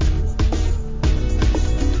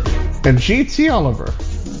 and G.T. Oliver,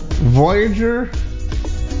 Voyager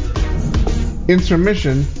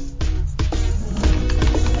Intermission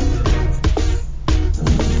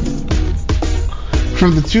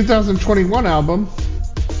from the 2021 album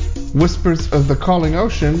Whispers of the Calling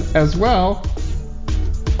Ocean, as well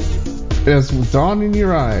as Dawn in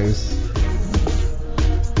Your Eyes.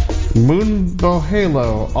 Moonbow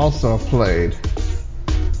Halo also played.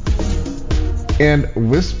 And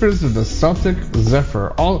Whispers of the Celtic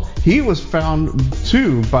Zephyr. He was found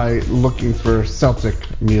too by looking for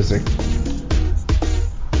Celtic music.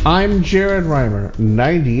 I'm Jared Reimer,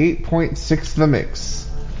 98.6 The Mix.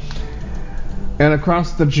 And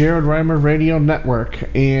across the Jared Reimer Radio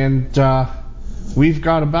Network. And we've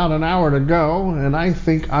got about an hour to go, and I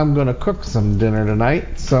think I'm going to cook some dinner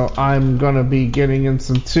tonight. So I'm going to be getting in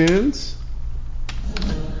some tunes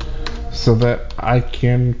so that I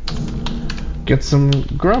can get some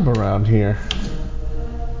grub around here.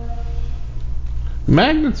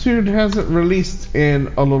 Magnitude hasn't released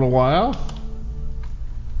in a little while.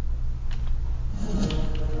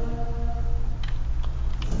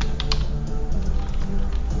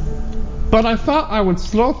 But I thought I would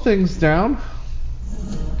slow things down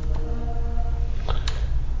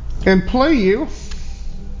and play you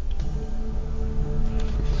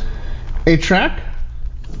a track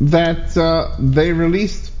that they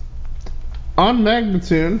released on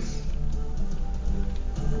Magnitude,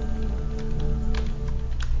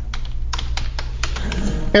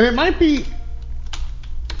 and it might be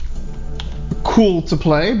cool to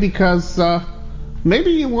play because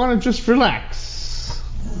maybe you want to just relax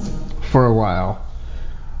for a while.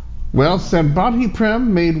 Well, Sambadhi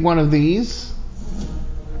Prem made one of these,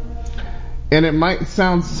 and it might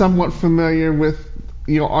sound somewhat familiar with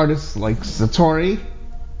artists like Satori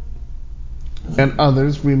and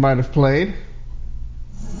others we might have played.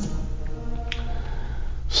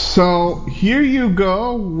 So here you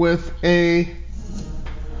go with a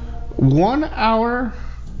 1 hour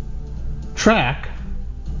track,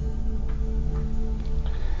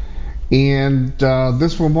 and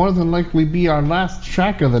this will more than likely be our last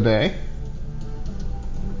track of the day.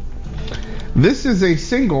 This is a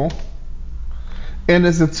single and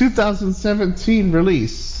is a 2017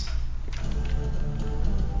 release,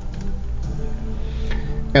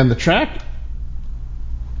 and the track,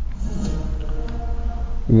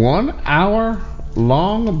 1 hour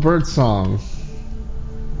long bird song,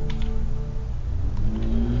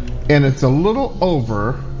 and it's a little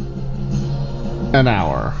over an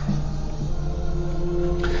hour.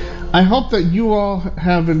 I hope that you all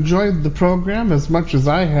have enjoyed the program as much as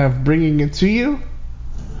I have bringing it to you.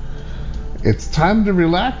 It's time to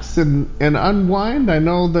relax and unwind. I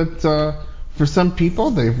know that for some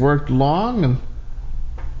people they've worked long, and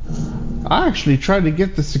I actually tried to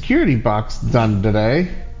get the security box done today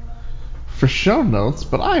for show notes,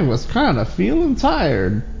 but I was kind of feeling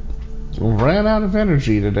tired. Ran out of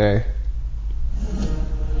energy today.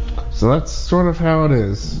 So that's sort of how it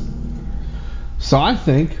is. So I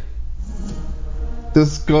think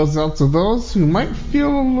this goes out to those who might feel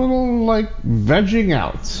a little like vegging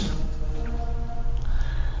out.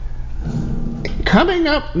 Coming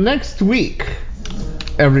up next week,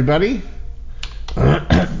 everybody,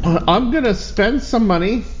 I'm going to spend some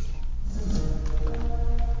money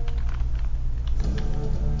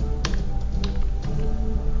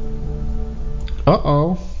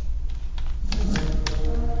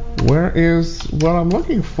where is what I'm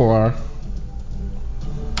looking for?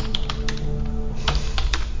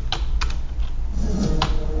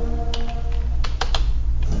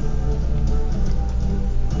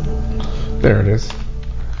 There it is.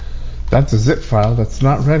 That's a zip file that's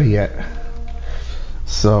not ready yet.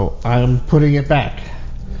 So I'm putting it back.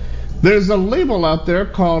 There's a label out there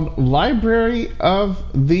called Library of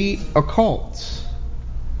the Occult.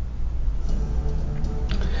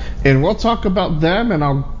 And we'll talk about them, and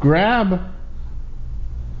I'll grab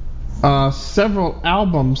several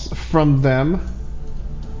albums from them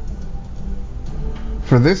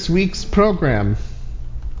for this week's program.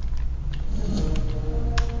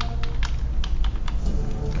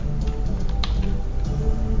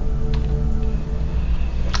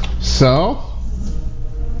 So,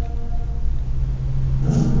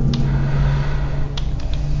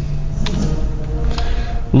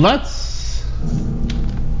 let's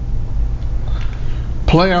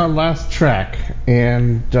play our last track,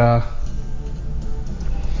 and I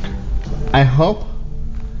hope,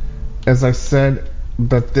 as I said,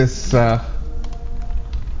 that this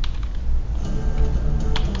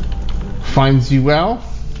finds you well.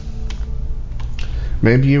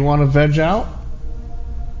 Maybe you want to veg out,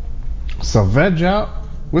 so veg out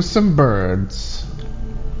with some birds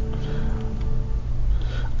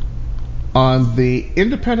on the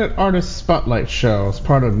Independent Artist Spotlight Show as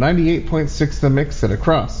part of 98.6 The Mix and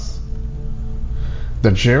across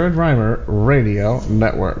the Jared Reimer Radio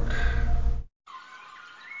Network.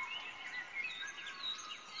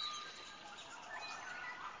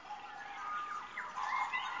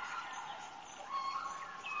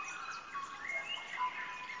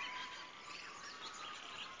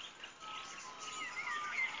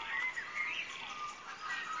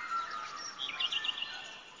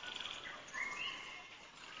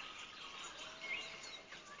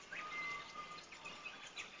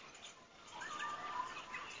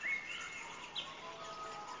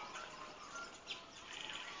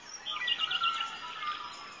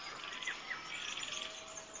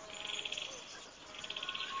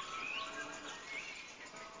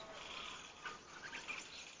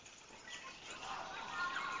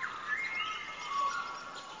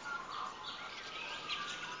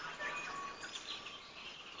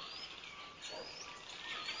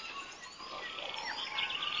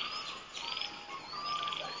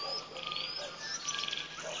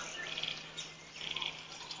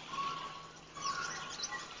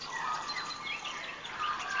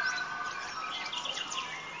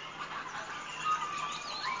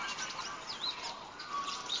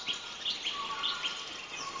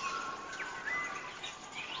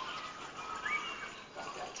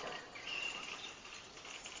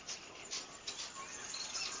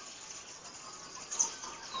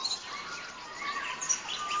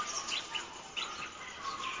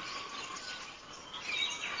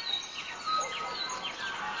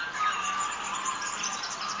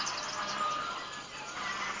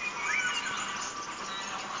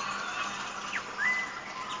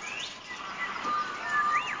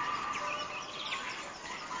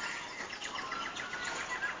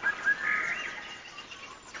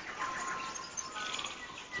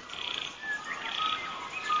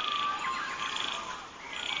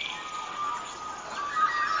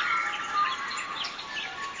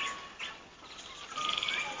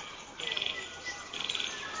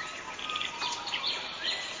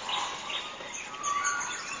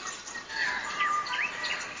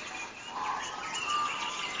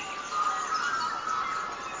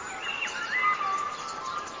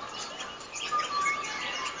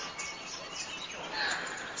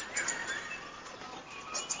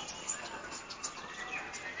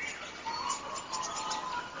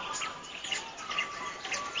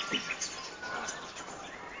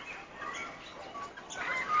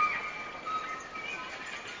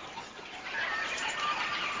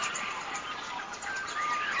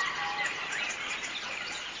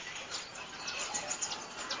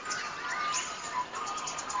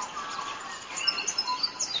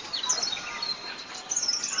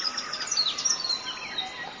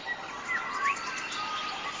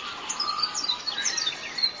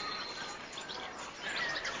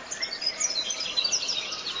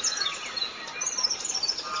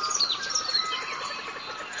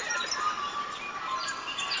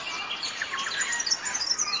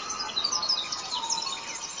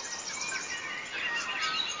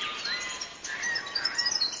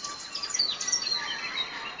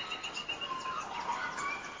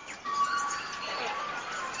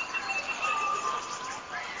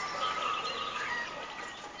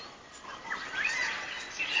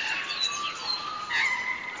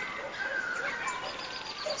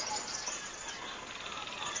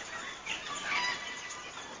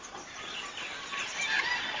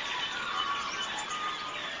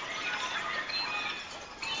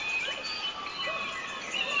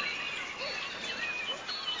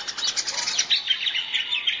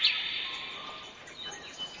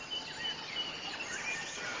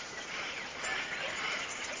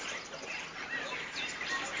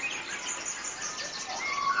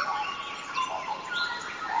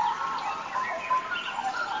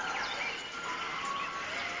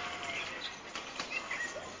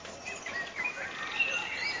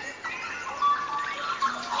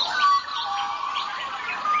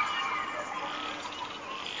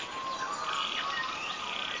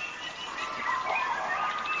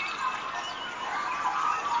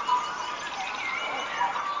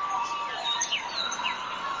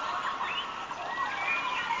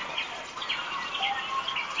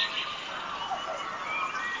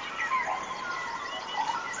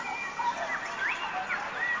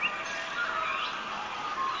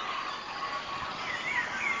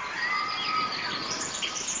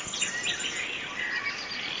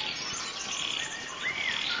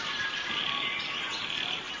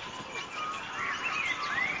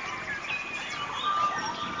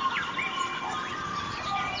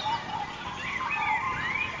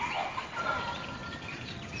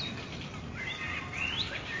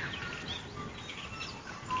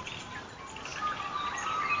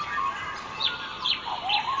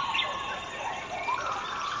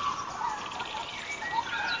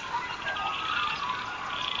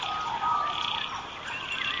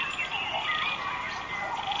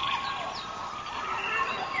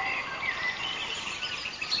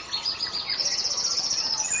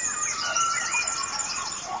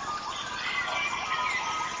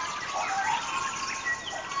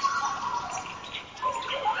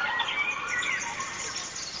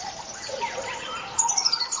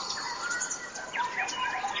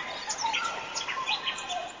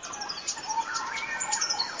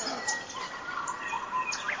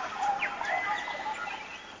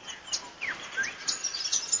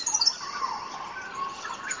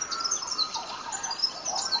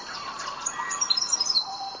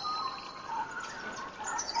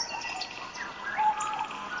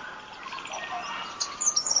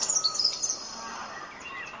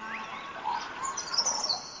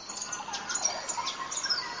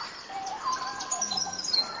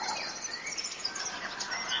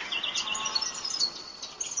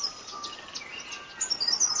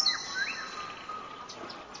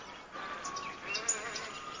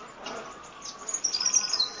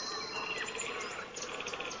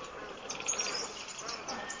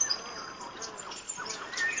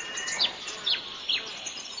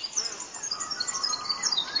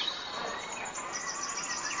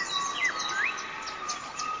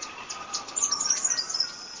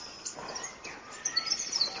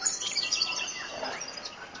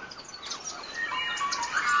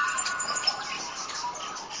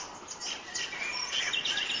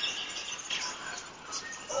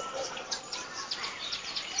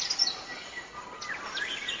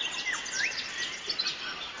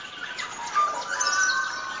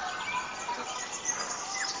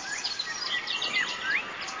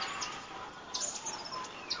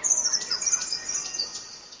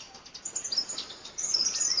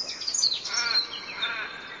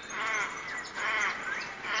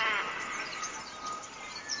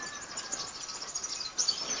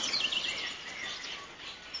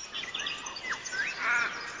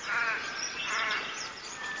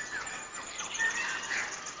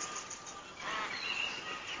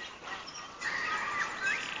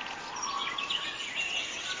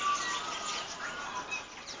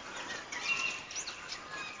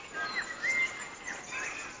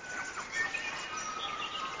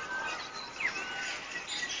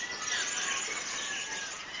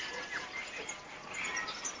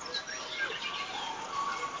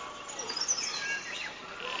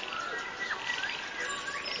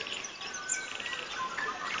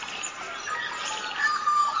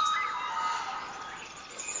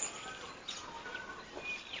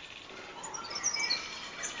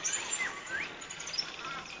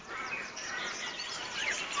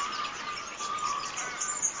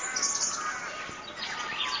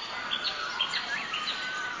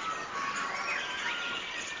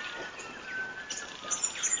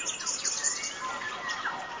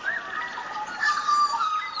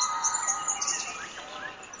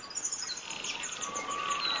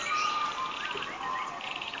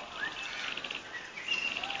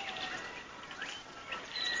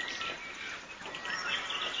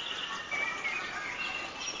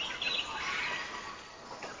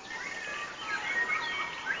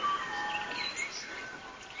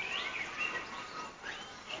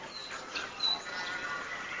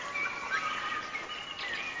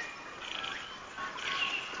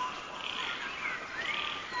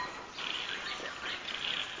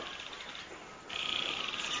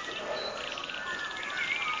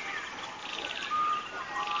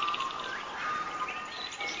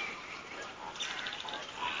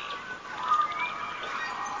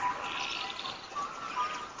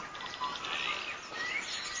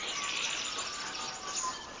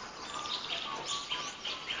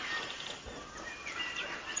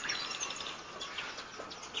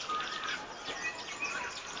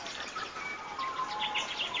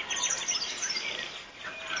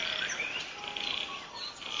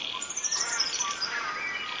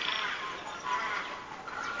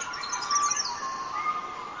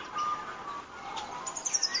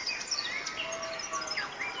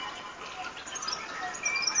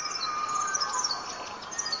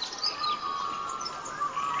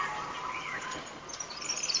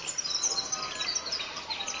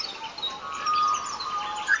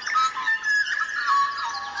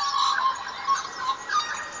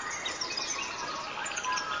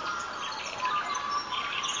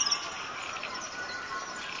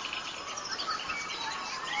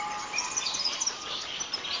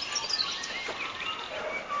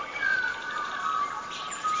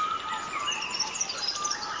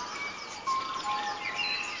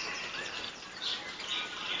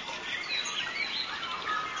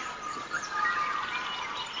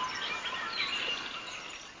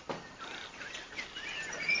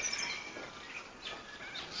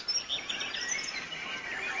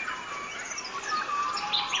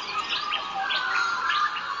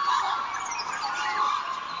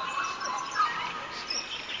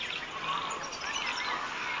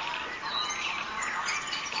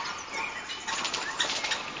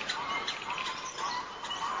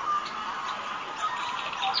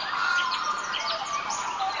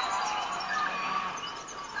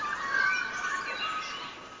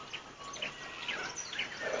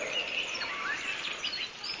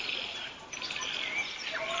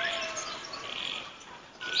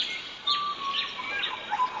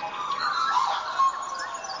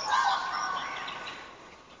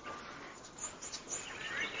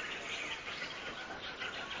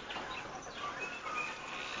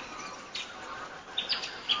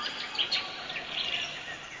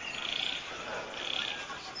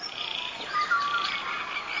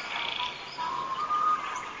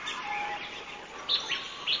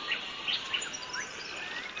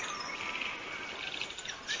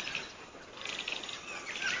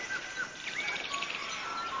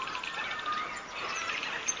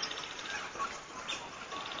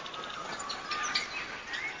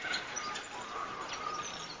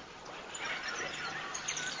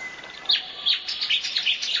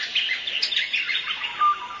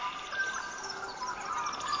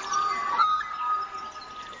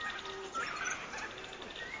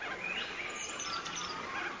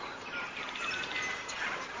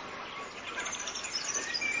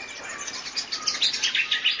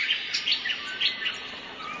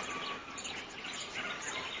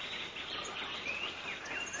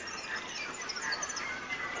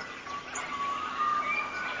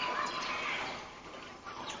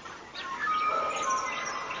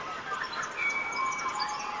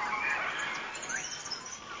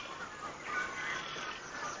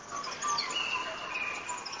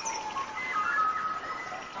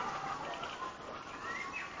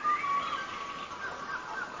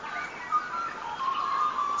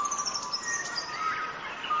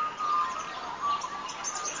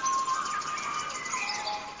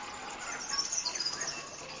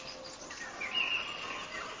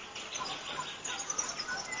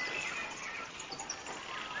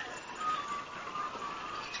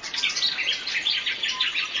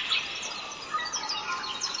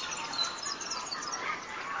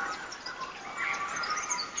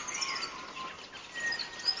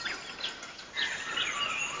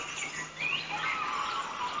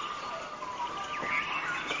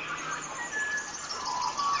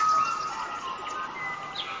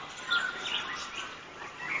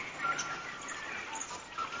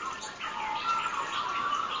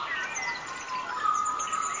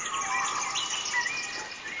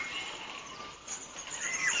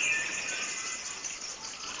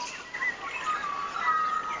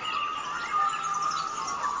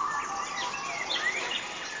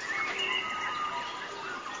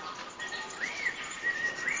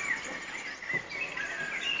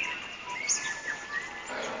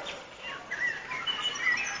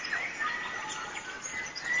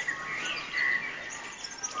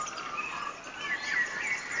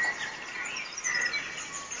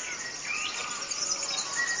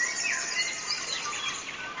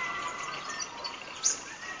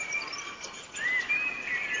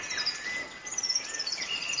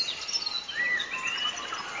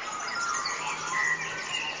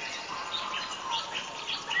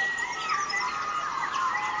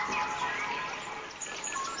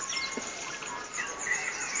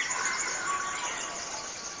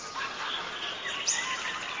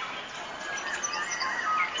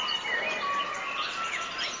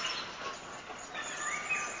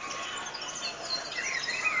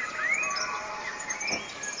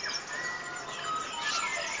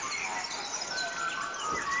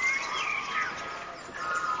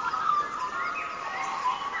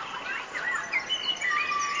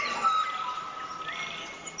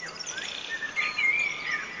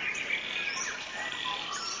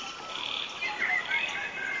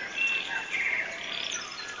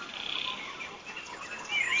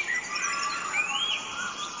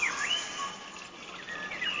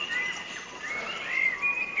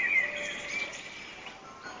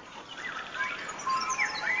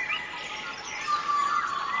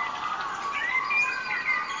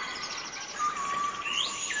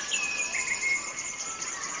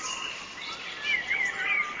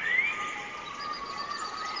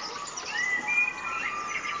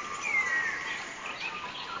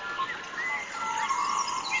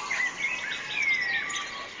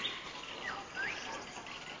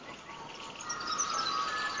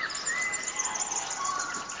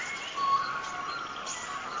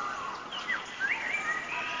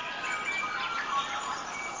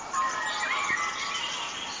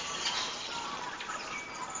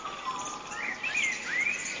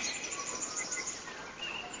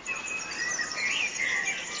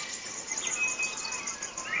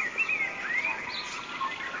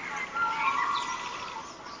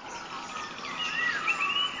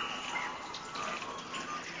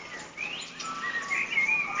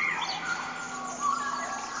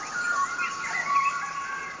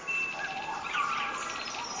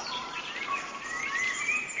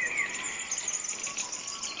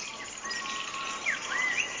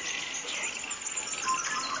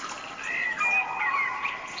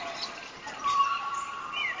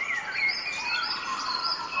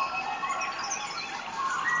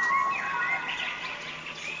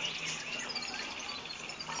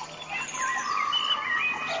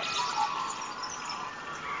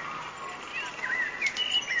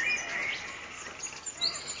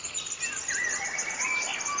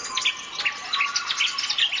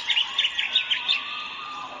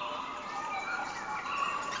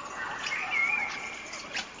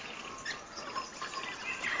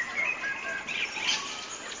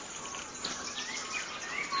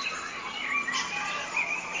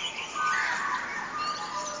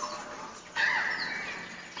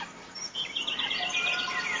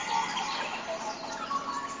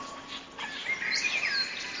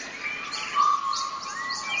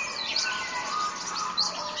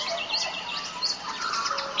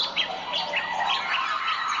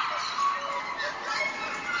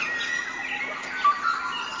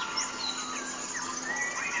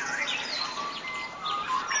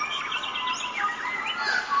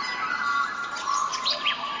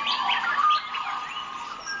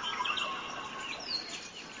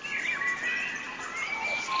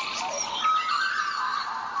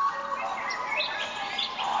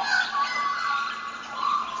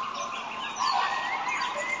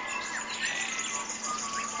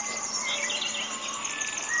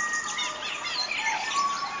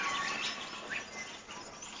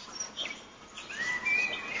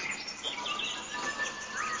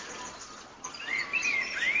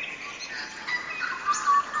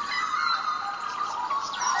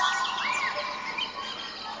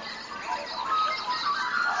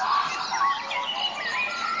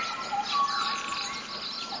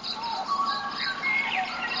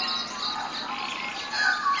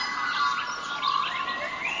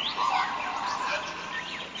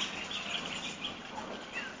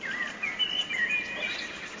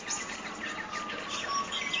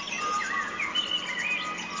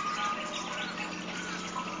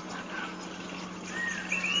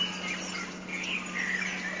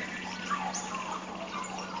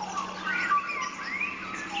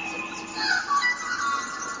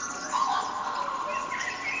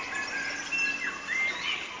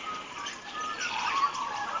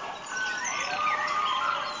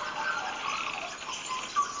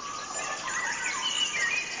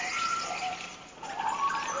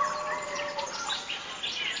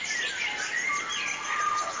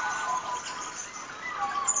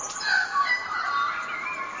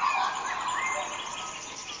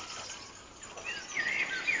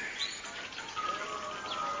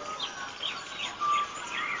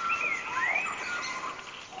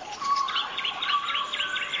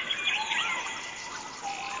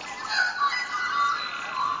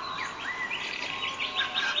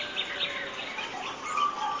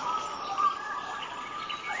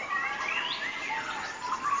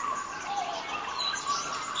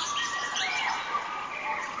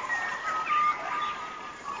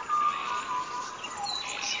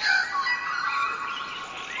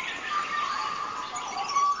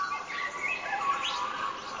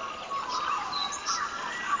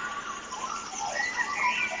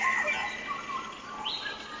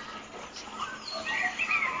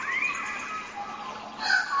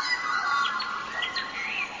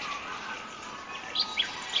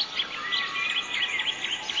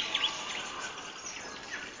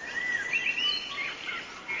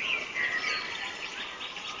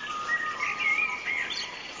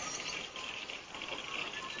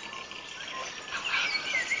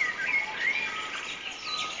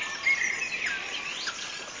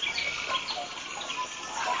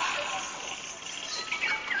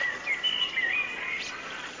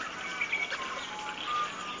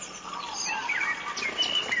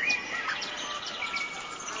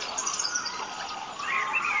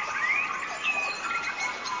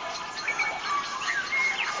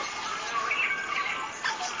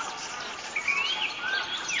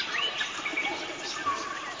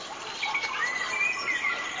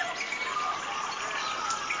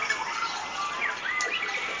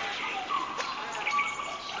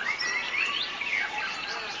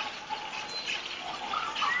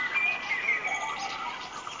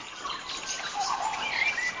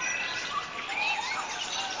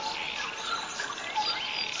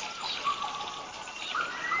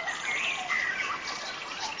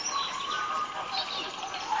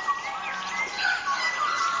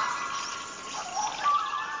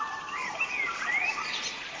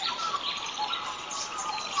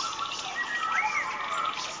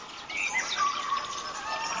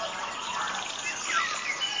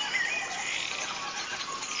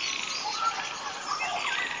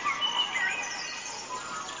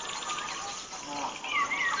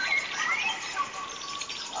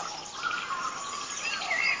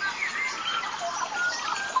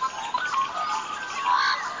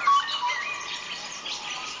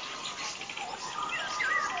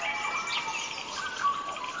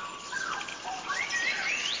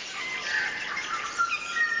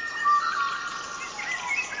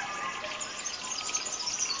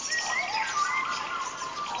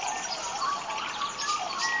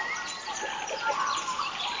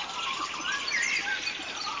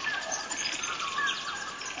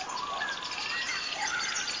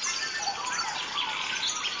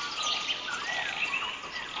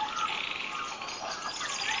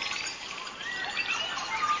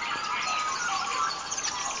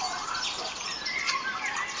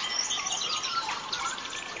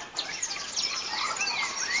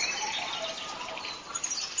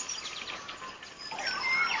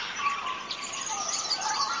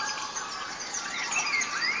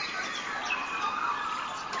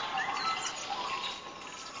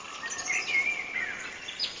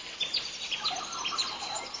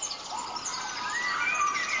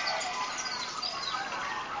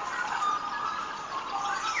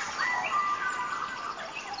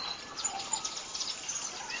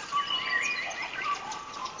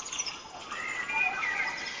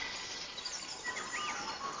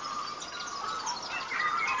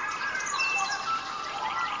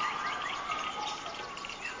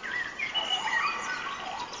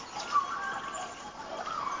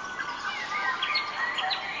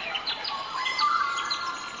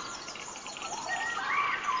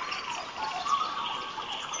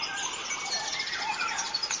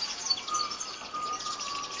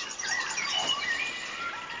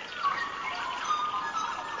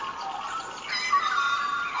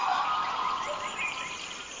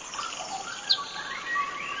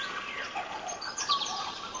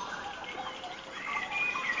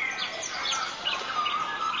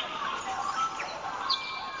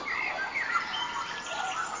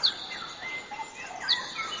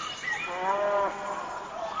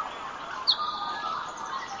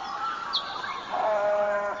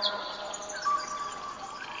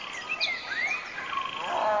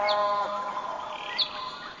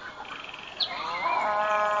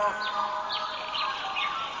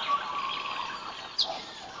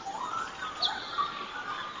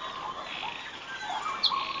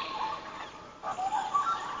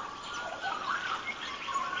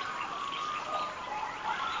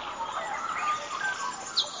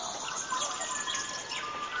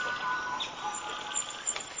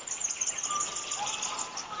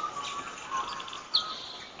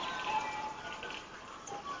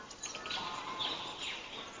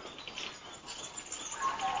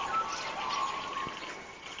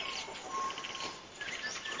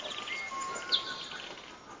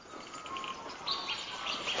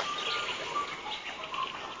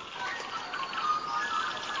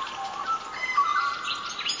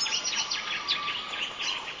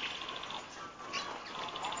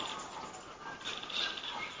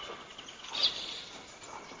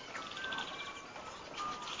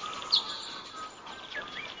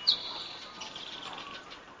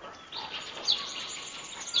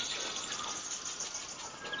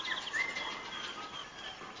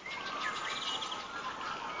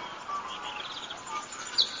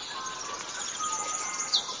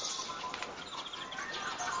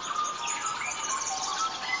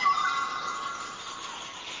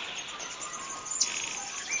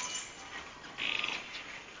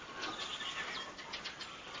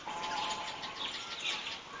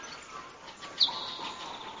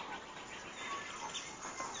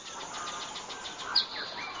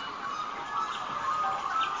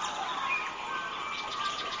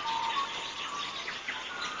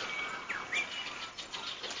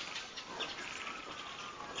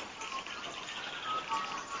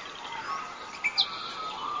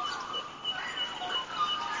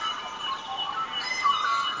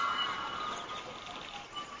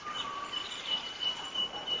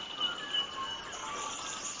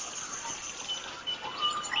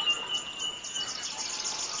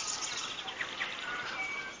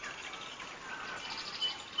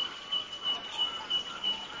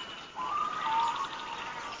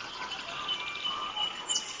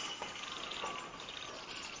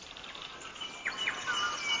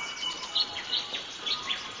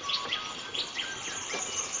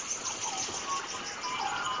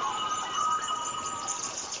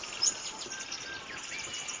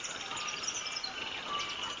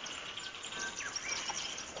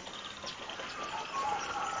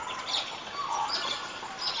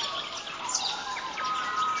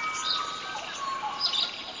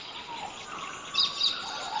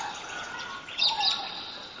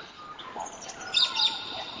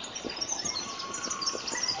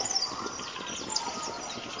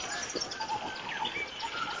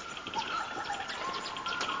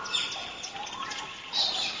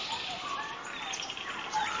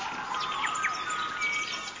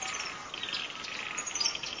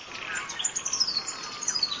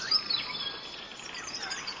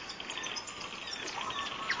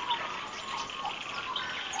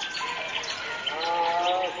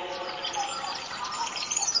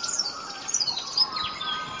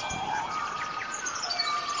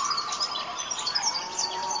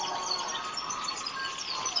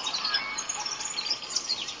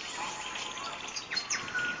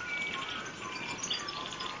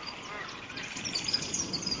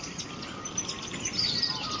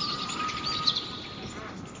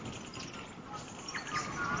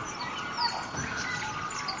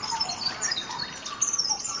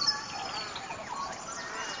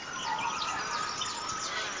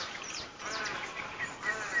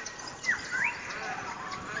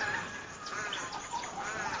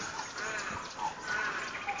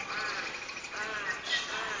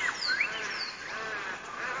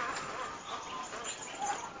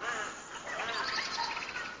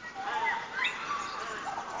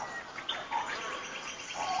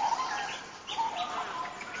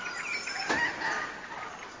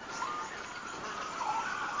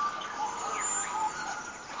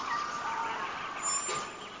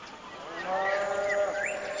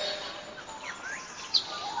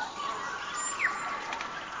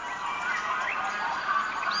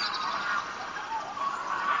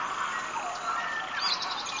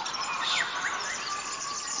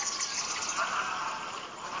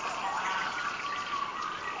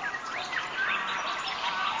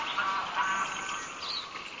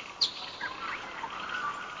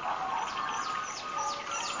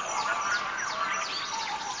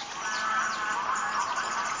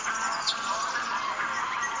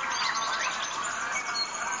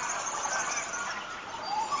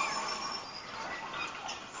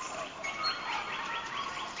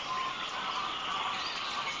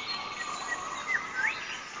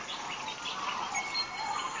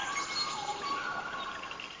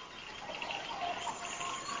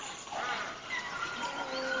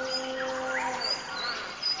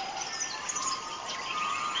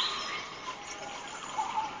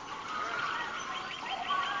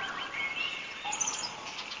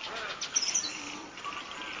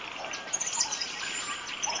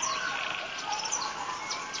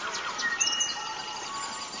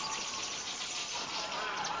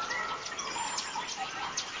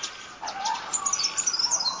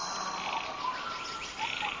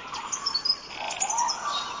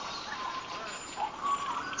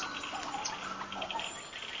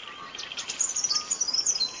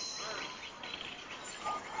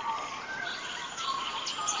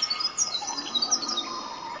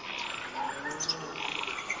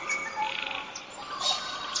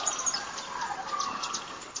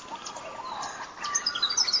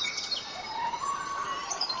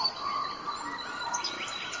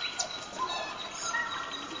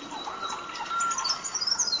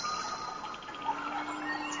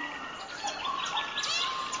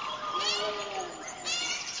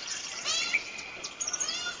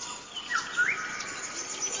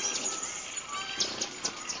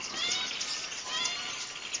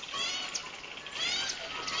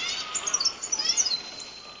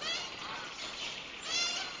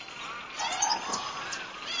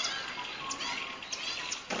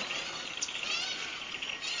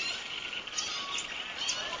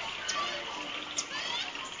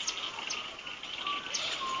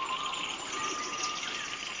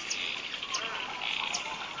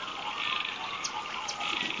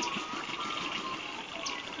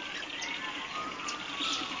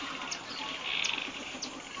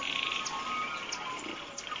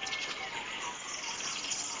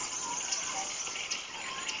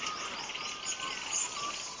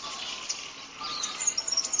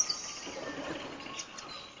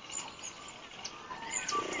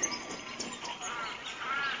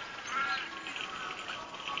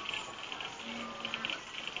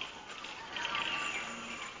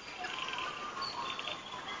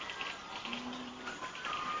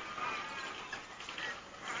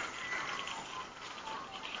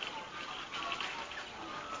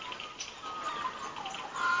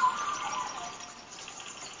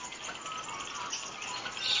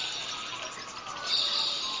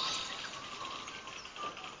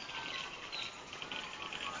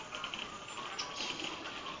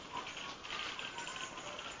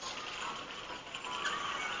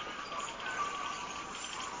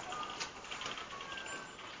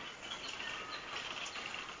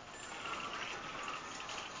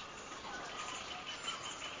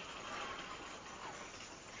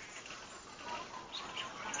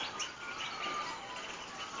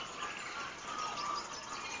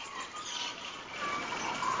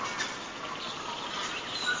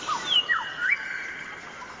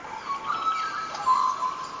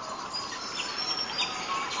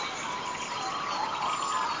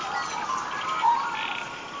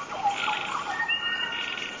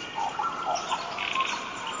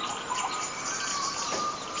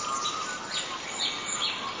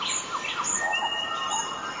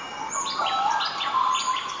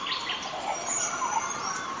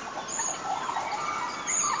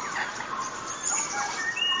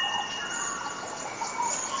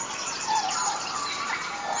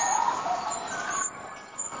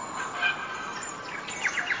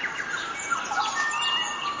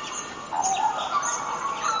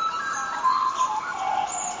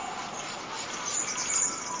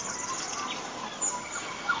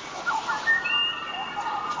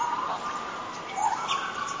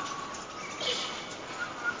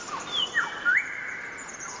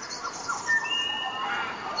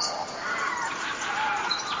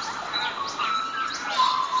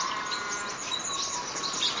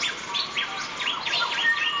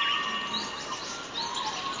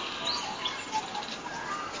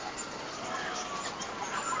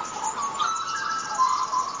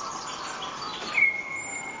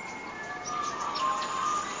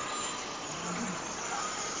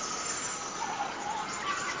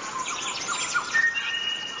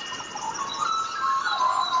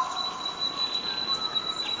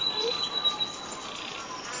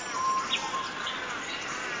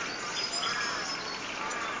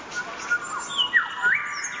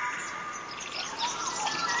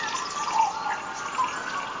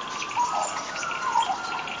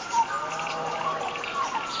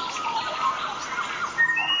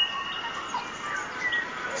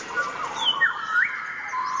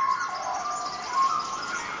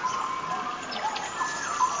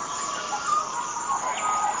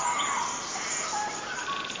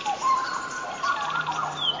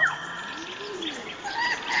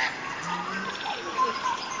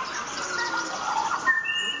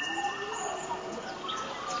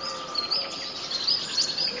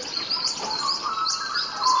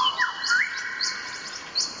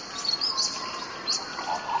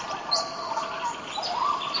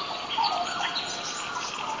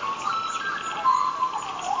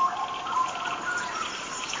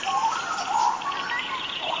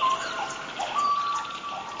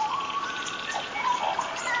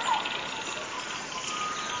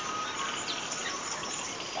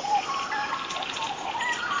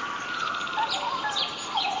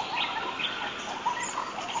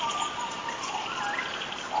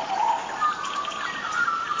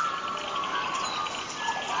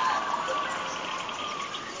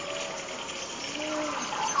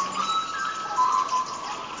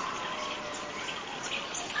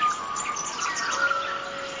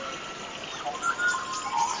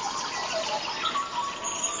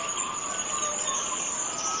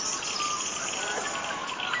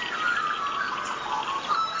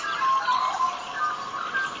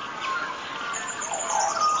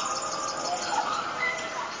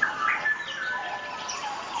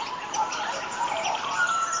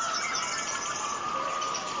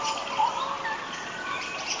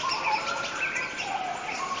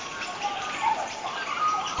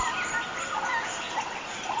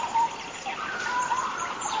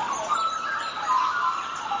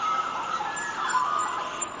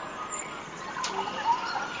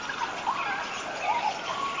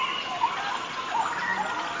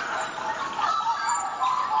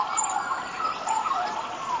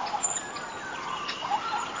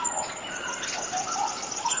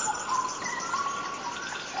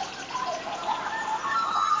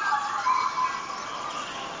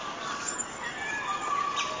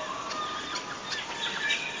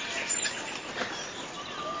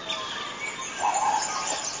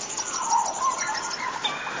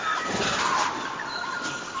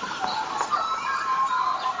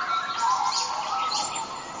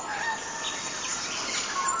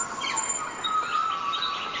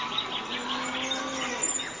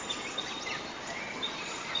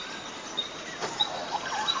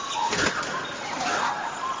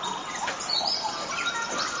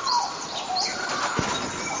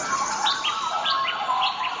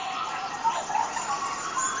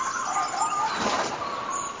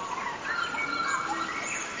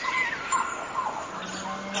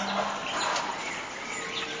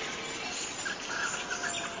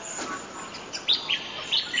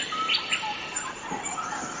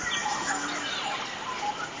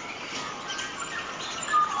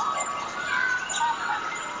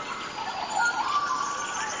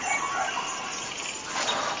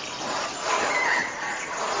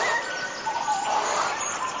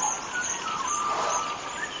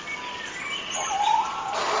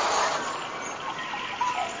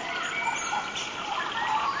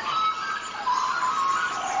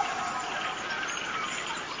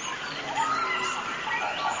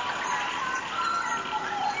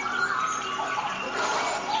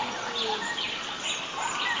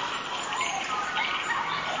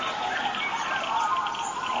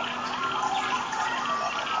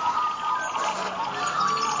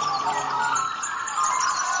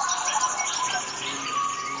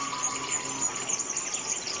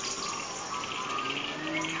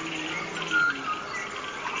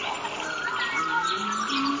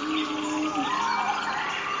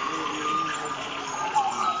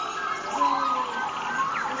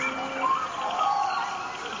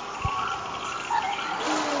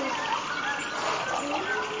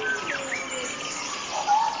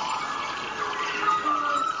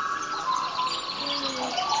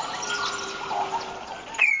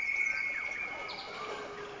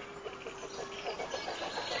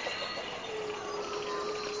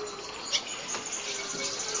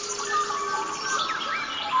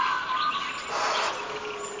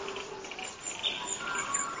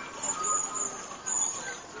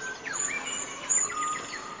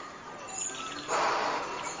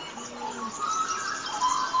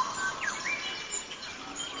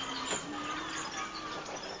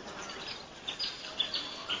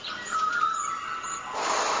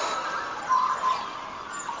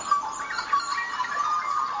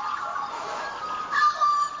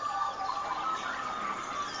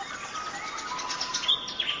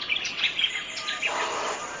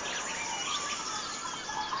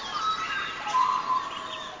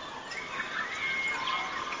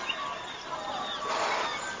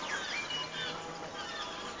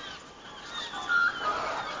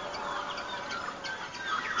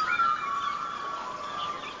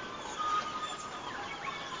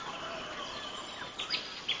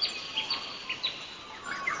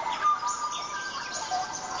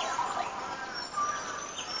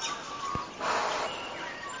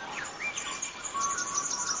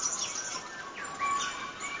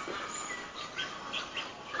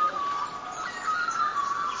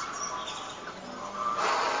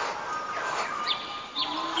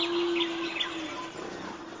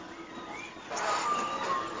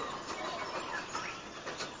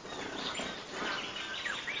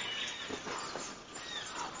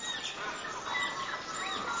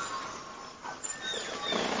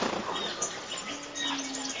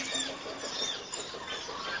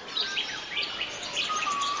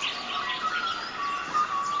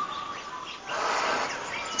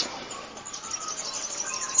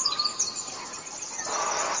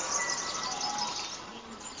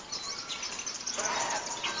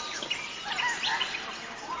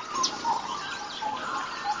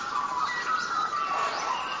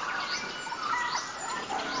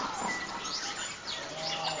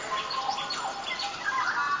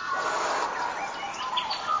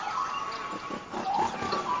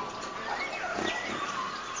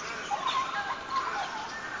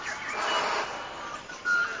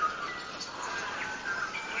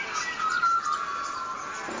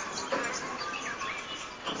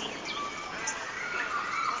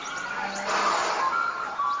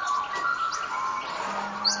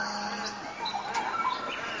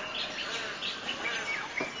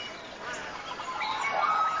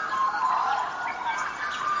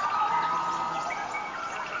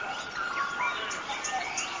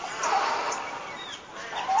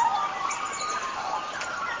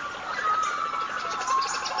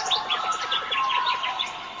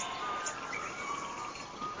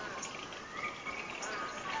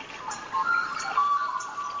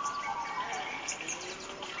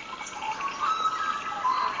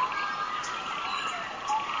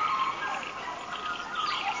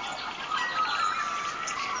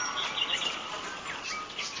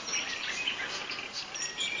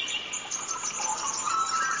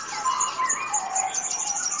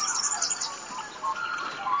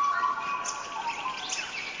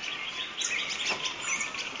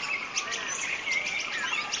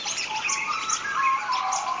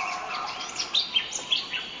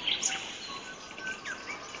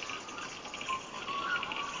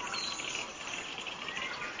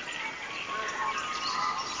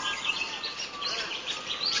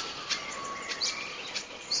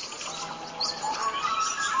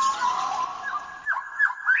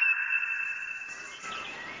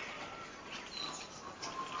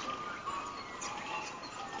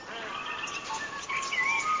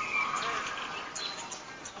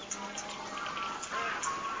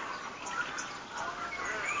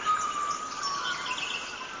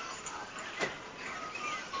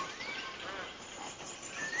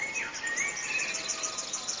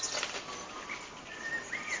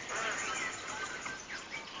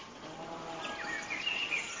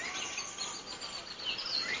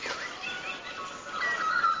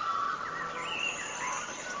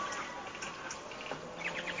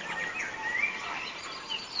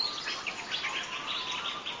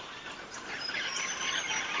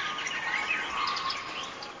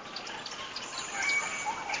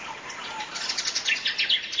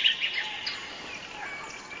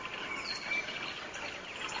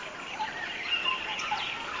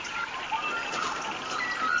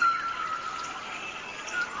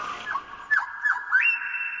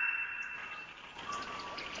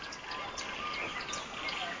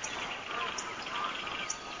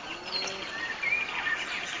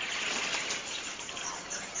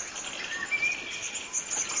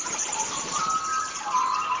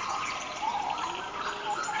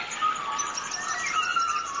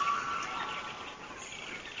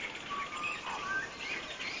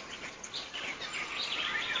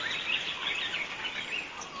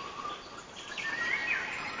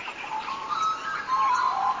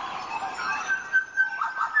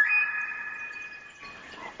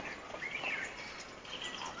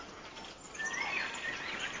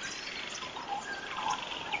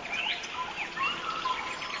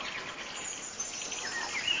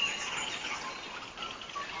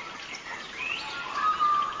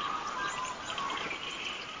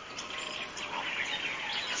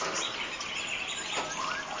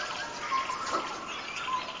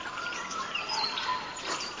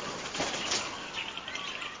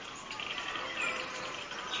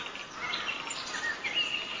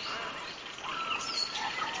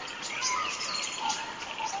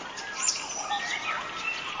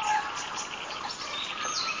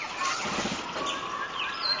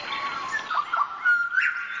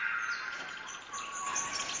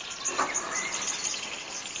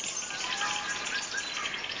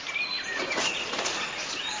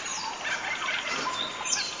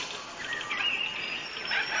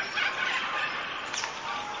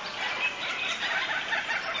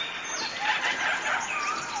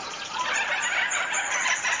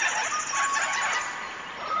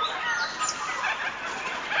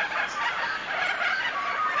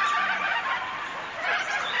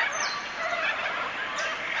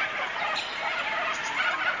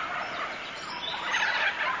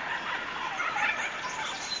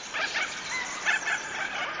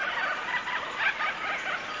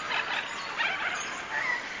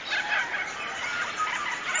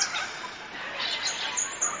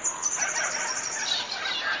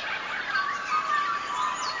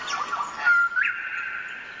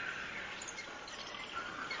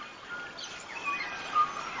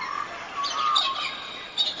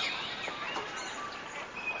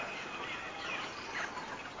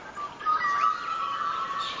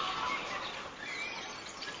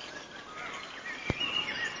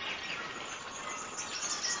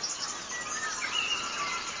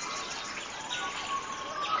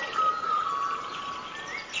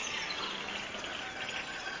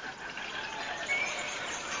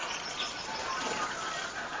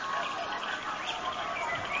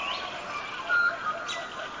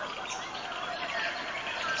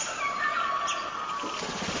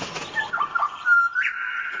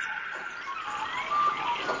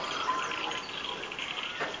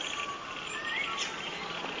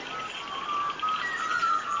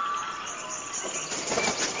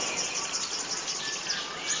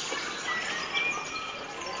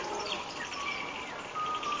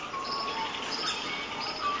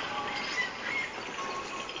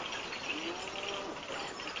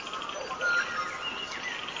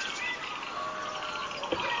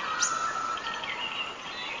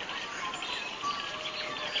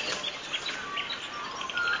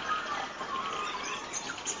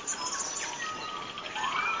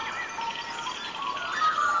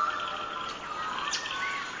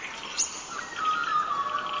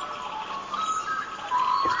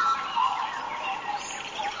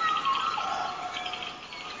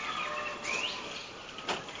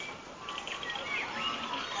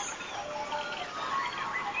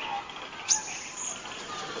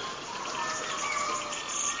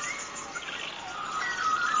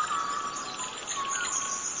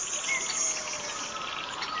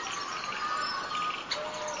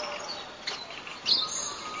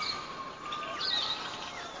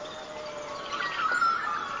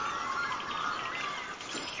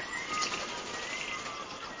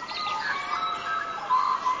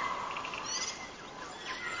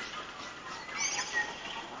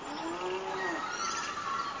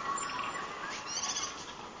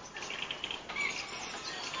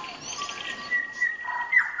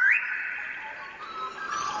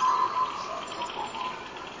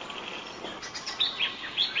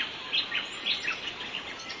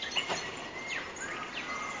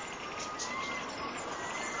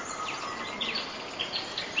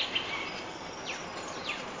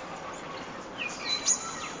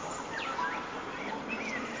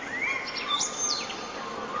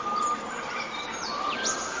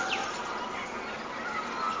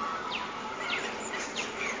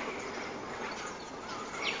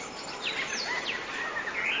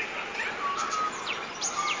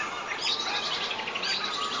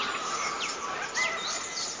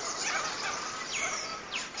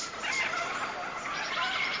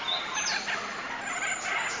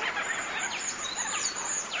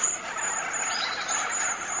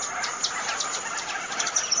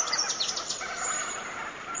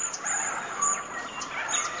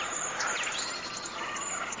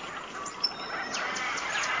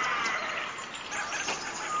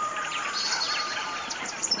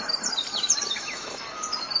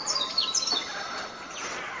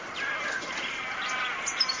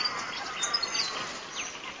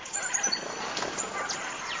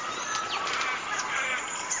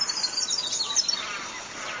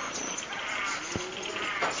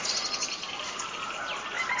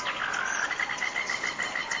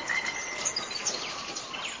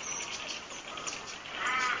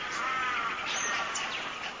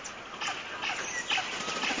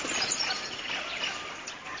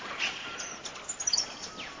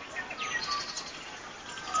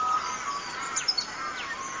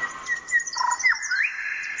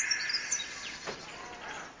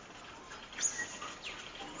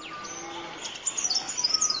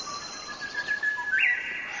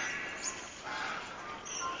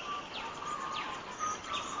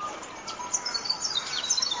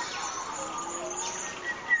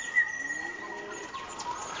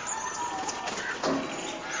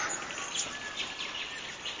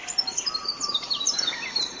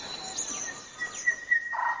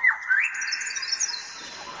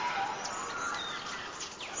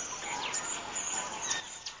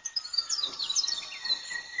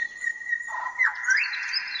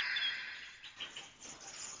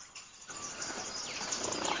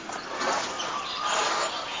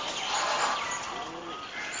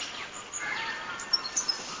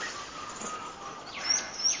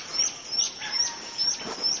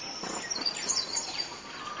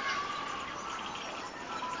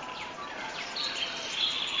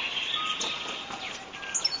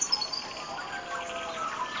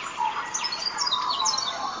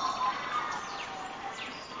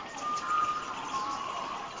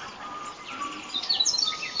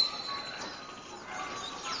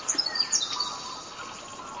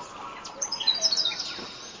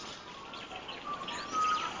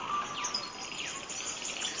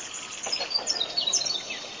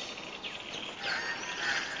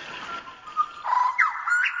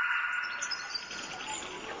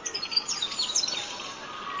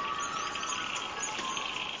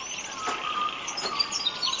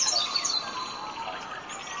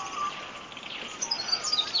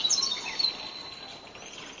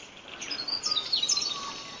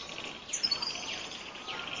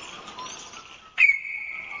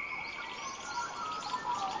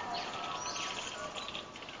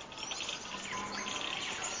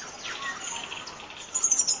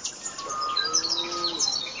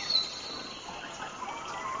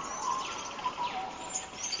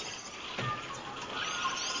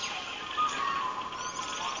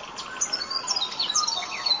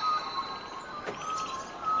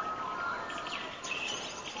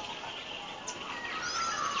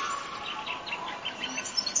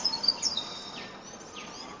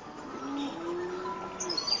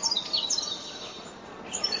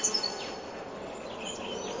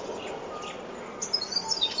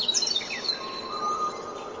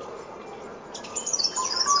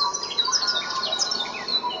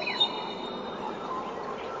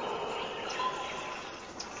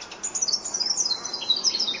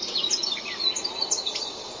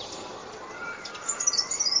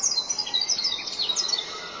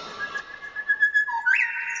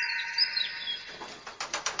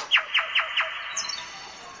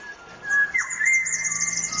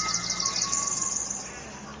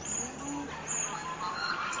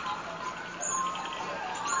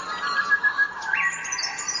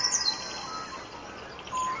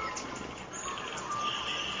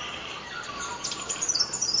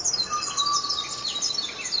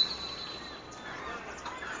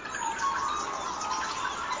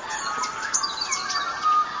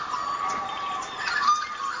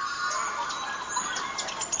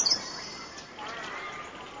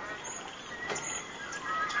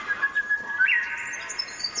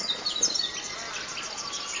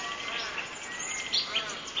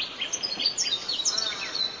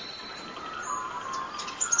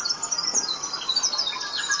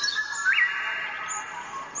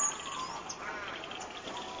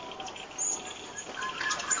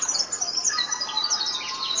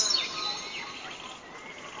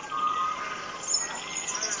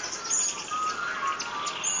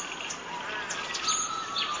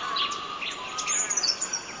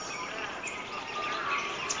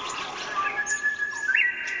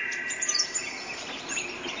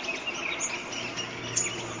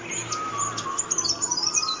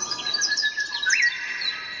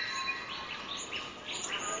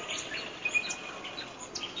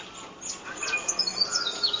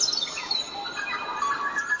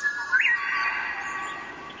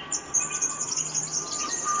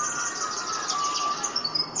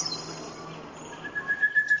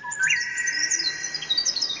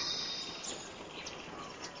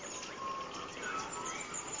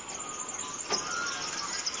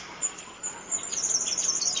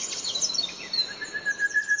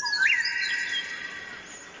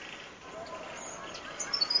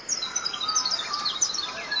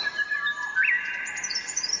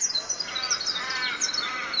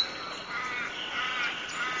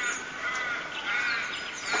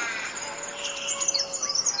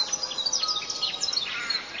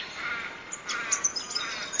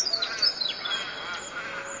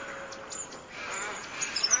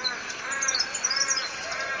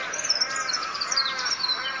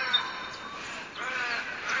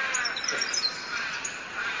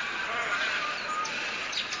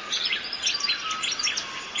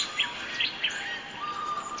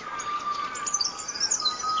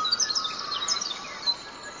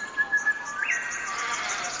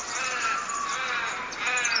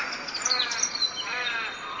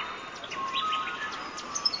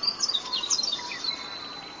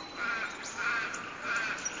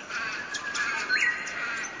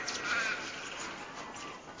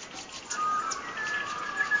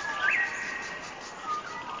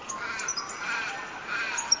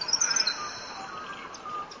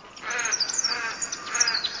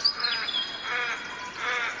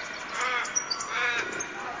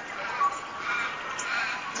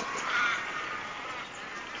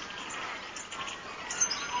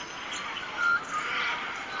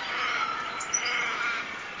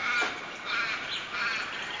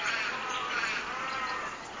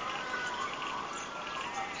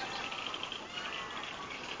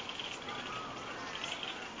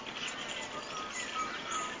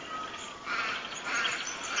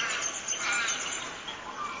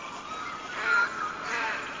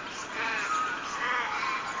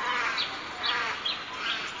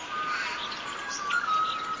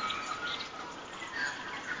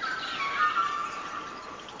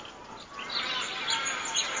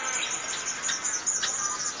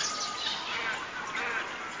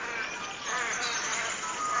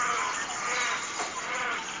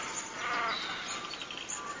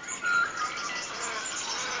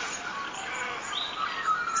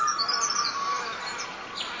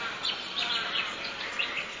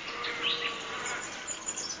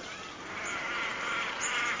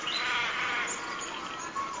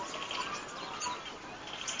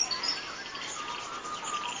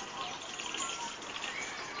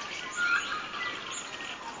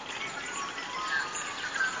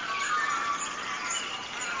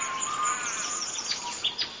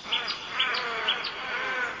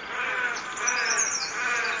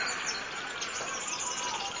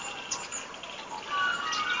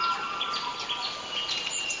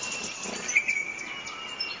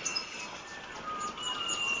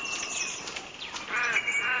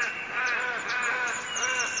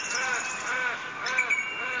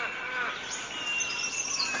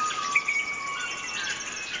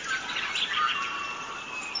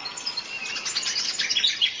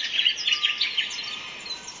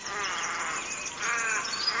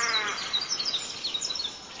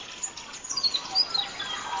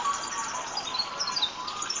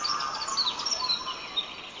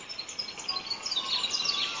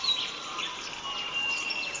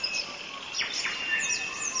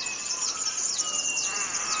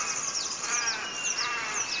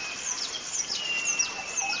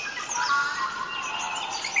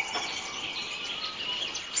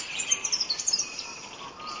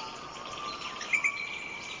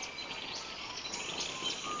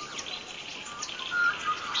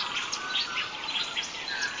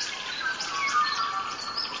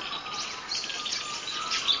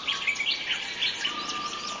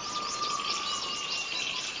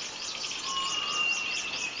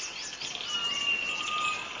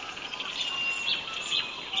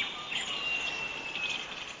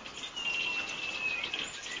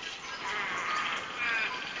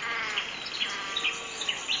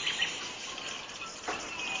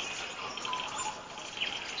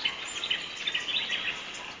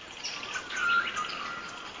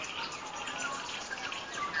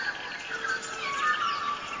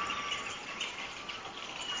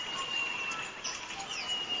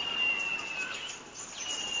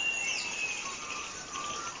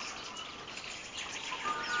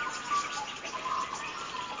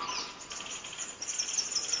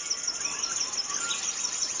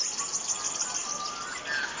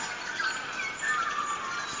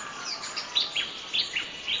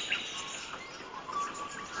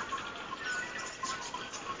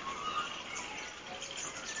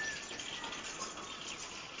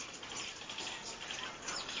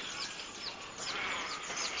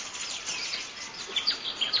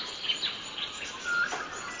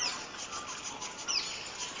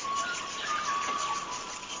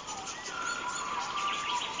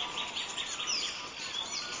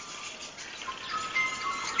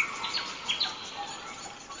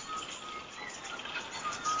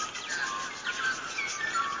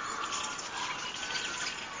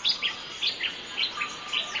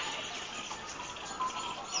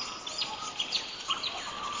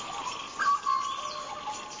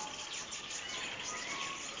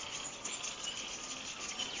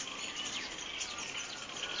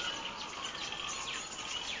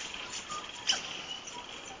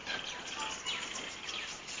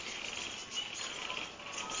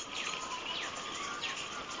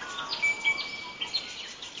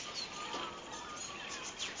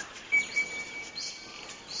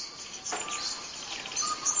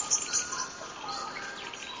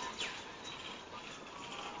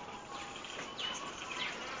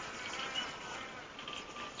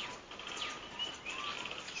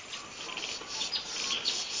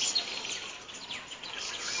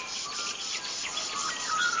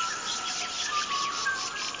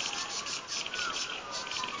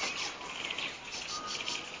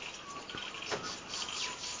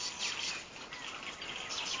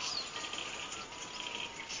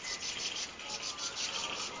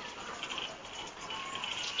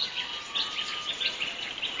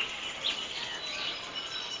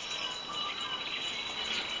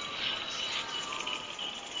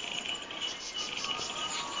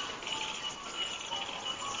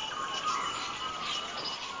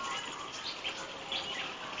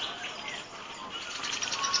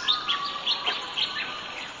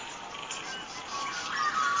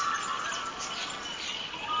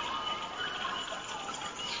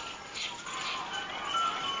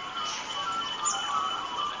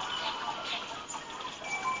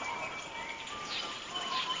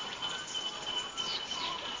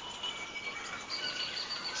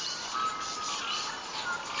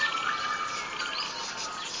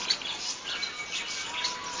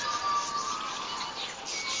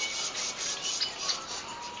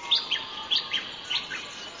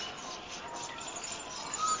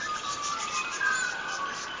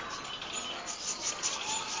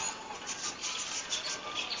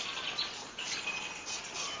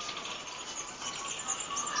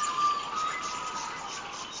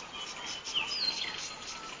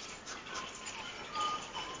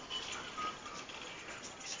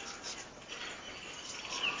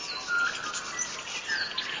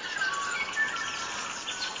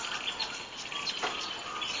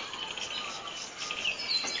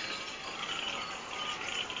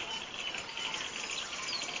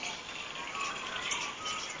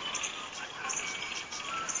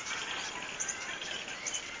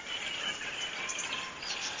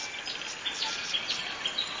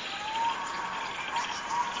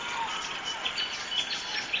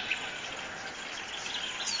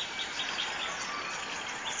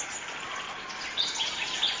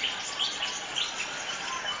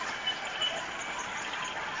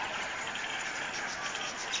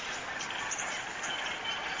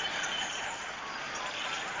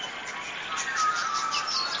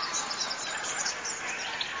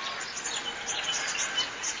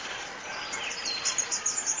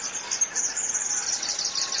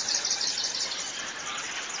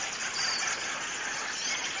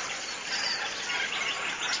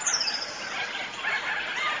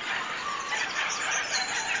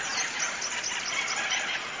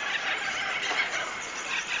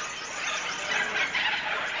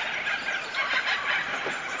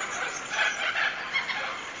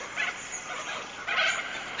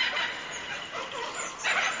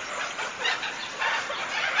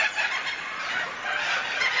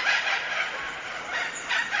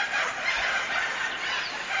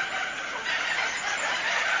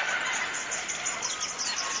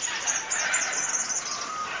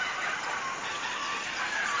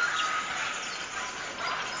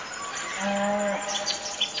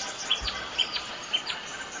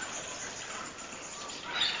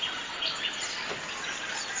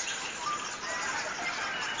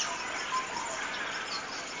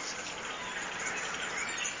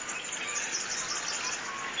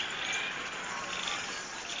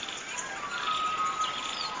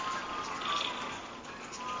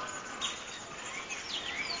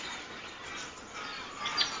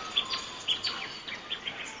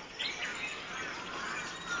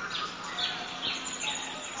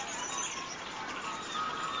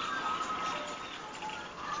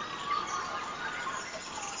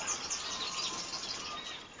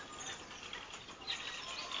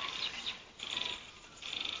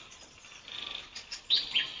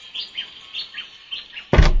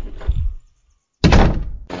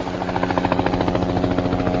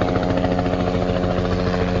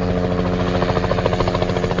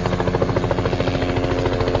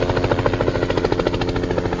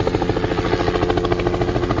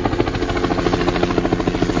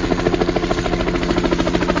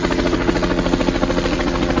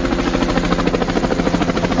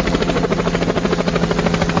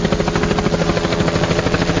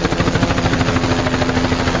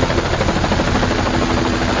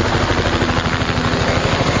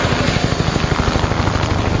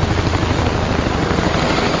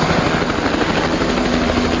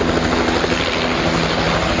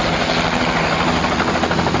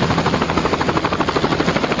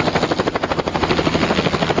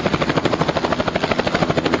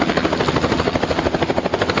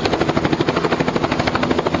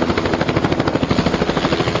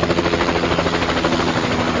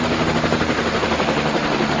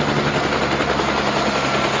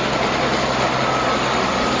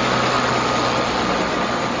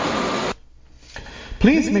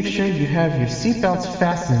 Please make sure you have your seatbelts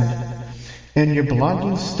fastened and your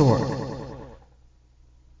belongings stored.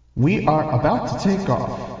 We are about to take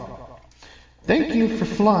off. Thank you for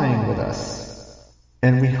flying with us,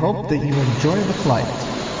 and we hope that you enjoy the flight.